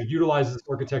architecture, utilizes this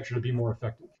architecture to be more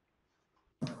effective.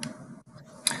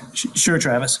 Sure,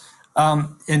 Travis.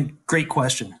 And great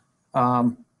question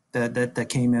that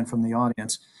came in from the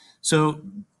audience. So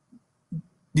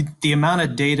the amount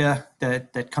of data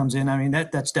that comes in, I mean,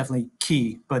 that's definitely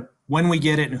key. But when we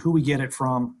get it and who we get it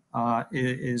from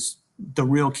is the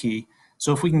real key.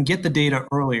 So if we can get the data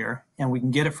earlier and we can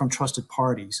get it from trusted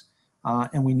parties,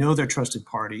 and we know they're trusted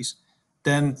parties,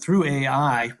 then through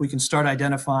AI, we can start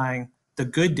identifying the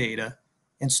good data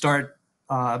and start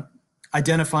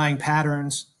identifying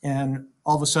patterns, and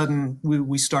all of a sudden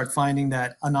we start finding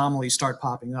that anomalies start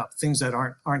popping up, things that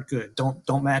aren't good,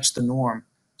 don't match the norm.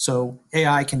 So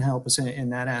AI can help us in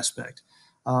that aspect.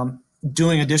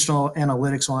 Doing additional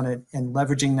analytics on it and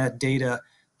leveraging that data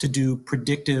to do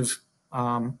predictive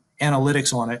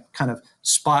analytics on it, kind of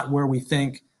spot where we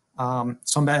think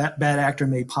some bad actor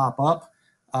may pop up.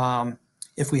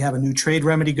 If we have a new trade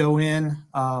remedy go in,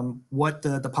 what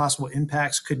the possible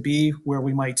impacts could be, where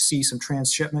we might see some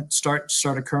transshipment start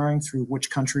occurring through which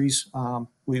countries.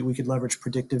 We could leverage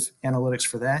predictive analytics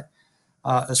for that.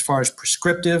 As far as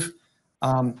prescriptive,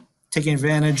 taking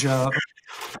advantage of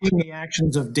the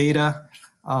actions of data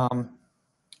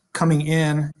coming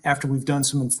in after we've done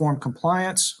some informed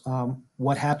compliance.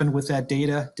 What happened with that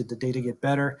data? Did the data get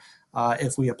better?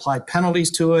 If we applied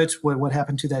penalties to it, what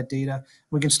happened to that data?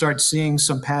 We can start seeing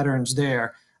some patterns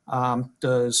there.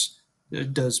 Does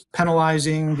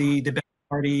penalizing the bad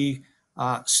party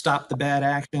stop the bad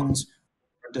actions?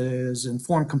 does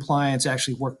informed compliance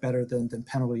actually work better than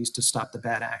penalties to stop the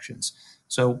bad actions?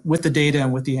 So with the data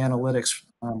and with the analytics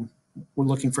we're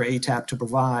looking for ATAP to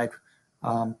provide,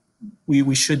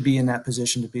 we should be in that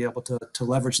position to be able to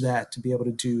leverage that, to be able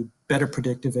to do better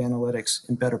predictive analytics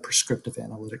and better prescriptive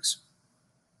analytics.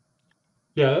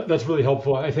 Yeah, that's really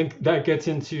helpful. I think that gets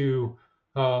into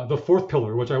the fourth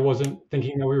pillar, which I wasn't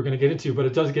thinking that we were going to get into, but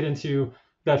it does get into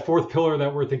that fourth pillar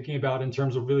that we're thinking about in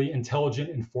terms of really intelligent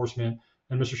enforcement.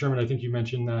 And Mr. Sherman, I think you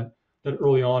mentioned that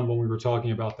early on when we were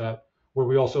talking about that, where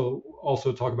we also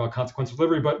talk about consequence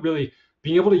delivery, but really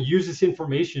being able to use this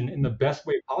information in the best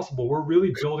way possible. We're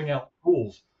really building out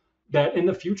tools that in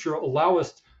the future allow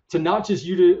us to not just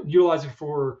utilize it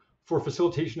for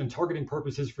facilitation and targeting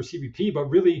purposes for CBP, but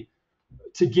really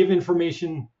to give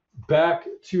information back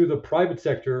to the private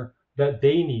sector that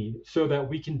they need so that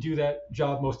we can do that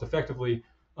job most effectively.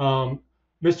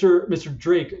 Mr.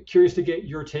 Drake, curious to get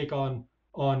your take on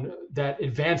that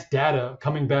advanced data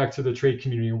coming back to the trade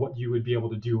community and what you would be able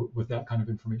to do with that kind of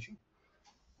information.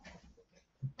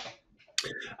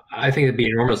 I think it'd be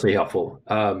enormously helpful.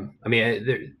 I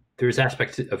mean, there's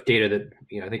aspects of data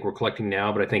that I think we're collecting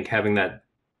now, but I think having that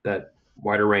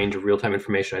wider range of real-time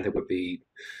information, I think, would be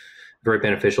very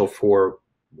beneficial for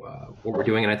what we're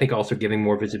doing, and I think also giving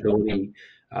more visibility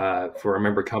for our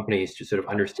member companies to sort of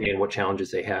understand what challenges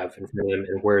they have in front of them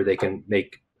and where they can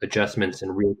make adjustments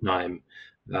in real time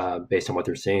based on what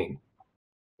they're seeing.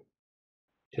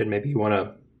 Ted, maybe you want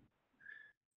to.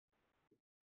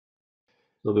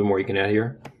 A little bit more you can add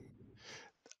here?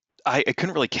 I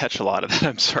couldn't really catch a lot of that.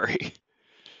 I'm sorry.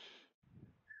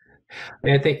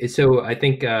 I think so. I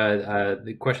think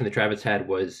the question that Travis had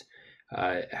was,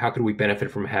 how could we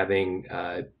benefit from having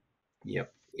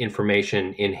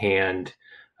information in hand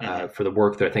for the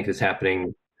work that I think is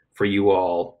happening for you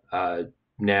all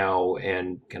now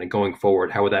and kind of going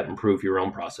forward? How would that improve your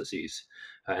own processes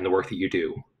and the work that you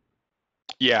do?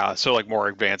 Yeah, so like more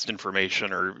advanced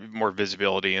information or more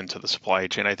visibility into the supply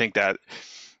chain. I think that,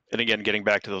 and again, getting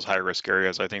back to those high risk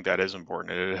areas, I think that is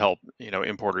important. It'll help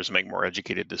importers make more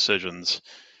educated decisions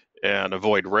and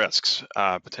avoid risks.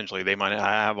 Potentially, they might not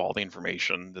have all the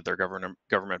information that their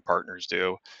government partners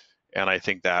do, and I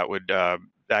think that would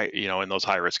in those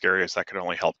high risk areas that could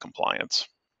only help compliance.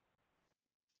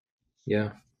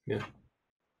 Yeah.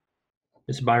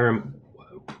 Mr. Byram,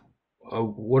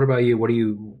 what about you? What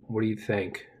do you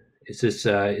think? Is this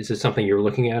something you're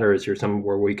looking at, or is there somewhere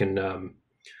where we can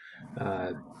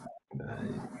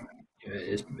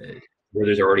where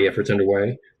there's already efforts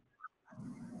underway?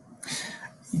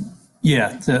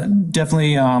 Yeah,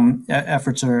 definitely.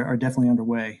 Efforts are definitely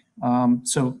underway.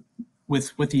 So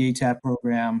with the ATAP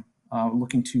program,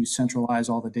 looking to centralize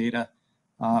all the data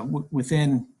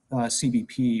within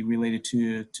CBP related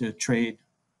to trade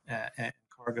and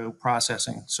cargo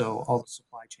processing. So all the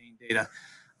supply chain data,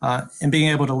 and being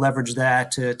able to leverage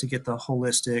that to get the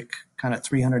holistic kind of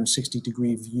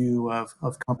 360-degree view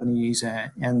of companies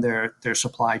and their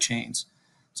supply chains.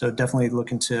 So definitely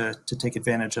looking to take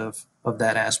advantage of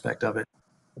that aspect of it.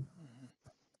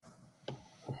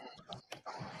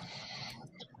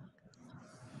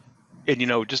 And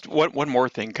just one more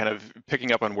thing, kind of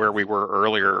picking up on where we were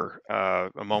earlier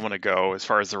a moment ago, as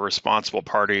far as the responsible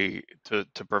party to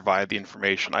provide the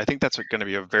information. I think that's going to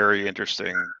be a very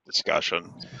interesting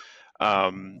discussion,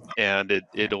 and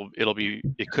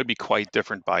it could be quite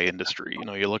different by industry.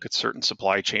 You look at certain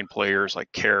supply chain players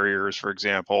like carriers, for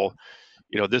example.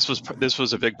 This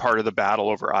was a big part of the battle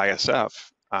over ISF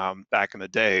back in the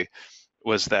day.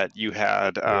 Was that you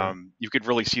had you could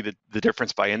really see the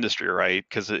difference by industry, right?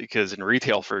 Because in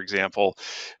retail, for example,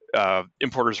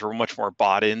 importers were much more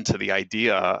bought into the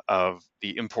idea of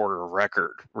the importer of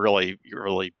record really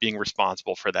being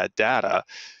responsible for that data.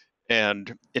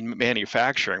 And in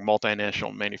manufacturing,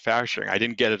 multinational manufacturing, I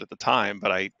didn't get it at the time,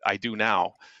 but I do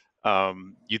now.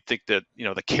 You'd think that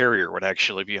the carrier would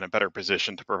actually be in a better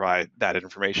position to provide that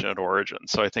information at origin.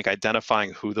 So I think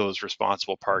identifying who those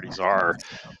responsible parties are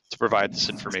to provide this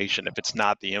information, if it's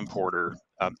not the importer,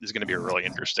 is going to be a really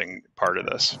interesting part of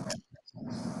this.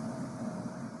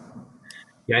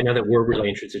 Yeah, I know that we're really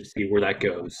interested to see where that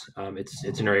goes.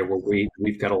 It's an area where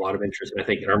we've got a lot of interest, and I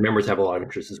think our members have a lot of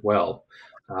interest as well.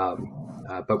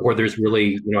 But where there's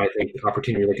really, I think,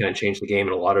 opportunity to kind of change the game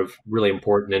in a lot of really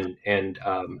important and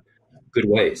good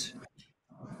ways.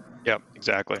 Yep,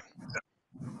 exactly.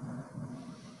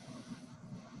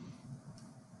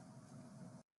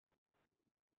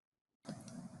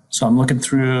 So I'm looking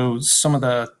through some of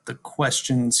the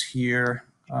questions here.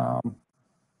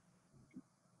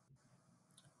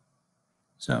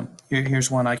 So here's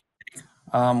one I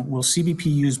Will CBP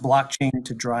use blockchain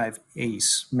to drive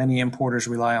ACE? Many importers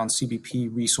rely on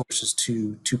CBP resources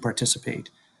to participate.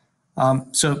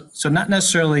 So not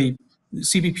necessarily,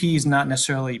 CBP is not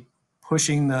necessarily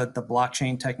pushing the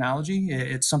blockchain technology.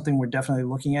 It's something we're definitely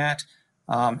looking at.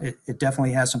 It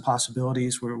definitely has some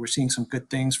possibilities. We're seeing some good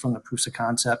things from the proofs of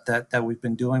concept that we've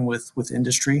been doing with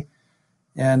industry.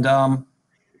 And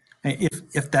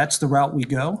if that's the route we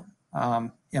go,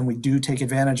 and we do take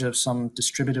advantage of some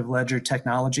distributive ledger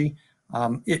technology,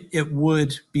 it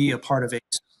would be a part of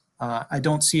ACE. I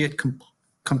don't see it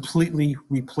completely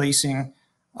replacing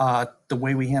the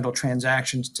way we handle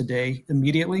transactions today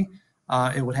immediately.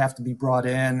 It would have to be brought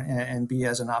in and be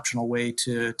as an optional way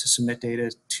to submit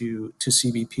data to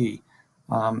CBP.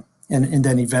 And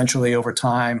then eventually over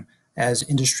time, as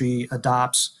industry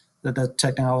adopts the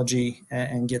technology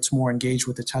and gets more engaged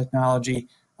with the technology,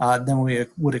 then we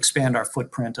would expand our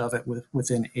footprint of it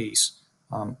within ACE.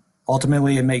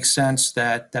 Ultimately, it makes sense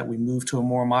that we move to a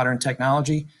more modern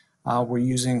technology. We're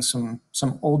using some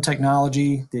old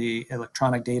technology, the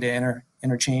electronic data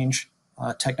interchange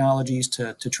technologies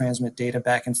to transmit data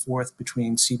back and forth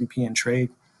between CBP and trade,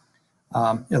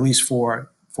 at least for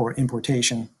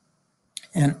importation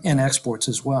and exports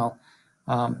as well.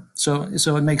 So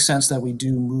it makes sense that we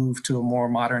do move to a more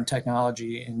modern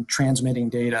technology in transmitting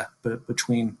data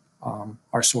between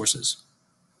our sources.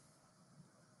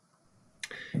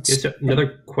 Just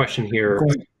another question here.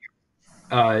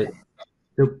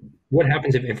 What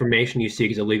happens if information you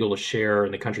seek is illegal to share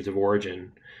in the countries of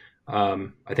origin?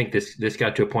 I think this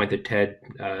got to a point that Ted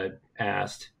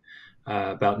asked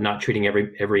about not treating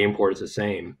every import as the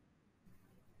same.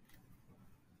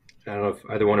 I don't know if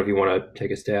either one of you want to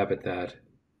take a stab at that.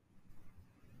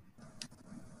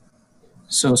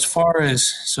 So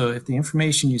if the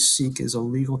information you seek is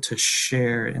illegal to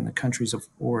share in the countries of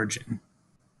origin.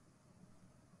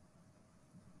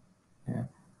 Yeah.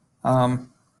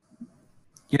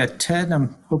 Yeah, Ted,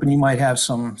 I'm hoping you might have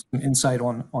some insight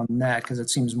on that, because it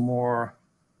seems more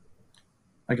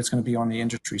like it's going to be on the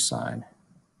industry side.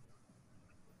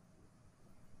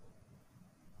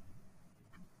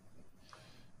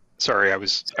 Sorry, I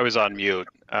was on mute,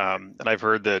 and I've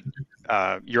heard that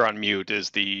 "you're on mute" is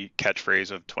the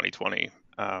catchphrase of 2020.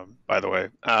 By the way,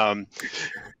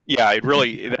 yeah,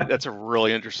 that's a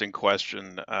really interesting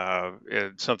question.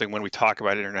 It's something when we talk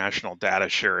about international data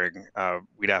sharing,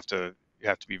 you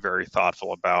have to be very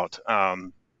thoughtful about.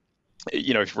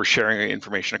 If we're sharing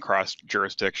information across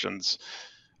jurisdictions,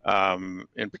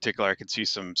 in particular, I could see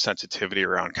some sensitivity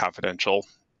around confidential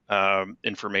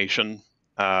information.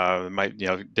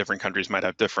 Different countries might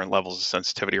have different levels of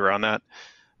sensitivity around that.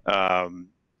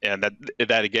 And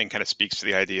that again kind of speaks to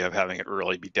the idea of having it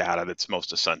really be data that's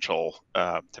most essential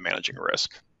to managing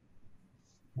risk.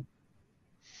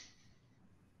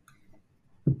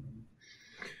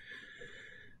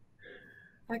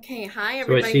 Okay, hi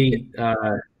everybody. So I see,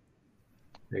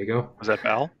 there you go. Was that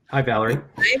Val? Hi, Valerie.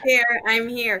 I'm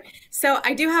here. So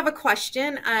I do have a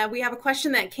question. We have a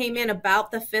question that came in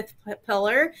about the fifth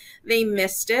pillar. They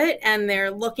missed it and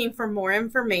they're looking for more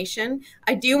information.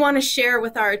 I do want to share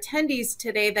with our attendees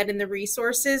today that in the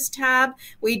resources tab,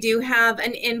 we do have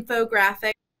an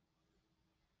infographic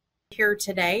here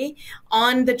today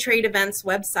on the trade events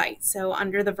website. So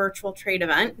under the virtual trade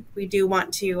event, we do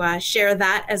want to share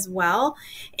that as well.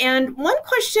 And one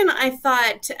question I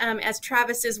thought, as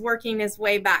Travis is working his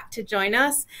way back to join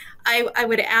us, I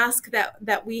would ask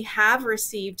that we have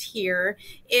received here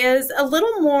is a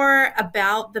little more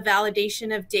about the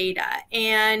validation of data.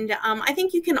 And I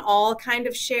think you can all kind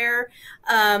of share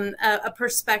a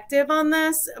perspective on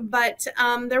this, but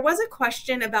there was a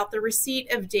question about the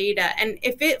receipt of data and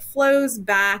if it flows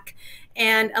back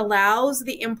and allows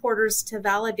the importers to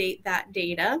validate that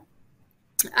data.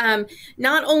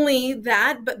 Not only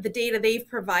that, but the data they've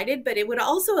provided, but it would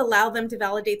also allow them to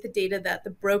validate the data that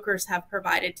the brokers have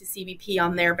provided to CBP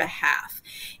on their behalf.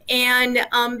 And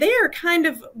they are kind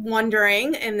of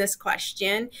wondering in this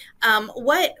question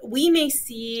what we may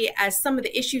see as some of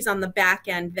the issues on the back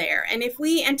end there. And if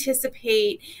we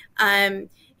anticipate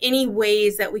any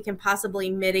ways that we can possibly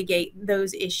mitigate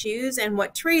those issues and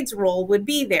what trade's role would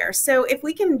be there. So if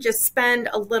we can just spend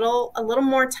a little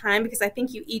more time, because I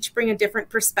think you each bring a different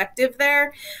perspective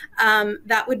there,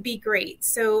 that would be great.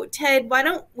 So Ted, why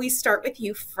don't we start with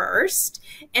you first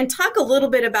and talk a little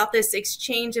bit about this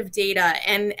exchange of data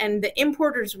and the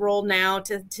importer's role now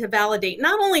to validate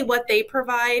not only what they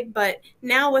provide, but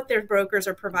now what their brokers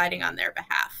are providing on their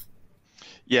behalf.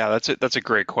 Yeah, that's a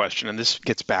great question, and this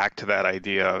gets back to that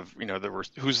idea of,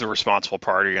 who's the responsible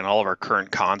party, and all of our current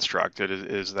construct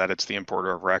is that it's the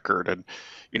importer of record. And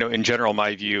in general,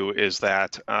 my view is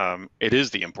that it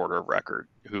is the importer of record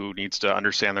who needs to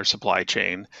understand their supply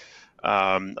chain,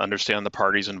 understand the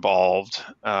parties involved,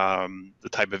 the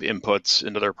type of inputs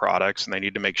into their products, and they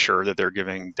need to make sure that they're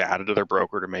giving data to their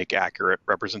broker to make accurate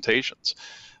representations.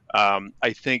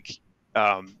 I think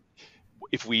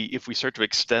if we start to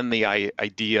extend the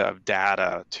idea of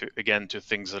data to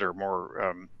things that are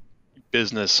more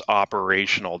business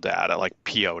operational data, like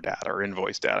PO data or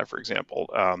invoice data, for example.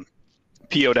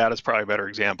 PO data is probably a better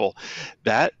example.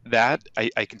 That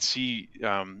I can see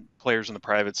players in the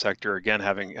private sector again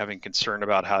having concern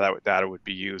about how that data would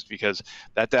be used, because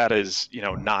that data is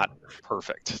not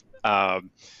perfect.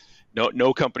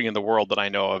 No company in the world that I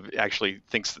know of actually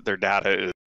thinks that their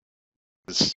data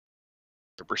is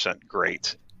 100%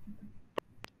 great.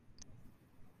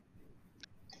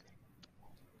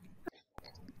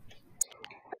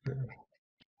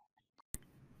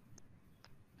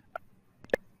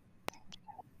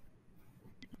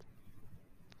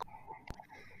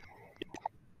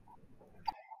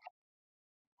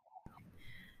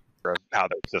 Of how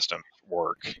those systems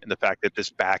work, and the fact that this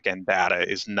back-end data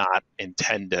is not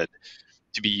intended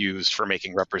to be used for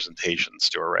making representations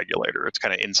to a regulator. It's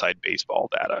kind of inside baseball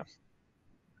data.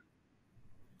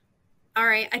 All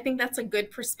right, I think that's a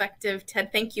good perspective,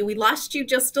 Ted. Thank you. We lost you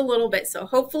just a little bit, so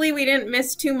hopefully we didn't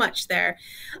miss too much there.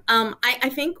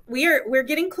 I think we're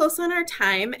getting close on our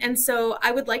time, and so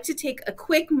I would like to take a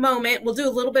quick moment. We'll do a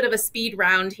little bit of a speed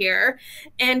round here,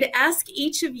 and ask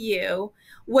each of you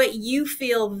what you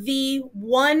feel the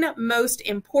one most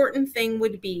important thing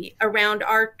would be around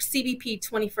our CBP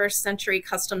 21st Century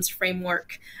Customs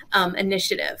Framework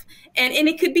initiative. And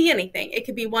it could be anything. It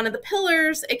could be one of the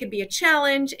pillars, it could be a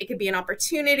challenge, it could be an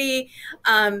opportunity,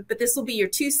 but this will be your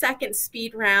 2-second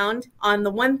speed round on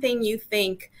the one thing you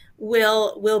think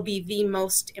will be the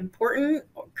most important,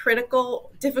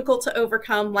 critical, difficult to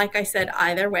overcome, like I said,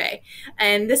 either way.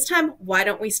 And this time, why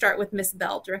don't we start with Ms.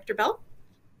 Bell, Director Bell?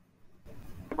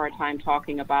 Of our time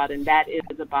talking about, and that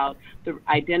is about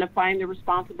identifying the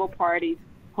responsible parties,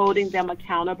 holding them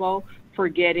accountable for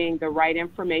getting the right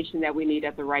information that we need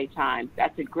at the right time.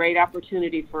 That's a great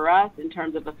opportunity for us in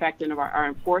terms of affecting our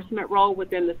enforcement role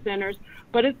within the centers,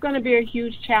 but it's going to be a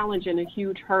huge challenge and a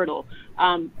huge hurdle.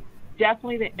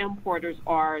 Definitely the importers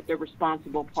are the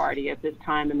responsible party at this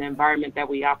time in the environment that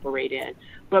we operate in.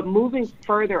 But moving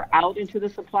further out into the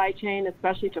supply chain,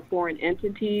 especially to foreign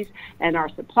entities and our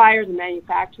suppliers and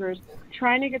manufacturers,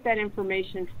 trying to get that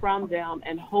information from them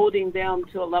and holding them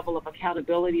to a level of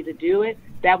accountability to do it,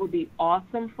 that would be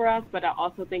awesome for us. But I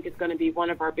also think it's going to be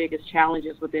one of our biggest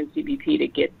challenges within CBP to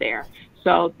get there.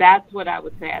 So that's what I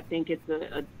would say. I think it's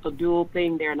a dual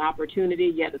thing there, an opportunity,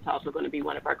 yet it's also going to be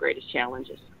one of our greatest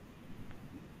challenges.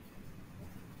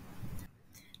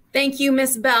 Thank you,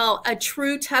 Ms. Bell. A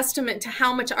true testament to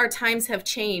how much our times have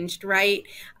changed, right?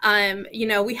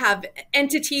 We have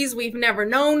entities we've never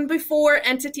known before,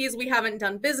 entities we haven't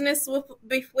done business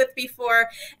with before,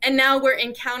 and now we're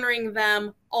encountering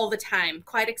them all the time,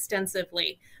 quite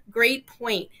extensively. Great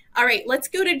point. All right, let's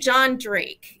go to John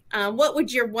Drake. What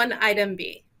would your one item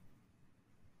be?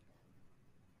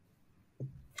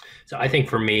 So I think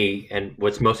for me, and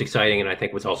what's most exciting, and I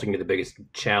think what's also going to be the biggest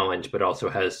challenge, but also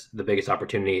has the biggest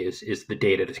opportunity, is the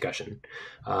data discussion.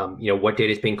 What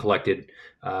data is being collected,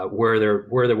 where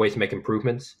are there ways to make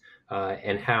improvements,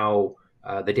 and how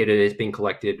the data that is being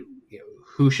collected,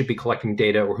 who should be collecting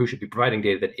data or who should be providing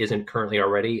data that isn't currently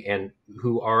already, and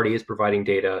who already is providing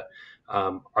data.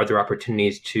 Are there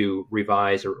opportunities to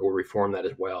revise or reform that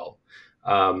as well?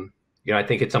 I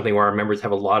think it's something where our members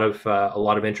have a lot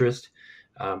of interest.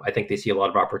 I think they see a lot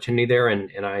of opportunity there,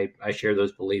 and I share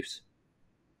those beliefs.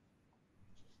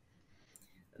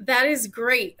 That is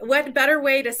great. What better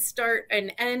way to start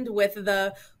and end with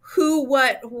the who,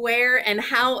 what, where, and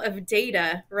how of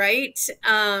data, right?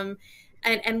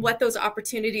 And what those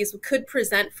opportunities could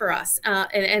present for us,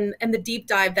 and the deep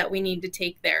dive that we need to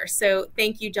take there. So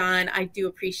thank you, John. I do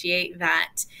appreciate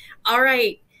that. All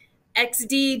right,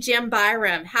 XD Jim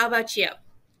Byram, how about you?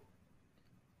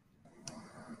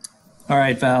 All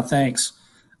right, Val, thanks.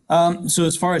 So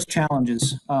as far as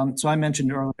challenges, so I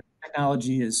mentioned earlier,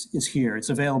 technology is here. It's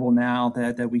available now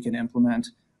that we can implement.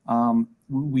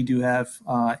 We do have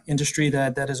industry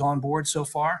that is on board so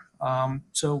far.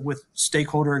 So with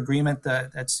stakeholder agreement,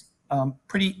 that's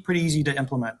pretty easy to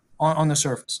implement on the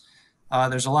surface.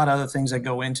 There's a lot of other things that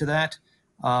go into that.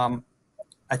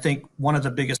 I think one of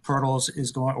the biggest hurdles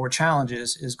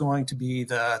challenges is going to be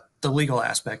the legal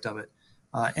aspect of it.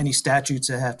 any statutes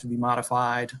that have to be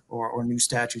modified or new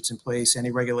statutes in place,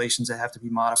 any regulations that have to be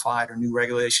modified or new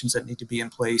regulations that need to be in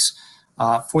place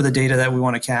for the data that we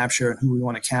want to capture and who we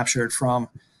want to capture it from.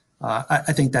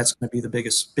 I think that's going to be the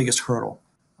biggest hurdle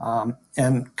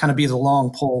and kind of be the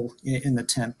long pole in the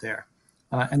tent there.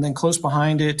 And then close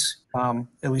behind it,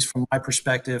 at least from my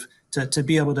perspective, to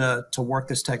be able to work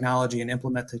this technology and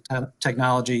implement the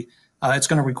technology, it's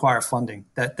going to require funding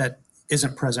that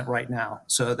isn't present right now.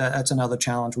 So that's another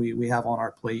challenge we have on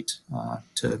our plate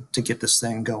to get this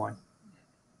thing going.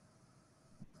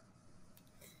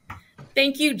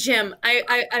 Thank you, Jim.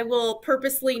 I will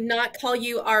purposely not call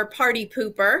you our party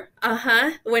pooper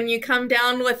when you come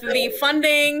down with the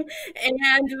funding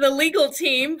and the legal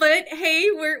team. But hey,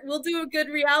 we'll do a good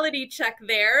reality check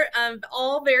there.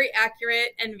 All very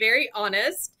accurate and very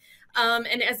honest.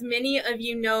 And as many of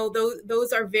you know,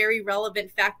 those are very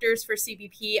relevant factors for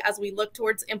CBP as we look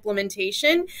towards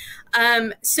implementation.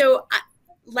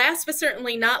 Last but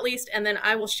certainly not least, and then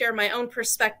I will share my own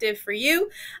perspective for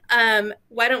you.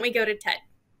 Why don't we go to Ted?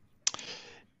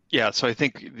 Yeah, so I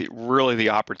think really the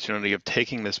opportunity of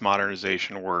taking this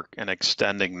modernization work and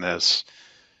extending this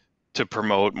to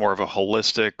promote more of a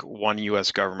holistic one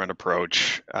U.S. government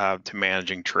approach to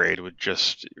managing trade would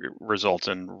just result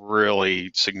in really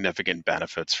significant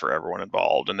benefits for everyone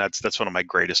involved. And that's one of my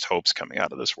greatest hopes coming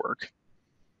out of this work.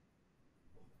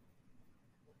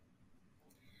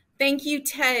 Thank you,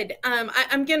 Ted.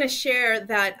 I'm going to share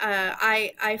that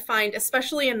I find,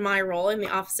 especially in my role in the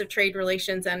Office of Trade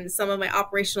Relations and some of my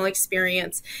operational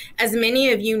experience, as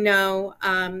many of you know,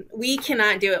 we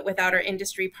cannot do it without our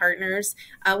industry partners.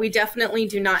 We definitely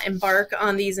do not embark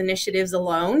on these initiatives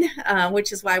alone,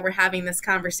 which is why we're having this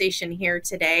conversation here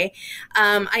today.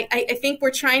 I think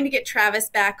we're trying to get Travis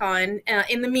back on.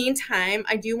 In the meantime,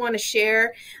 I do want to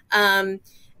share an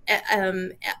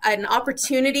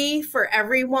opportunity for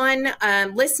everyone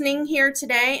listening here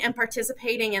today and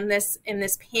participating in this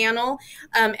panel.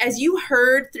 As you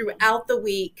heard throughout the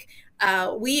week,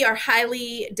 we are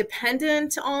highly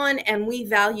dependent on and we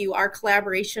value our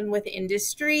collaboration with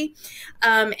industry.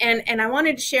 And I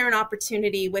wanted to share an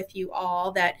opportunity with you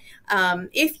all that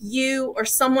if you or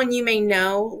someone you may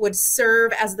know would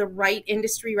serve as the right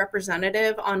industry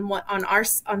representative on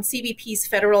CBP's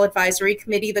Federal Advisory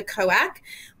Committee, the COAC,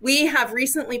 we have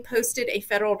recently posted a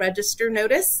Federal Register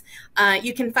notice.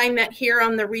 You can find that here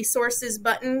on the resources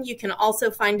button. You can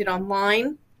also find it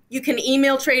online. You can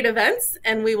email Trade Events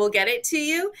and we will get it to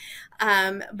you.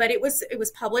 But it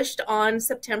was published on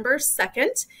September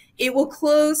 2nd. It will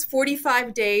close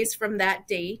 45 days from that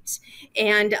date.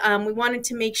 And we wanted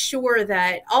to make sure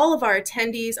that all of our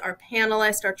attendees, our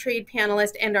panelists, our trade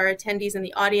panelists, and our attendees in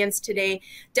the audience today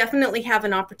definitely have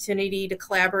an opportunity to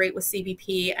collaborate with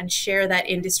CBP and share that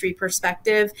industry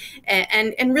perspective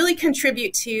and really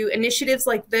contribute to initiatives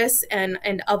like this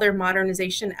and other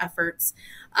modernization efforts.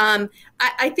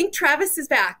 I think Travis is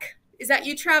back. Is that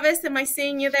you, Travis? Am I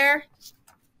seeing you there?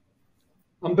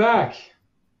 I'm back.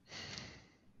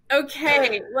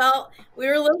 Okay. Well, we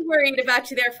were a little worried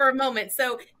about you there for a moment.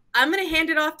 So I'm going to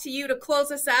hand it off to you to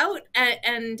close us out.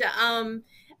 And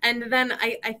then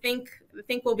I think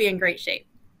we'll be in great shape.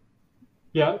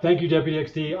 Yeah, thank you, Deputy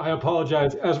XD. I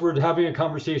apologize. As we're having a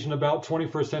conversation about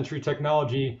 21st century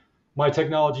technology, my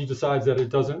technology decides that it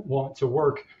doesn't want to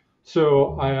work.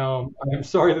 So I am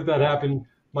sorry that happened.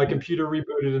 My computer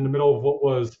rebooted in the middle of what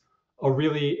was a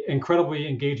really incredibly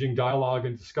engaging dialogue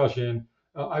and discussion.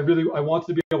 I wanted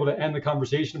to be able to end the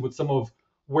conversation with some of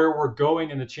where we're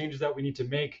going and the changes that we need to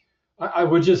make. I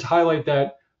would just highlight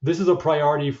that this is a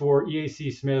priority for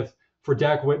EAC Smith, for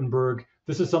Dak Wittenberg.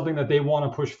 This is something that they want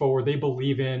to push forward. They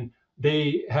believe in.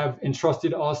 They have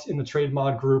entrusted us in the Trade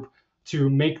Mod Group to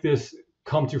make this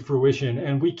come to fruition.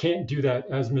 And we can't do that,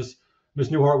 as Ms.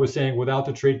 Newhart was saying, without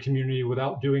the trade community,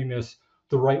 without doing this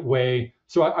the right way.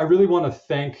 So I really want to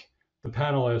thank the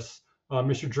panelists,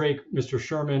 Mr. Drake, Mr.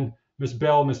 Sherman, Ms.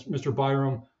 Bell, Mr.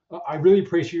 Byram. I really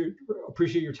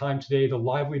appreciate your time today, the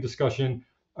lively discussion.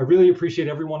 I really appreciate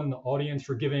everyone in the audience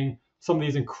for giving some of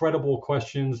these incredible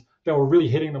questions that were really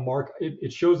hitting the mark.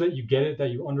 It shows that you get it, that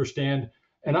you understand.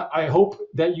 And I hope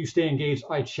that you stay engaged.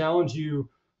 I challenge you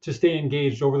to stay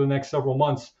engaged over the next several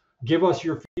months. Give us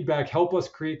your feedback. Help us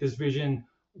create this vision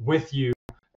with you,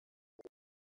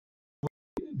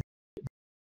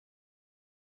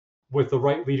 with the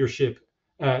right leadership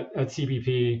at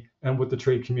CBP and with the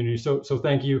trade community. So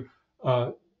thank you.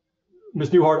 Ms.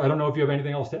 Newhart, I don't know if you have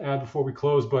anything else to add before we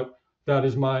close, but that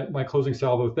is my closing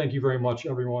salvo. Thank you very much,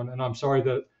 everyone. And I'm sorry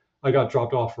that I got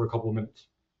dropped off for a couple of minutes.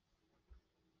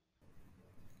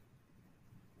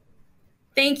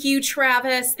 Thank you,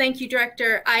 Travis. Thank you,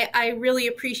 Director. I really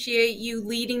appreciate you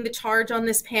leading the charge on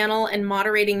this panel and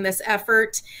moderating this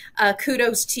effort.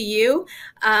 Kudos to you.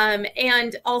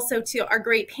 And also to our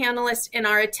great panelists and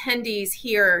our attendees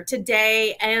here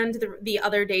today and the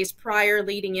other days prior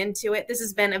leading into it. This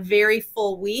has been a very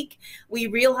full week. We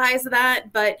realize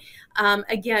that, but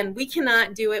again, we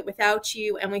cannot do it without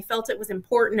you, and we felt it was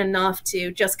important enough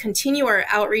to just continue our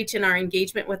outreach and our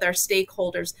engagement with our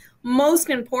stakeholders. Most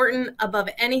important above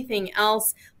anything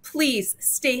else, please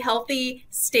stay healthy,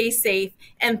 stay safe,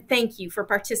 and thank you for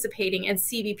participating in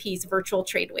CBP's Virtual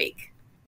Trade Week.